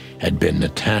city had been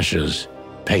Natasha's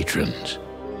patrons.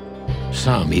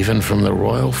 Some even from the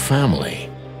royal family.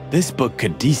 This book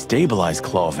could destabilize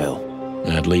Clawville.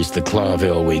 At least the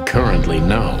Clawville we currently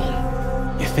know.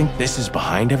 You think this is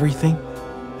behind everything?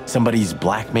 Somebody's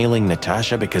blackmailing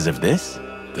Natasha because of this?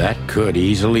 That could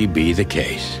easily be the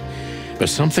case. But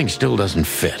something still doesn't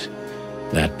fit.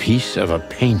 That piece of a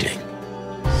painting.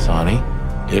 Sonny?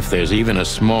 If there's even a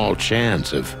small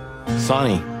chance of...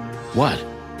 Sonny. What?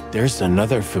 There's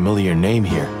another familiar name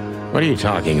here. What are you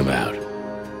talking about?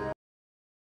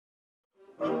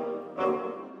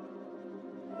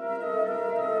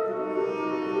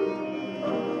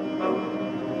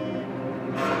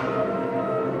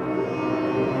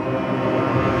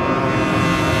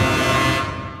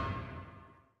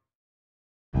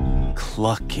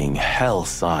 Clucking hell,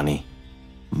 Sonny.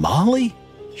 Molly?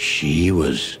 She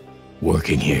was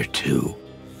working here too.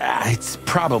 It's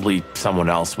probably someone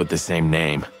else with the same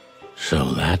name.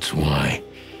 So that's why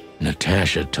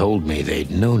Natasha told me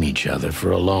they'd known each other for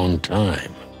a long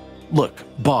time. Look,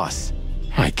 boss.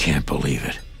 I can't believe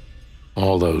it.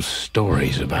 All those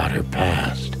stories about her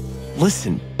past.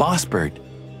 Listen, Bossbird.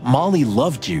 Molly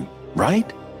loved you,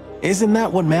 right? Isn't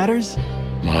that what matters?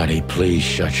 Marty, please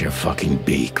shut your fucking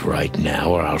beak right now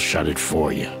or I'll shut it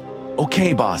for you.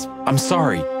 Okay, boss. I'm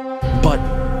sorry, but...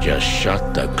 Just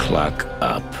shut the cluck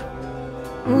up.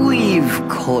 We've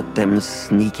caught them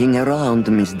sneaking around,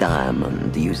 Miss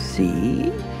Diamond, you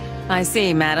see? I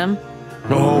see, madam.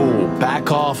 No,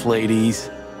 back off, ladies.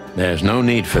 There's no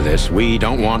need for this. We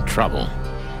don't want trouble.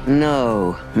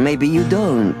 No, maybe you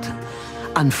don't.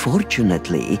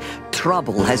 Unfortunately,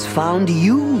 trouble has found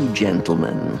you,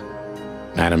 gentlemen.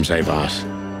 Madam Zaiwass,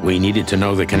 we needed to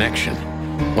know the connection.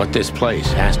 What this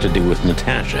place has to do with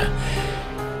Natasha.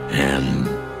 And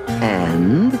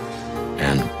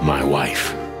my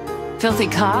wife. Filthy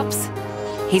cops?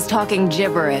 He's talking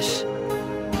gibberish.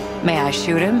 May I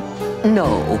shoot him?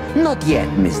 No, not yet,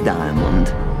 Miss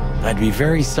Diamond. I'd be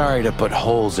very sorry to put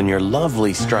holes in your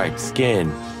lovely striped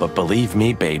skin, but believe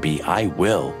me, baby, I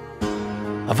will.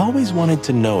 I've always wanted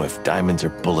to know if diamonds are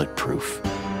bulletproof.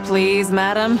 Please,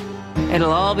 madam.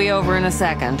 It'll all be over in a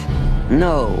second.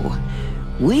 No.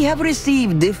 We have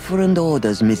received different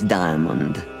orders, Miss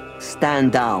Diamond.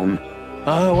 Stand down.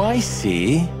 Oh, I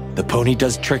see. The pony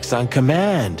does tricks on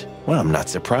command. Well, I'm not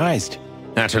surprised.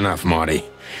 That's enough, Marty.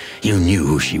 You knew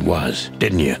who she was,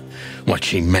 didn't you? What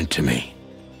she meant to me.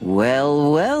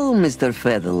 Well, well, Mr.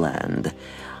 Featherland.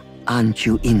 Aren't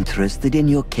you interested in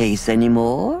your case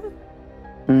anymore?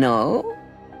 No?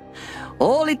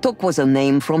 All it took was a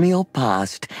name from your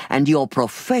past, and your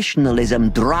professionalism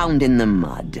drowned in the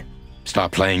mud.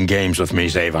 Stop playing games with me,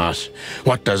 Zaiwass.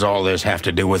 What does all this have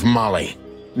to do with Molly?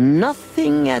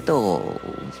 Nothing at all.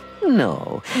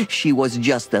 No, she was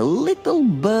just a little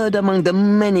bird among the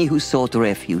many who sought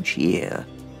refuge here.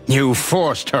 You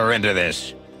forced her into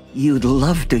this. You'd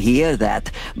love to hear that,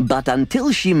 but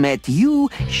until she met you,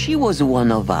 she was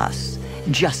one of us.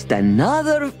 Just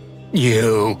another...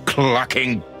 You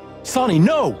clucking... Sonny,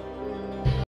 no!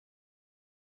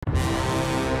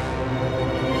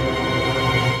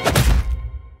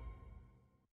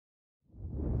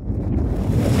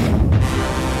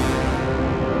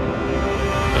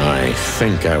 I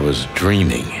think I was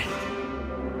dreaming.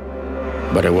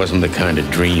 But it wasn't the kind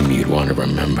of dream you'd want to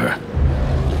remember.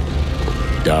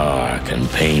 Dark and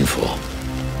painful.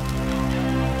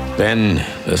 Then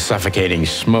the suffocating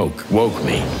smoke woke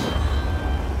me.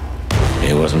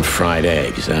 It wasn't fried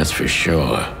eggs, that's for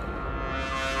sure.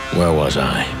 Where was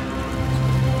I?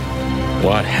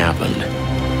 What happened?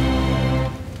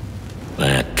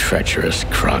 That treacherous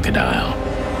crocodile.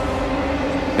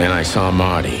 Then I saw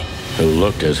Marty, who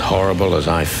looked as horrible as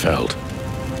I felt.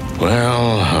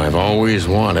 Well, I've always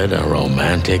wanted a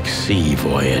romantic sea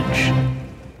voyage.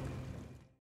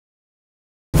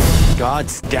 God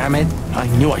damn it. I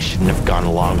knew I shouldn't have gone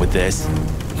along with this.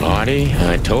 Marty,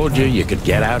 I told you you could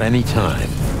get out any time.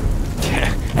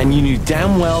 And you knew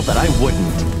damn well that I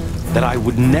wouldn't. That I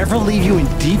would never leave you in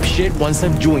deep shit once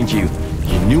I've joined you.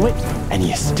 You knew it, and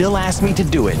you still asked me to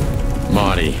do it.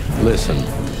 Marty, listen.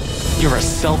 You're a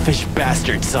selfish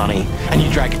bastard, Sonny, and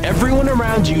you drag everyone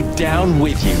around you down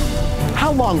with you.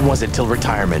 How long was it till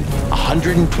retirement?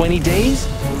 120 days?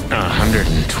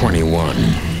 121.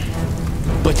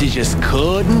 But you just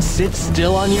couldn't sit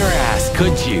still on your ass,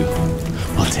 could you?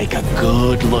 Well, take a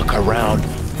good look around,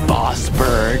 boss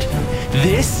bird.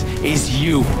 This is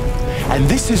you. And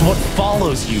this is what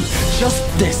follows you. Just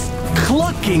this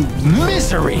clucking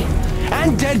misery.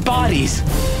 And dead bodies.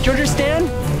 Do you understand?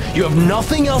 You have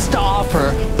nothing else to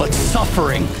offer but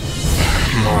suffering.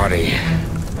 Marty.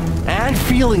 And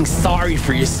feeling sorry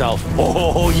for yourself.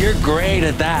 Oh, you're great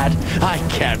at that. I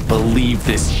can't believe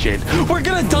this shit. We're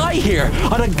gonna die here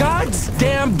on a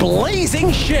goddamn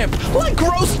blazing ship like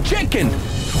roast chicken.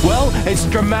 Well, it's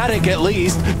dramatic at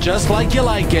least, just like you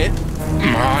like it.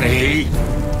 Marty.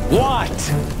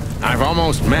 What? I've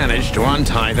almost managed to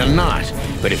untie the knot,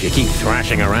 but if you keep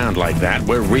thrashing around like that,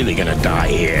 we're really gonna die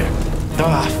here.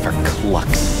 Ah, for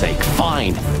cluck's sake,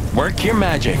 fine. Work your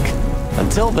magic.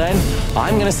 Until then,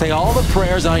 I'm gonna say all the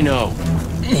prayers I know.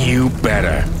 You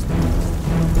better.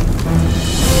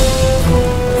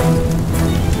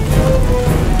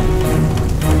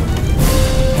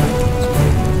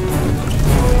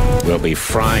 We'll be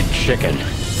fried chicken.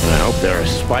 I hope there are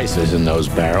spices in those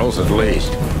barrels at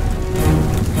least.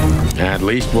 At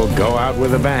least we'll go out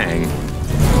with a bang.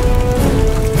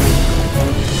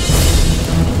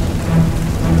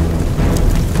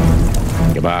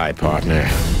 Goodbye, partner.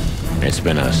 It's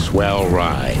been a swell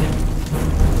ride.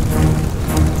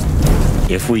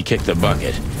 If we kick the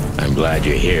bucket, I'm glad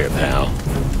you're here, pal.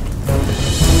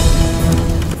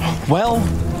 Well,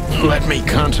 let me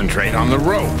concentrate on the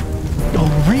rope.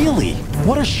 Oh, really?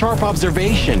 What a sharp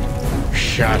observation.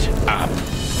 Shut up.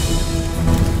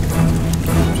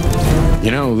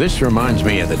 You know, this reminds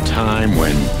me of the time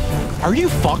when... Are you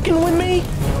fucking with me?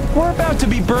 We're about to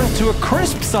be burnt to a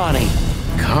crisp, Sonny.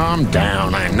 Calm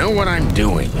down. I know what I'm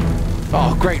doing.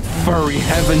 Oh, great furry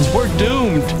heavens, we're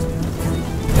doomed.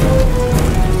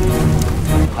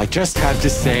 I just have to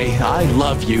say, I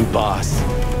love you, boss.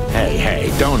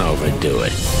 Hey, don't overdo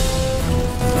it.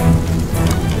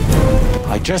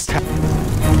 I just have...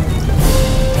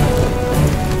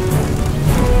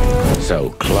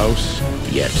 So close,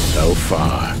 yet so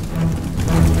far.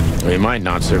 We might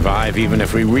not survive even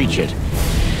if we reach it,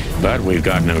 but we've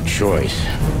got no choice.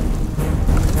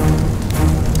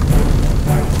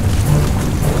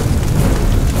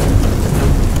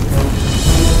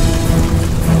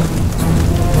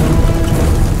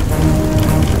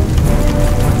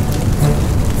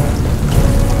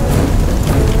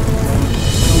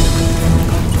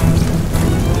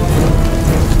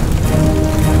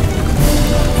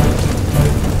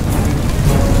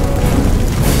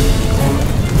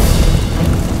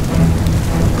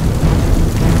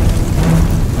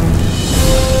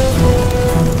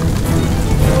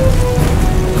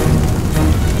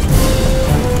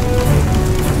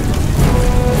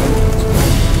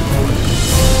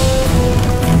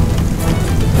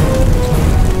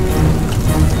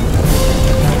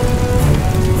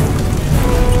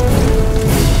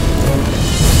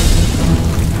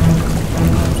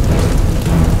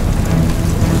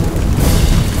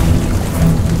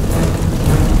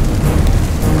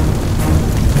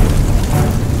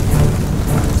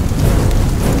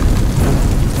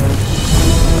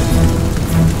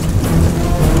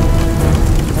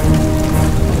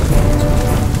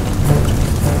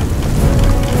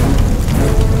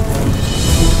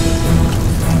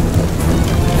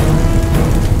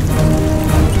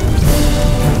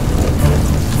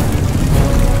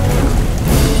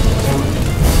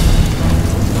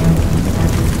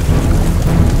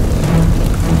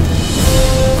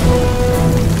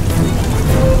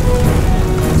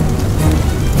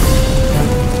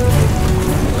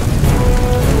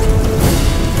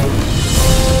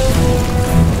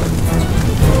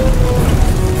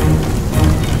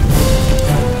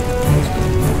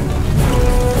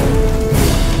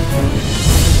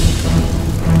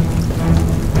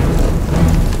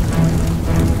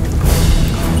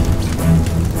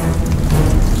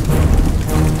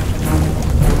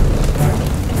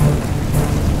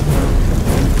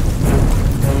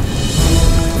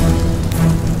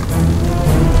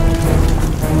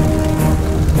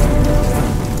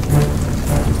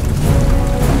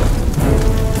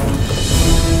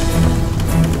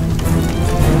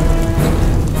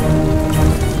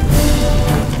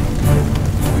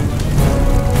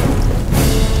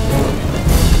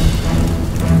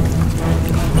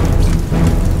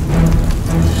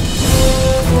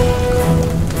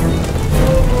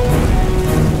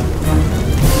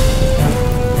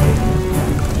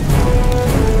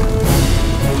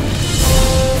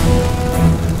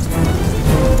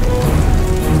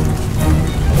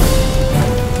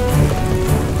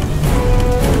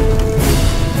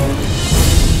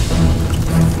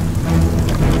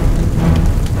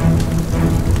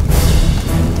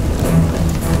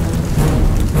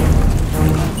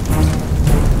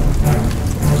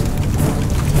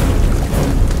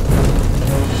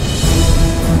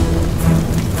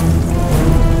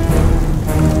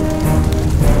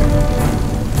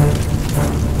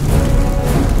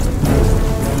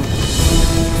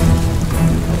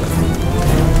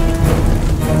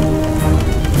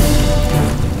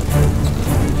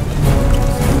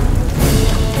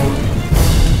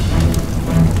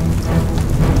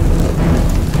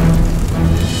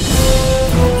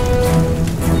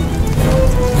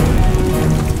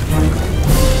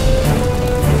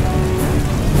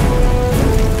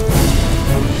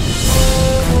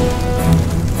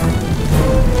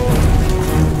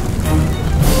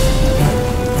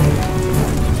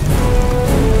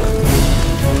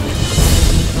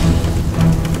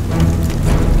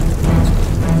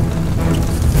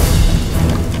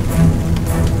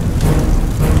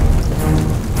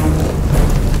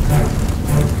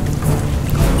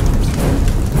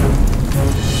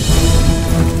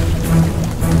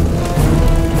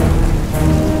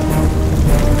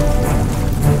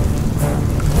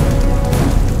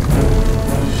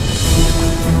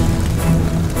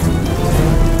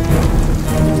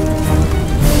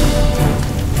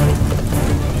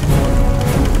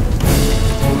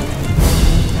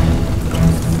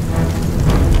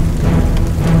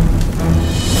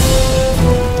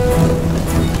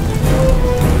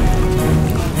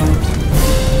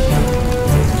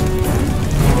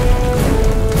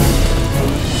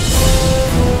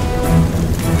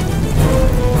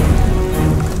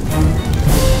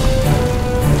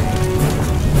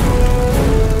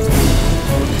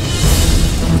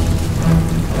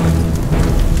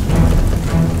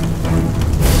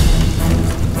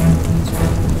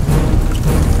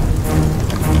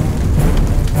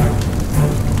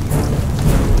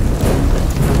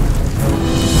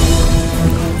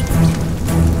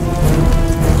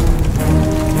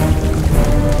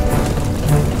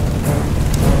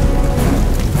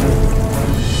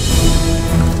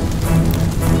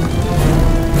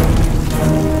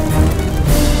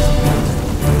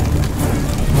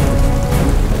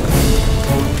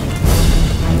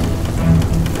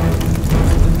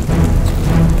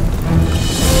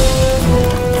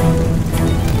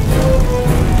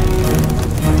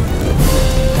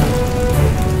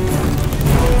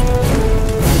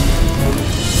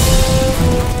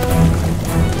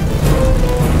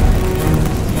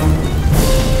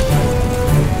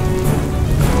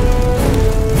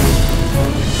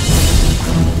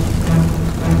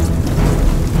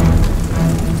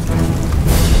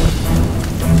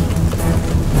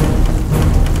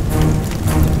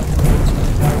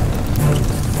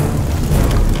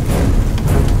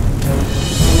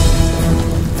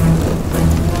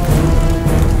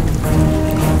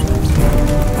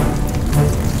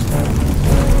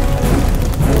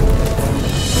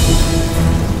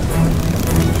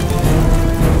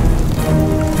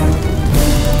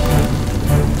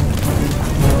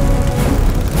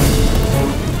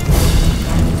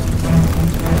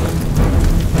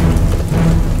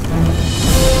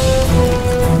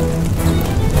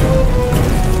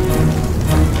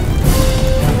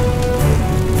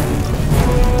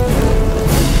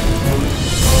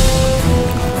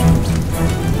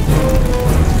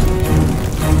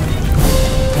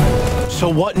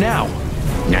 What now?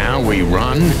 Now we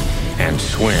run and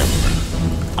swim.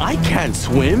 I can't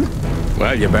swim.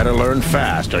 Well, you better learn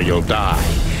fast or you'll die.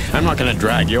 I'm not gonna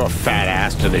drag your fat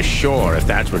ass to the shore if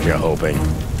that's what you're hoping.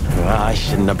 Well, I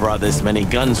shouldn't have brought this many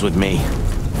guns with me.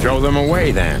 Throw them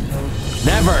away then.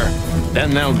 Never!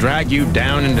 Then they'll drag you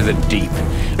down into the deep.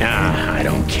 Ah, I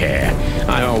don't care.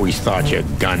 I always thought your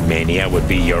gun mania would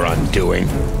be your undoing.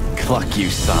 Cluck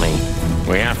you, Sonny.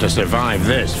 We have to survive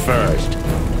this first.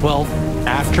 Well,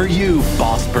 after you,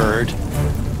 boss bird.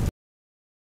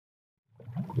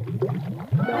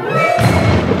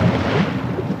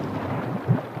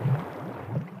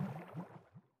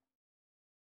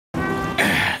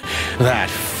 That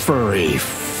furry,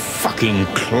 fucking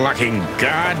clucking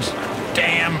gods.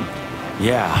 Damn.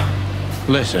 Yeah.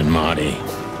 Listen, Marty.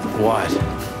 What?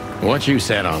 What you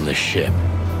said on the ship.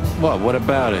 What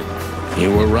about it?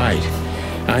 You were right.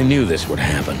 I knew this would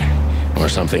happen. Or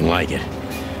something like it.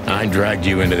 I dragged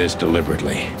you into this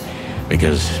deliberately.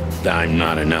 Because I'm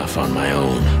not enough on my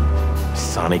own.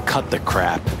 Sonny, cut the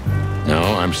crap. No,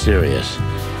 I'm serious.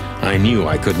 I knew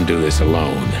I couldn't do this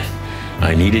alone.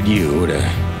 I needed you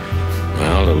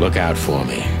to look out for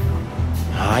me.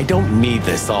 I don't need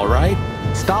this, all right?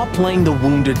 Stop playing the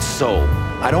wounded soul.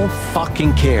 I don't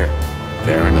fucking care.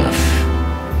 Fair enough.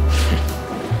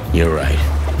 You're right.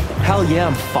 Hell yeah,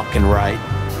 I'm fucking right.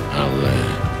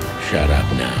 I'll, shut up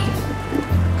now.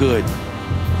 Good.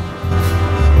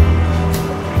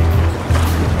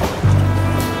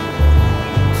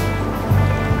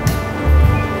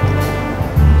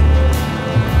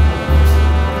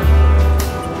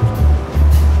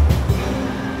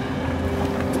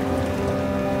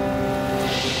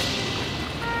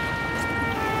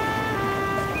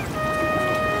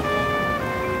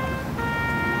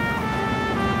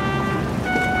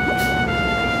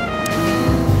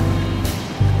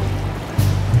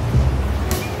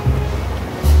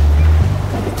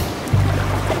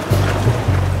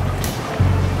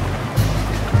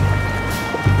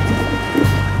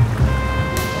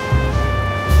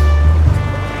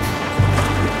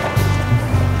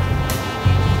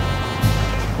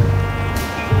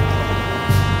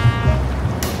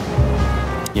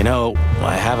 You know,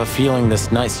 I have a feeling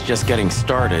this night's just getting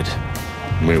started.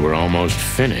 We were almost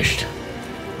finished.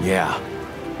 Yeah.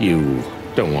 You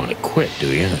don't want to quit,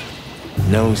 do you?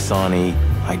 No, Sonny,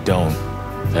 I don't.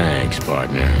 Thanks,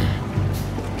 partner.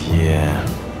 Yeah.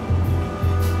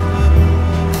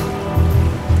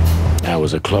 That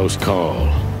was a close call.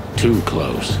 Too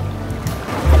close.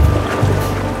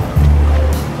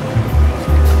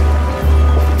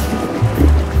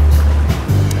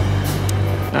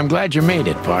 I'm glad you made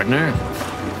it, partner.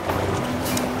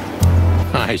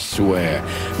 I swear,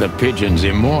 the pigeon's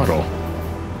immortal.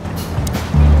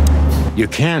 You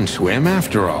can swim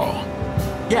after all.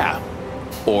 Yeah.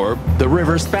 Or the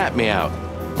river spat me out.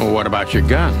 Well, what about your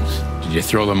guns? Did you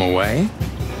throw them away?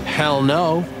 Hell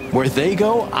no. Where they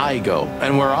go, I go.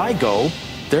 And where I go,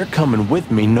 they're coming with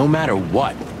me no matter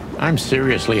what. I'm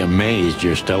seriously amazed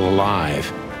you're still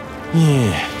alive.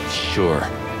 Yeah, sure.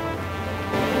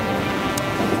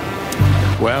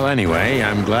 Well, anyway,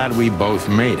 I'm glad we both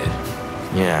made it.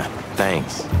 Yeah,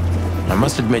 thanks. I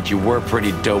must admit you were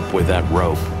pretty dope with that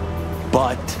rope.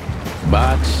 But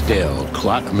still,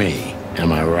 cluck me.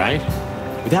 Am I right?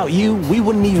 Without you, we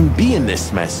wouldn't even be in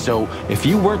this mess, so if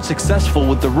you weren't successful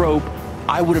with the rope,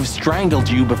 I would have strangled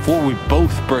you before we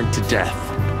both burnt to death.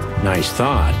 Nice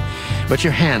thought. But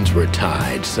your hands were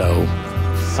tied, so...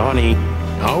 Sonny.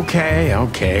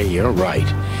 Okay, you're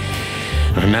right.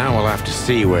 And now we'll have to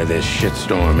see where this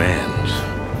shitstorm ends.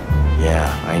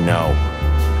 Yeah, I know.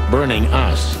 Burning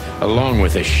us, along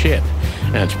with the ship,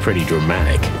 that's pretty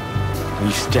dramatic.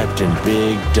 We've stepped in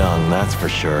big dung, that's for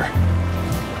sure.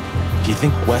 Do you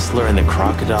think Wessler and the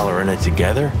crocodile are in it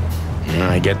together?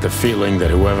 I get the feeling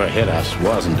that whoever hit us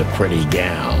wasn't a pretty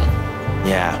gal.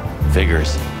 Yeah,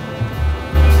 figures.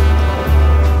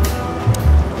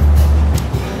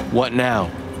 What now?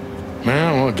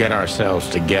 Well, we'll get ourselves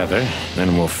together,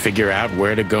 then we'll figure out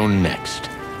where to go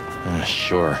next.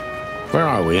 Sure. Where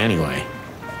are we, anyway?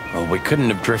 Well, we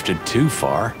couldn't have drifted too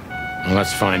far. Well,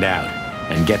 let's find out,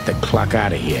 and get the cluck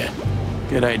out of here.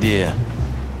 Good idea.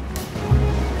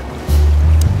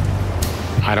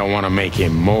 I don't want to make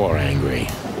him more angry.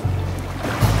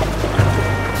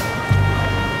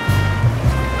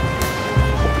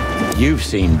 You've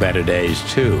seen better days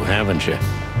too, haven't you?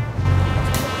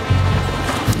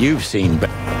 You've seen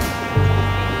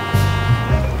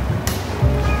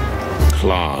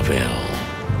Clawville.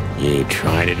 You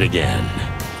tried it again,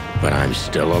 but I'm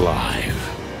still alive.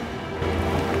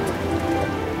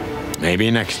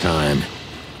 Maybe next time.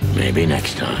 Maybe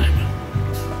next time.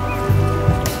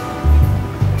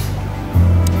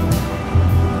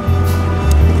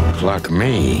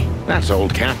 me. That's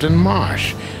old Captain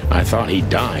Marsh. I thought he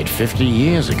died 50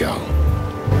 years ago.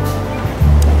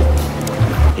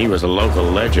 He was a local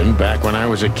legend back when I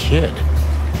was a kid.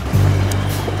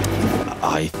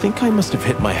 I think I must have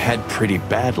hit my head pretty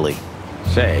badly.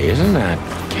 Say, isn't that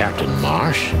Captain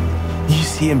Marsh? You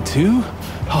see him too?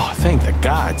 Oh, thank the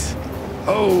gods.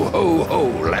 Ho, ho, ho,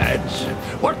 lads.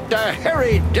 What the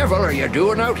hairy devil are you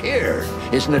doing out here?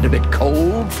 Isn't it a bit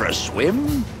cold for a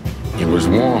swim? It was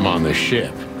warm on the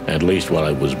ship, at least while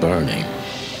it was burning.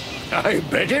 I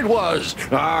bet it was.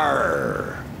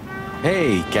 Arr.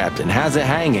 Hey, Captain, how's it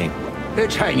hanging?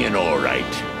 It's hanging all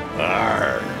right.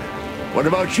 Arr. What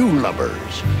about you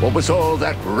lubbers? What was all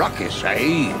that ruckus,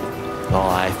 eh? Oh,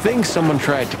 I think someone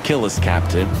tried to kill us,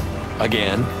 Captain.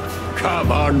 Again.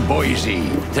 Come on, Boise.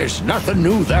 There's nothing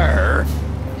new there.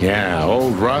 Yeah,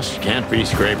 old rust can't be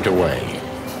scraped away.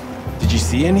 Did you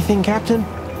see anything, Captain?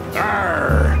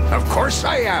 Arr, of course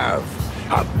I have.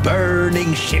 A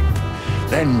burning ship.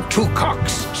 Then two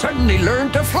cocks suddenly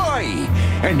learned to fly,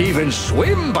 and even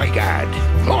swim, by gad.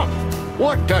 Oh,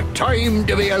 what a time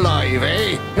to be alive,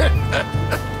 eh?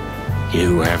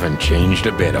 You haven't changed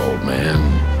a bit, old man.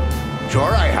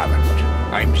 Sure I haven't.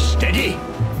 I'm steady,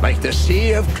 like the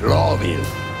Sea of Clawville.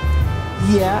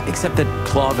 Yeah, except that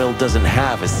Clawville doesn't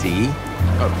have a sea.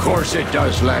 Of course it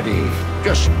does, laddie.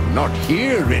 Just not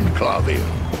here in Clawville.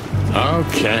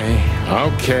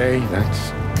 Okay,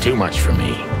 that's too much for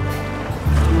me.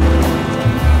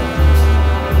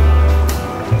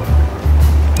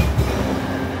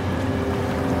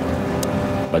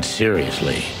 But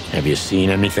seriously, have you seen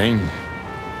anything?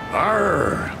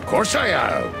 Arr, of course I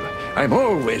have. I'm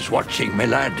always watching, my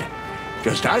lad.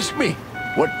 Just ask me.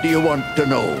 What do you want to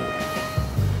know?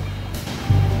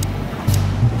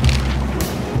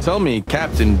 Tell me,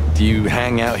 Captain, do you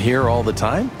hang out here all the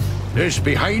time? This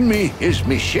behind me is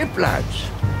me ship, lads.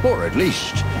 Or at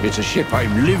least, it's a ship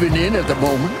I'm living in at the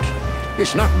moment.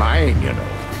 It's not mine, you know.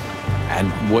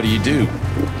 And what do you do?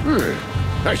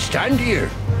 I stand here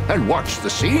and watch the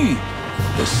sea.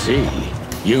 The sea?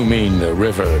 You mean the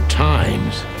River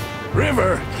Times?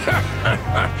 River?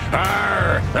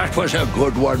 Arr, that was a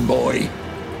good one, boy.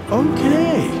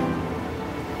 Okay.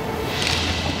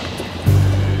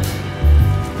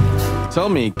 Tell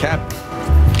me, Cap...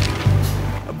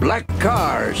 A black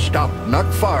car stopped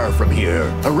not far from here.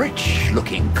 A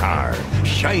rich-looking car,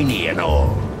 shiny and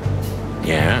all.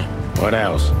 Yeah? What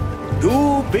else?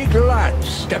 Two big lads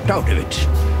stepped out of it.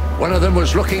 One of them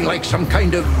was looking like some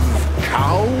kind of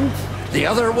cow. The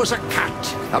other was a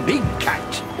cat, a big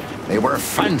cat. They were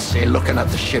fancy looking at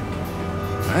the ship.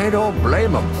 I don't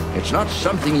blame them. It's not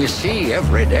something you see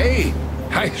every day.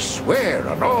 I swear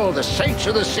on all the saints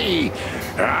of the sea.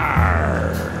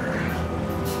 Arr.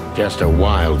 Just a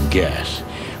wild guess.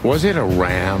 Was it a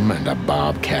ram and a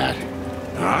bobcat?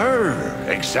 Arr,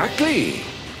 exactly.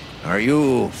 Are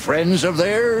you friends of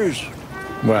theirs?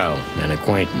 Well, an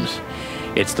acquaintance.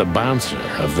 It's the bouncer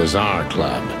of the Czar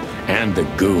Club, and the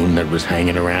goon that was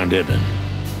hanging around Ibn.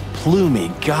 Plumey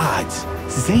gods.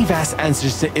 Zaiwass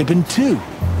answers to Ibn too.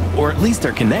 Or at least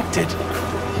they're connected.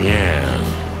 Yeah.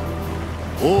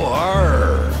 Oh,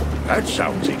 arr. That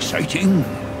sounds exciting.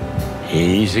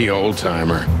 Easy,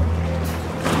 old-timer.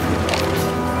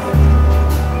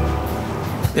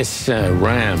 This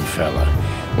Ram fella,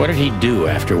 what did he do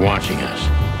after watching us?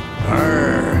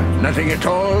 Nothing at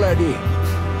all, laddie.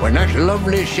 When that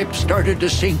lovely ship started to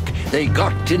sink, they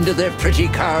got into their pretty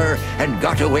car and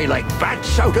got away like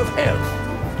bats out of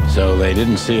hell. So they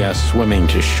didn't see us swimming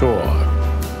to shore?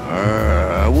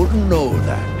 I wouldn't know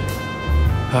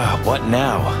that. What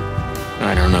now?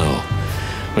 I don't know.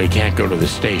 We can't go to the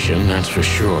station, that's for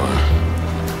sure.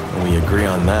 We agree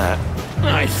on that.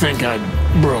 I think I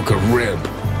broke a rib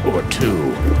or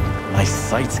two. My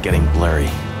sight's getting blurry.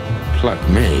 Pluck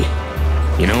me.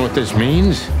 You know what this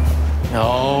means?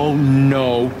 Oh,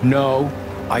 no.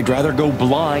 I'd rather go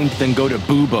blind than go to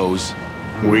Bubo's.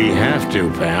 We have to,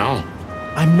 pal.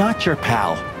 I'm not your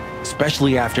pal,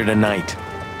 especially after tonight.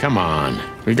 Come on,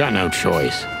 we got no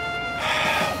choice.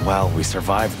 Well, we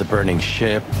survived the burning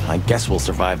ship. I guess we'll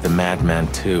survive the madman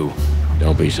too.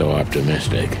 Don't be so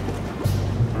optimistic.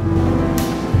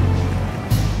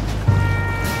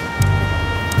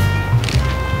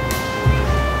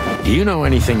 Do you know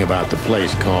anything about the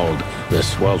place called the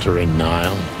Sweltering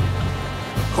Nile?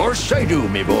 Of course I do,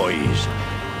 me boys.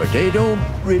 But they don't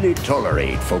really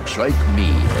tolerate folks like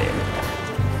me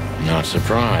there. Not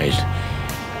surprised.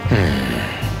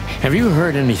 Have you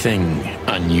heard anything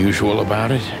unusual about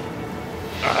it?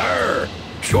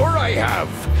 Sure I have.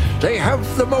 They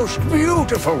have the most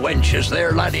beautiful wenches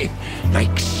there, laddie.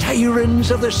 Like sirens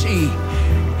of the sea.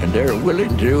 and they're willing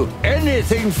to do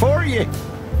anything for you.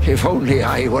 If only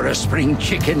I were a spring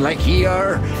chicken like ye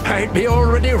are, I'd be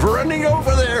already running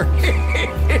over there.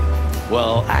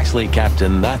 Well, actually,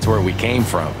 Captain, that's where we came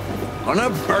from. On a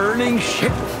burning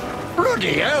ship?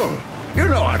 Bloody hell! You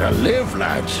know how to live,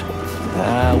 lads.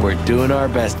 We're doing our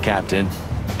best, Captain.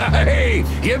 Hey,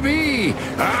 you be!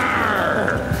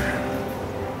 Arr!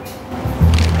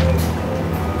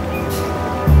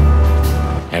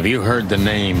 Have you heard the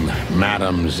name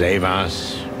Madame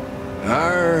Zaiwass?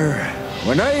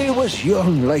 When I was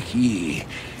young like ye,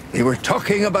 they were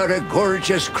talking about a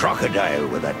gorgeous crocodile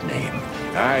with that name.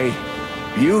 Aye,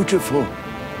 beautiful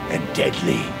and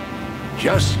deadly.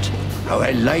 Just how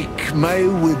I like my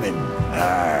women.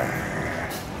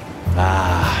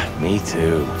 Me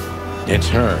too. It's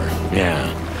her,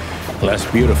 yeah. Less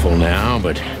beautiful now,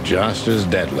 but just as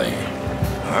deadly.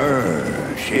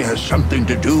 She has something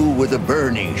to do with the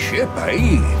burning ship,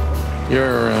 eh?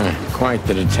 You're quite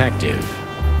the detective.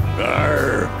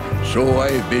 So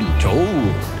I've been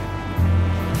told.